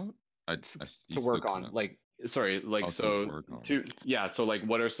talk about. To work on, like, sorry, like, so like,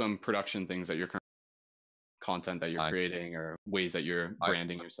 what are some production things that you're content that you're creating, or ways that you're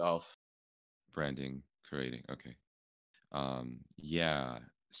branding yourself? Branding, creating. Okay. Yeah.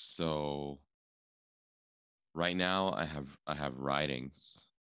 So right now I have writings,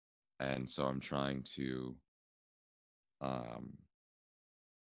 and so I'm trying to I'm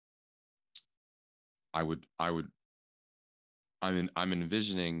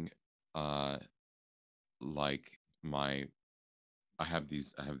envisioning like I have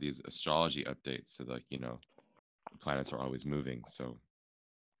these astrology updates, so like planets are always moving. So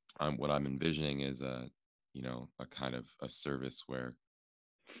what I'm envisioning is a kind of a service where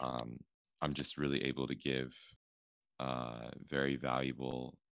I'm just really able to give very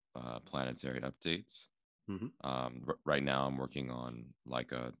valuable planetary updates. Right now, I'm working on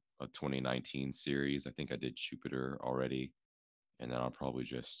like a 2019 series. I think I did Jupiter already, and then I'll probably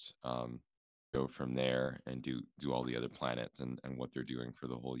just go from there and do all the other planets and what they're doing for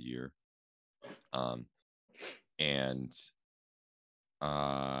the whole year. And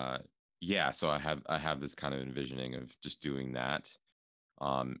yeah, so I have this kind of envisioning of just doing that,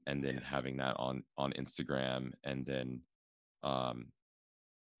 and then having that on Instagram, and then um,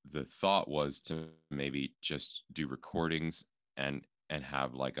 the thought was to maybe just do recordings and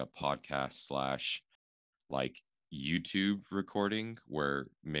have like a podcast slash like YouTube recording where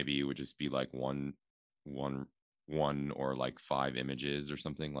maybe it would just be like one one or like 5 images or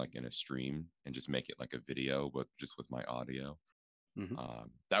something like in a stream and just make it like a video but just with my audio.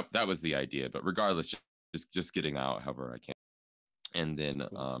 That was the idea, but regardless, just getting out however I can, and then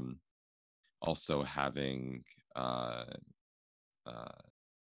also having uh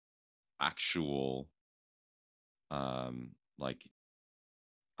actual like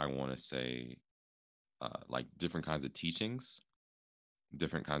I want to say like different kinds of teachings,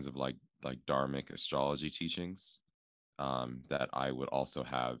 different kinds of like dharmic astrology teachings that I would also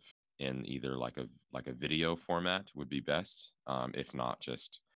have in either like a video format would be best, if not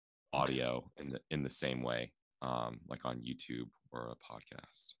just audio in the same way, like on YouTube or a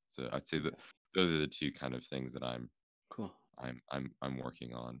podcast. So I'd say that those are the two kind of things that Cool. I'm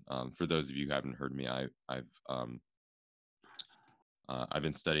working on. For those of you who haven't heard me, I've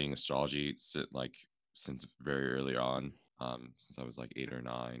been studying astrology since very early on, since I was like 8 or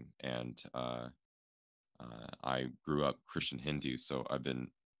 9, and I grew up Christian Hindu, so I've been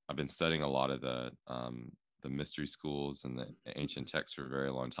studying a lot of the mystery schools and the ancient texts for a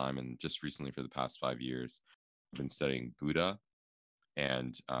very long time, and just recently for the past 5 years, I've been studying Buddha,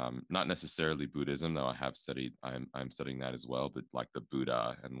 and not necessarily Buddhism, though I'm studying that as well, but like the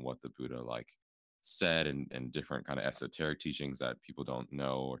Buddha and what the Buddha like said, and different kind of esoteric teachings that people don't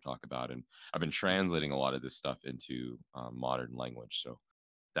know or talk about, and I've been translating a lot of this stuff into modern language. So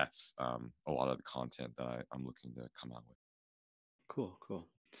that's a lot of the content that I'm looking to come out with. Cool.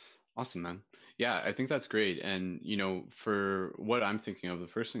 Awesome, man. Yeah, I think that's great. And for what I'm thinking of, the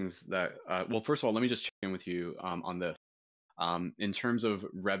first things that, well, first of all, let me just check in with you on this. In terms of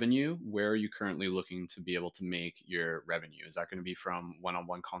revenue, where are you currently looking to be able to make your revenue? Is that going to be from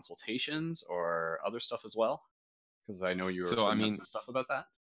one-on-one consultations or other stuff as well? Because I know you were putting up some stuff about that.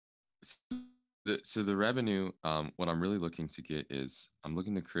 So the revenue, what I'm really looking to get is I'm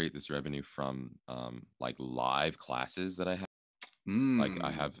looking to create this revenue from like live classes that I have. Like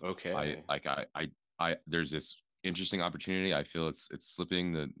I have, okay. I there's this interesting opportunity. I feel it's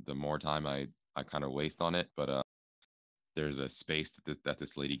slipping the more time I kind of waste on it, but there's a space that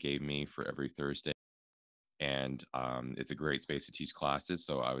this lady gave me for every Thursday, and it's a great space to teach classes.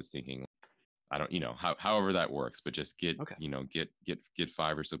 So I was thinking, I don't, however that works, but just get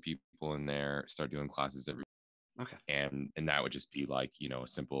 5 or so people in there, start doing classes every week. And that would just be like, a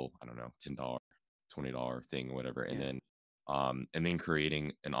simple, I don't know, $10, $20 thing or whatever. And then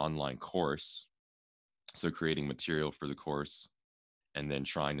creating an online course. So creating material for the course, and then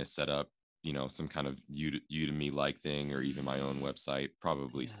trying to set up, some kind of Udemy like thing, or even my own website,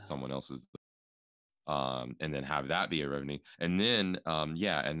 probably someone else's, and then have that be a revenue, and then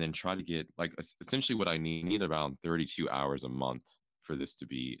and then try to get like essentially what I need around 32 hours a month for this to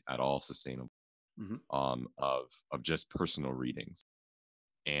be at all sustainable, of just personal readings.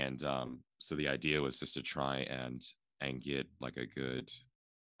 And so the idea was just to try and get like a good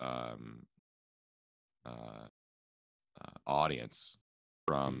um, audience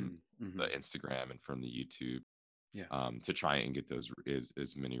from the Instagram and from the YouTube, to try and get those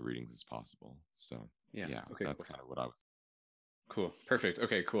as many readings as possible. So that's kind of what I was. Cool. Perfect.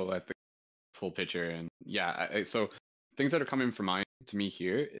 Okay, cool. That's the full picture. And so things that are coming to me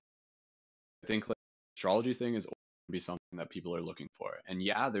here, I think like astrology thing is going to be something that people are looking for. And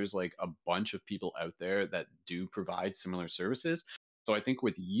there's like a bunch of people out there that do provide similar services. So I think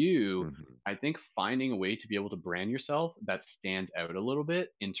with you, I think finding a way to be able to brand yourself that stands out a little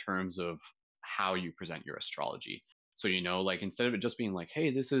bit in terms of how you present your astrology. So like instead of it just being like, hey,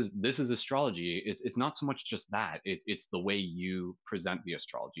 this is astrology, it's not so much just that. It's the way you present the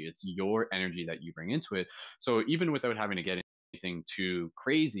astrology. It's your energy that you bring into it. So even without having to get anything too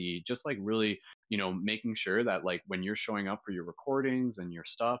crazy, just like really, making sure that like when you're showing up for your recordings and your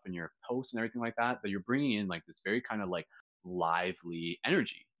stuff and your posts and everything like that, that you're bringing in like this very kind of like lively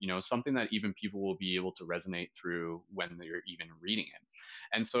energy, something that even people will be able to resonate through when they're even reading it.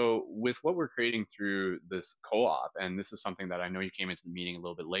 And so with what we're creating through this co-op, and this is something that I know you came into the meeting a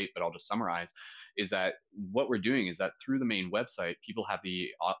little bit late, but I'll just summarize, is that what we're doing is that through the main website, people have the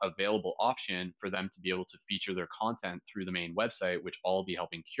available option for them to be able to feature their content through the main website, which I'll be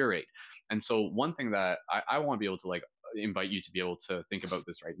helping curate. And so one thing that I want to be able to invite you to be able to think about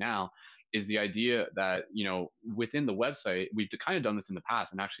this right now is the idea that within the website, we've kind of done this in the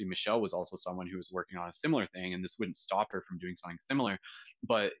past, and actually Michelle was also someone who was working on a similar thing, and this wouldn't stop her from doing something similar,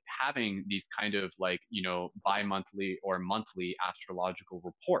 but having these kind of bi-monthly or monthly astrological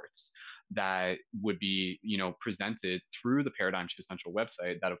reports that would be presented through the Paradigm Shift Central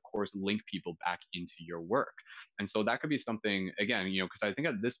website that of course link people back into your work. And so that could be something, again, because I think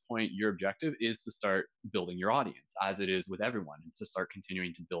at this point your objective is to start building your audience, as it is with everyone, and to start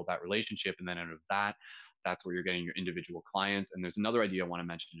continuing to build that relationship. And then out of that, that's where you're getting your individual clients. And there's another idea I want to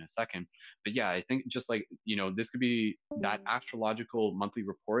mention in a second. But yeah, I think just this could be that astrological monthly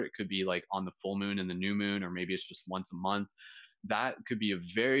report. It could be like on the full moon and the new moon, or maybe it's just once a month. That could be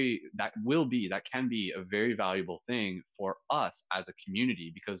that can be a very valuable thing for us as a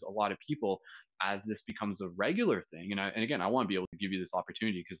community, because a lot of people, as this becomes a regular thing, and again, I want to be able to give you this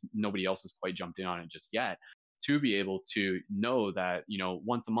opportunity because nobody else has quite jumped in on it just yet, to be able to know that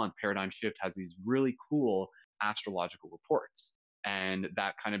once a month Paradigm Shift has these really cool astrological reports, and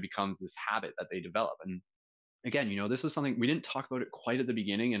that kind of becomes this habit that they develop. And again, this is something we didn't talk about it quite at the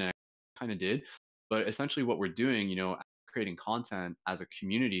beginning, and I kind of did, but essentially what we're doing, creating content as a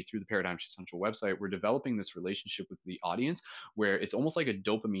community through the Paradigm Shift Central website, we're developing this relationship with the audience where it's almost like a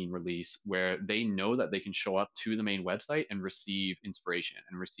dopamine release, where they know that they can show up to the main website and receive inspiration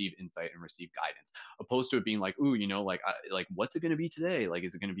and receive insight and receive guidance, opposed to it being like, ooh, what's it going to be today? Like,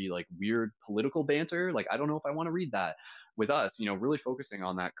 is it going to be like weird political banter? Like, I don't know if I want to read that. With us, really focusing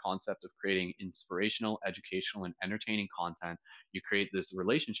on that concept of creating inspirational, educational, and entertaining content, you create this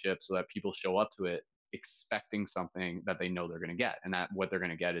relationship so that people show up to it expecting something that they know they're going to get, and that what they're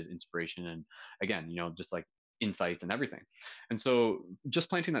going to get is inspiration, and again, just like insights and everything. And so just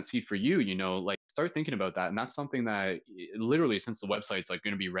planting that seed for you, start thinking about that. And that's something that literally, since the website's like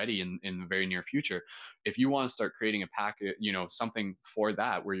going to be ready in the very near future, if you want to start creating a packet, something for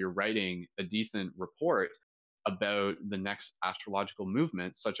that, where you're writing a decent report about the next astrological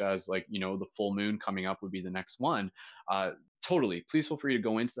movement, such as the full moon coming up would be the next one. Totally, please feel free to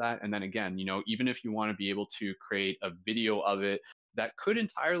go into that. And then again, even if you want to be able to create a video of it, that could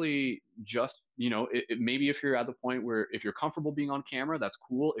entirely just, maybe if you're at the point where if you're comfortable being on camera, that's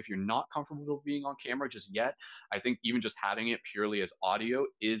cool. If you're not comfortable being on camera just yet, I think even just having it purely as audio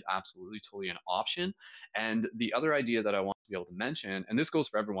is absolutely totally an option. And the other idea that I want to be able to mention, and this goes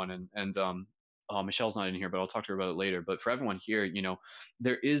for everyone, and Michelle's not in here, but I'll talk to her about it later. But for everyone here,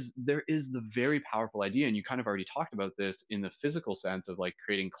 there is the very powerful idea, and you kind of already talked about this in the physical sense of like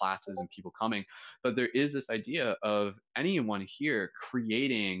creating classes and people coming. But there is this idea of anyone here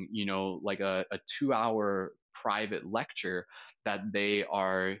creating, like a 2-hour private lecture that they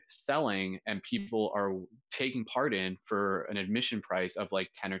are selling and people are taking part in for an admission price of like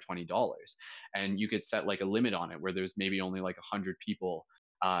 $10 or $20. And you could set like a limit on it where there's maybe only like 100 people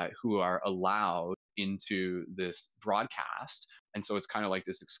who are allowed into this broadcast. And so it's kind of like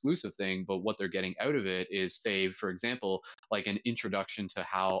this exclusive thing, but what they're getting out of it is, say, for example, like an introduction to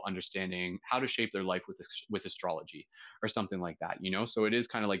understanding how to shape their life with astrology or something like that, So it is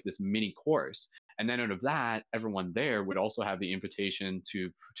kind of like this mini course. And then out of that, everyone there would also have the invitation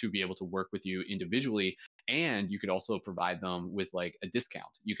to be able to work with you individually. And you could also provide them with like a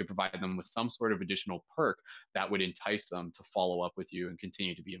discount. You could provide them with some sort of additional perk that would entice them to follow up with you and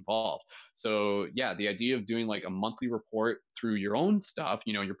continue to be involved. So yeah, the idea of doing like a monthly report through your own stuff,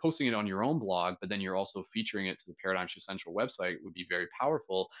 you're posting it on your own blog, but then you're also featuring it to the Paradigm Shift Central website would be very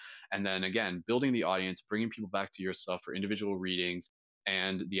powerful. And then again, building the audience, bringing people back to your stuff for individual readings,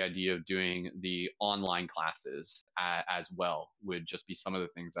 and the idea of doing the online classes as well would just be some of the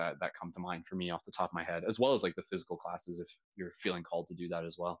things that come to mind for me off the top of my head, as well as like the physical classes if you're feeling called to do that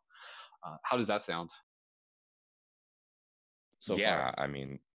as well. How does that sound so far? I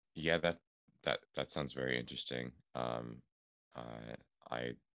mean, yeah, that sounds very interesting. I'll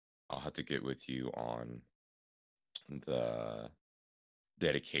have to get with you on the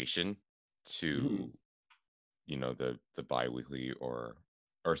dedication to the bi-weekly or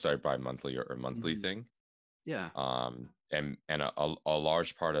sorry, bi-monthly or monthly thing. Yeah. And a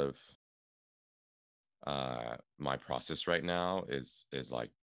large part of my process right now is like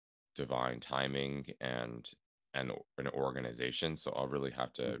divine timing and an organization. So I'll really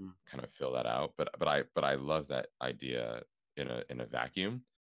have to kind of fill that out. But I love that idea in a vacuum.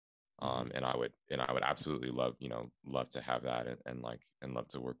 And I would absolutely love, love to have that, and love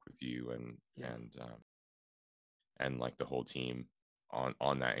to work with you, and like the whole team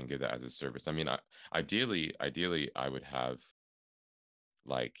on that, and give that as a service. I mean, ideally I would have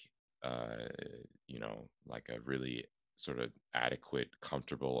like like a really sort of adequate,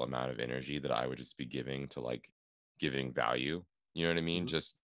 comfortable amount of energy that I would just be giving to like giving value. You know what I mean?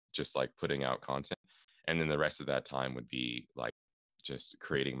 Just like putting out content, and then the rest of that time would be like just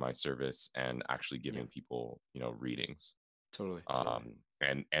creating my service and actually giving people, readings. Totally.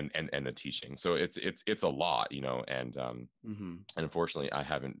 And the teaching. So it's a lot, and unfortunately I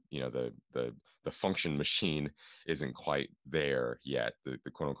haven't, the function machine isn't quite there yet. The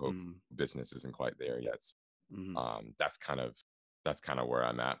quote unquote business isn't quite there yet. So, that's kind of where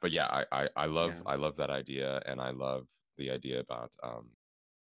I'm at. But yeah, I love that idea, and I love the idea about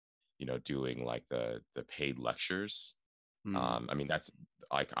doing like the paid lectures. I mean, that's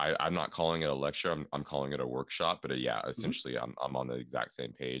like I'm not calling it a lecture. I'm calling it a workshop. But yeah, essentially, I'm on the exact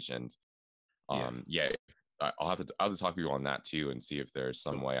same page. And I'll have to talk to you on that too, and see if there's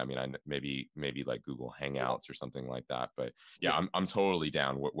some way. I mean, maybe like Google Hangouts or something like that. But yeah, I'm totally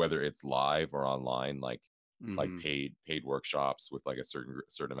down, whether it's live or online, like paid workshops with like a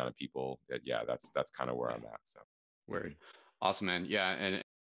certain amount of people. Yeah, that's kind of where I'm at. So word, awesome, man. Yeah, and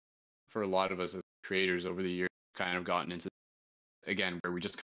for a lot of us as creators over the years, kind of gotten into, again, where we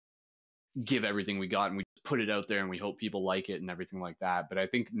just give everything we got and we put it out there and we hope people like it and everything like that. But I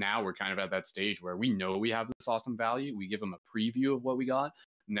think now we're kind of at that stage where we know we have this awesome value. We give them a preview of what we got,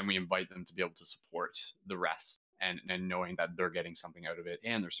 and then we invite them to be able to support the rest, and knowing that they're getting something out of it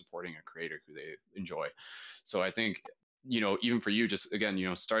and they're supporting a creator who they enjoy. So I think, even for you, just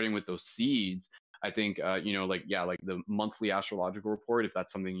again, starting with those seeds, I think, like the monthly astrological report, if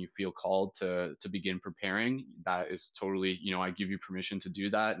that's something you feel called to begin preparing, that is totally, I give you permission to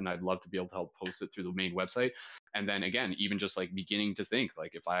do that. And I'd love to be able to help post it through the main website. And then again, even just like beginning to think,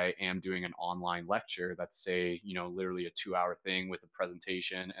 like if I am doing an online lecture, that's say, literally a 2-hour thing with a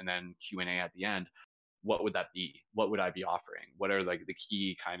presentation and then Q&A at the end, what would that be? What would I be offering? What are like the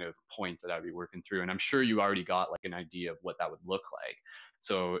key kind of points that I'd be working through? And I'm sure you already got like an idea of what that would look like.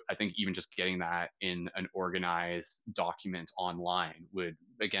 So I think even just getting that in an organized document online would,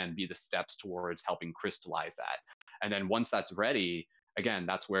 again, be the steps towards helping crystallize that. And then once that's ready, again,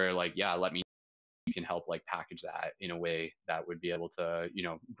 that's where like, let me, you can help like package that in a way that would be able to,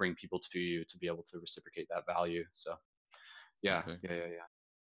 bring people to you to be able to reciprocate that value. So yeah.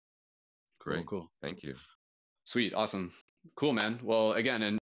 Great. Cool. Thank you. Sweet. Awesome. Cool, man. Well,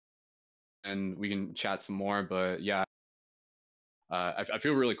 again, and we can chat some more, but yeah, I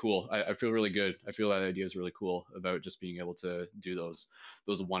feel really cool. I feel really good. I feel that idea is really cool about just being able to do those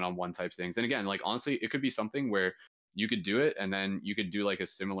one-on-one type things. And again, like honestly, it could be something where you could do it and then you could do like a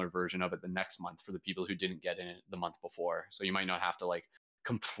similar version of it the next month for the people who didn't get in it the month before. So you might not have to like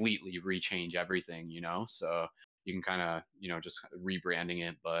completely rechange everything, So you can kind of, just rebranding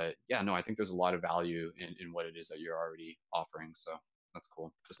it. But yeah, no, I think there's a lot of value in what it is that you're already offering. So that's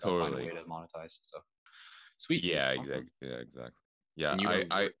cool. Just gotta find a way to monetize. So sweet. Yeah, awesome. exactly. Yeah, and you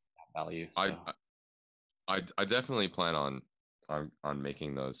value. So. I definitely plan on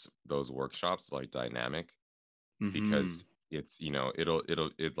making those workshops like dynamic, because it's, it'll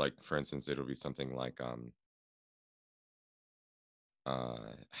like, for instance, it'll be something like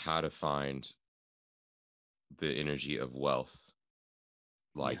how to find the energy of wealth,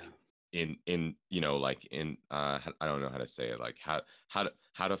 like in like in I don't know how to say it, like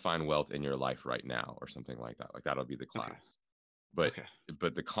how to find wealth in your life right now, or something like that. Like that'll be the class. But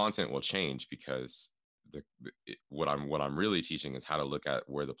the content will change, because what I'm really teaching is how to look at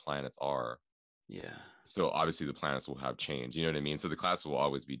where the planets are. Yeah. So obviously the planets will have changed. You know what I mean? So the class will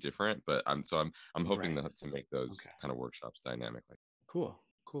always be different, but I'm hoping to make those kind of workshops dynamically. Cool.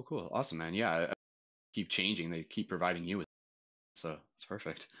 Awesome, man. Yeah. Keep changing. They keep providing you with. So it's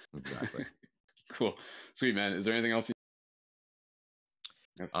perfect. Exactly. Cool. Sweet, man. Is there anything else?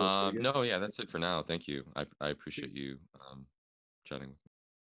 No, yeah, that's it for now. Thank you. I appreciate you chatting with me.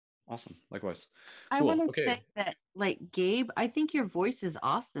 Awesome. Likewise. I want to say that, like, Gabe, I think your voice is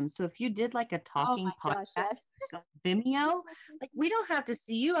awesome. So if you did like a talking podcast on Vimeo, like, we don't have to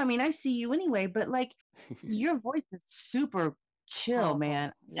see you. I mean, I see you anyway, but like, your voice is super chill,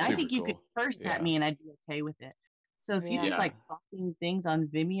 man. I think you could curse at me and I'd be okay with it. So if you did like talking things on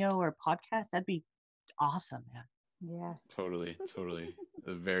Vimeo or podcast, that'd be awesome, man. Yes. Totally.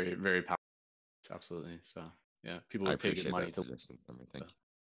 Very, very powerful. Absolutely. So yeah, people would pay good money to listen. Thank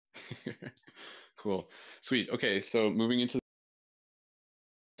you. Cool. Sweet. Okay, so moving into,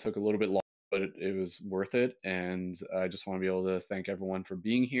 took a little bit long. but it was worth it. And I just want to be able to thank everyone for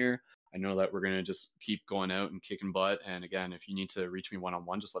being here. I know that we're going to just keep going out and kicking butt. And again, if you need to reach me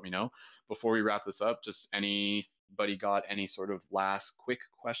one-on-one, just let me know. Before we wrap this up, just anybody got any sort of last quick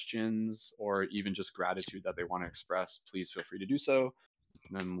questions or even just gratitude that they want to express, please feel free to do so.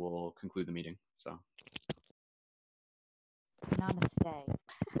 And then we'll conclude the meeting. So. Namaste.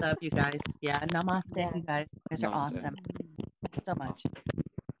 Love you guys. Yeah, namaste, Yes. you guys. You guys are Namaste. awesome. So much.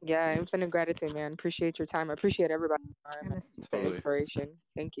 Yeah, infinite gratitude, man. Appreciate your time. I appreciate everybody. And this, The Totally. inspiration.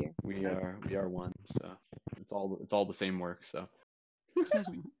 Thank you. We are one. So it's all the same work. So.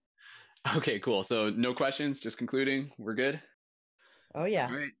 Okay, cool. So no questions, just concluding. We're good? Oh yeah.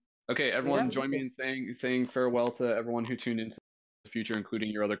 All right. Okay, everyone, Yeah, join me in saying farewell to everyone who tuned into the future, including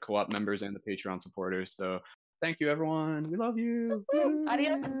your other co-op members and the Patreon supporters. So thank you, everyone. We love you.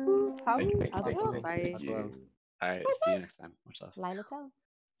 Adios. How? Adios. Bye. All right, see you next time. Much love. Lila Toe.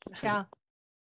 Ciao.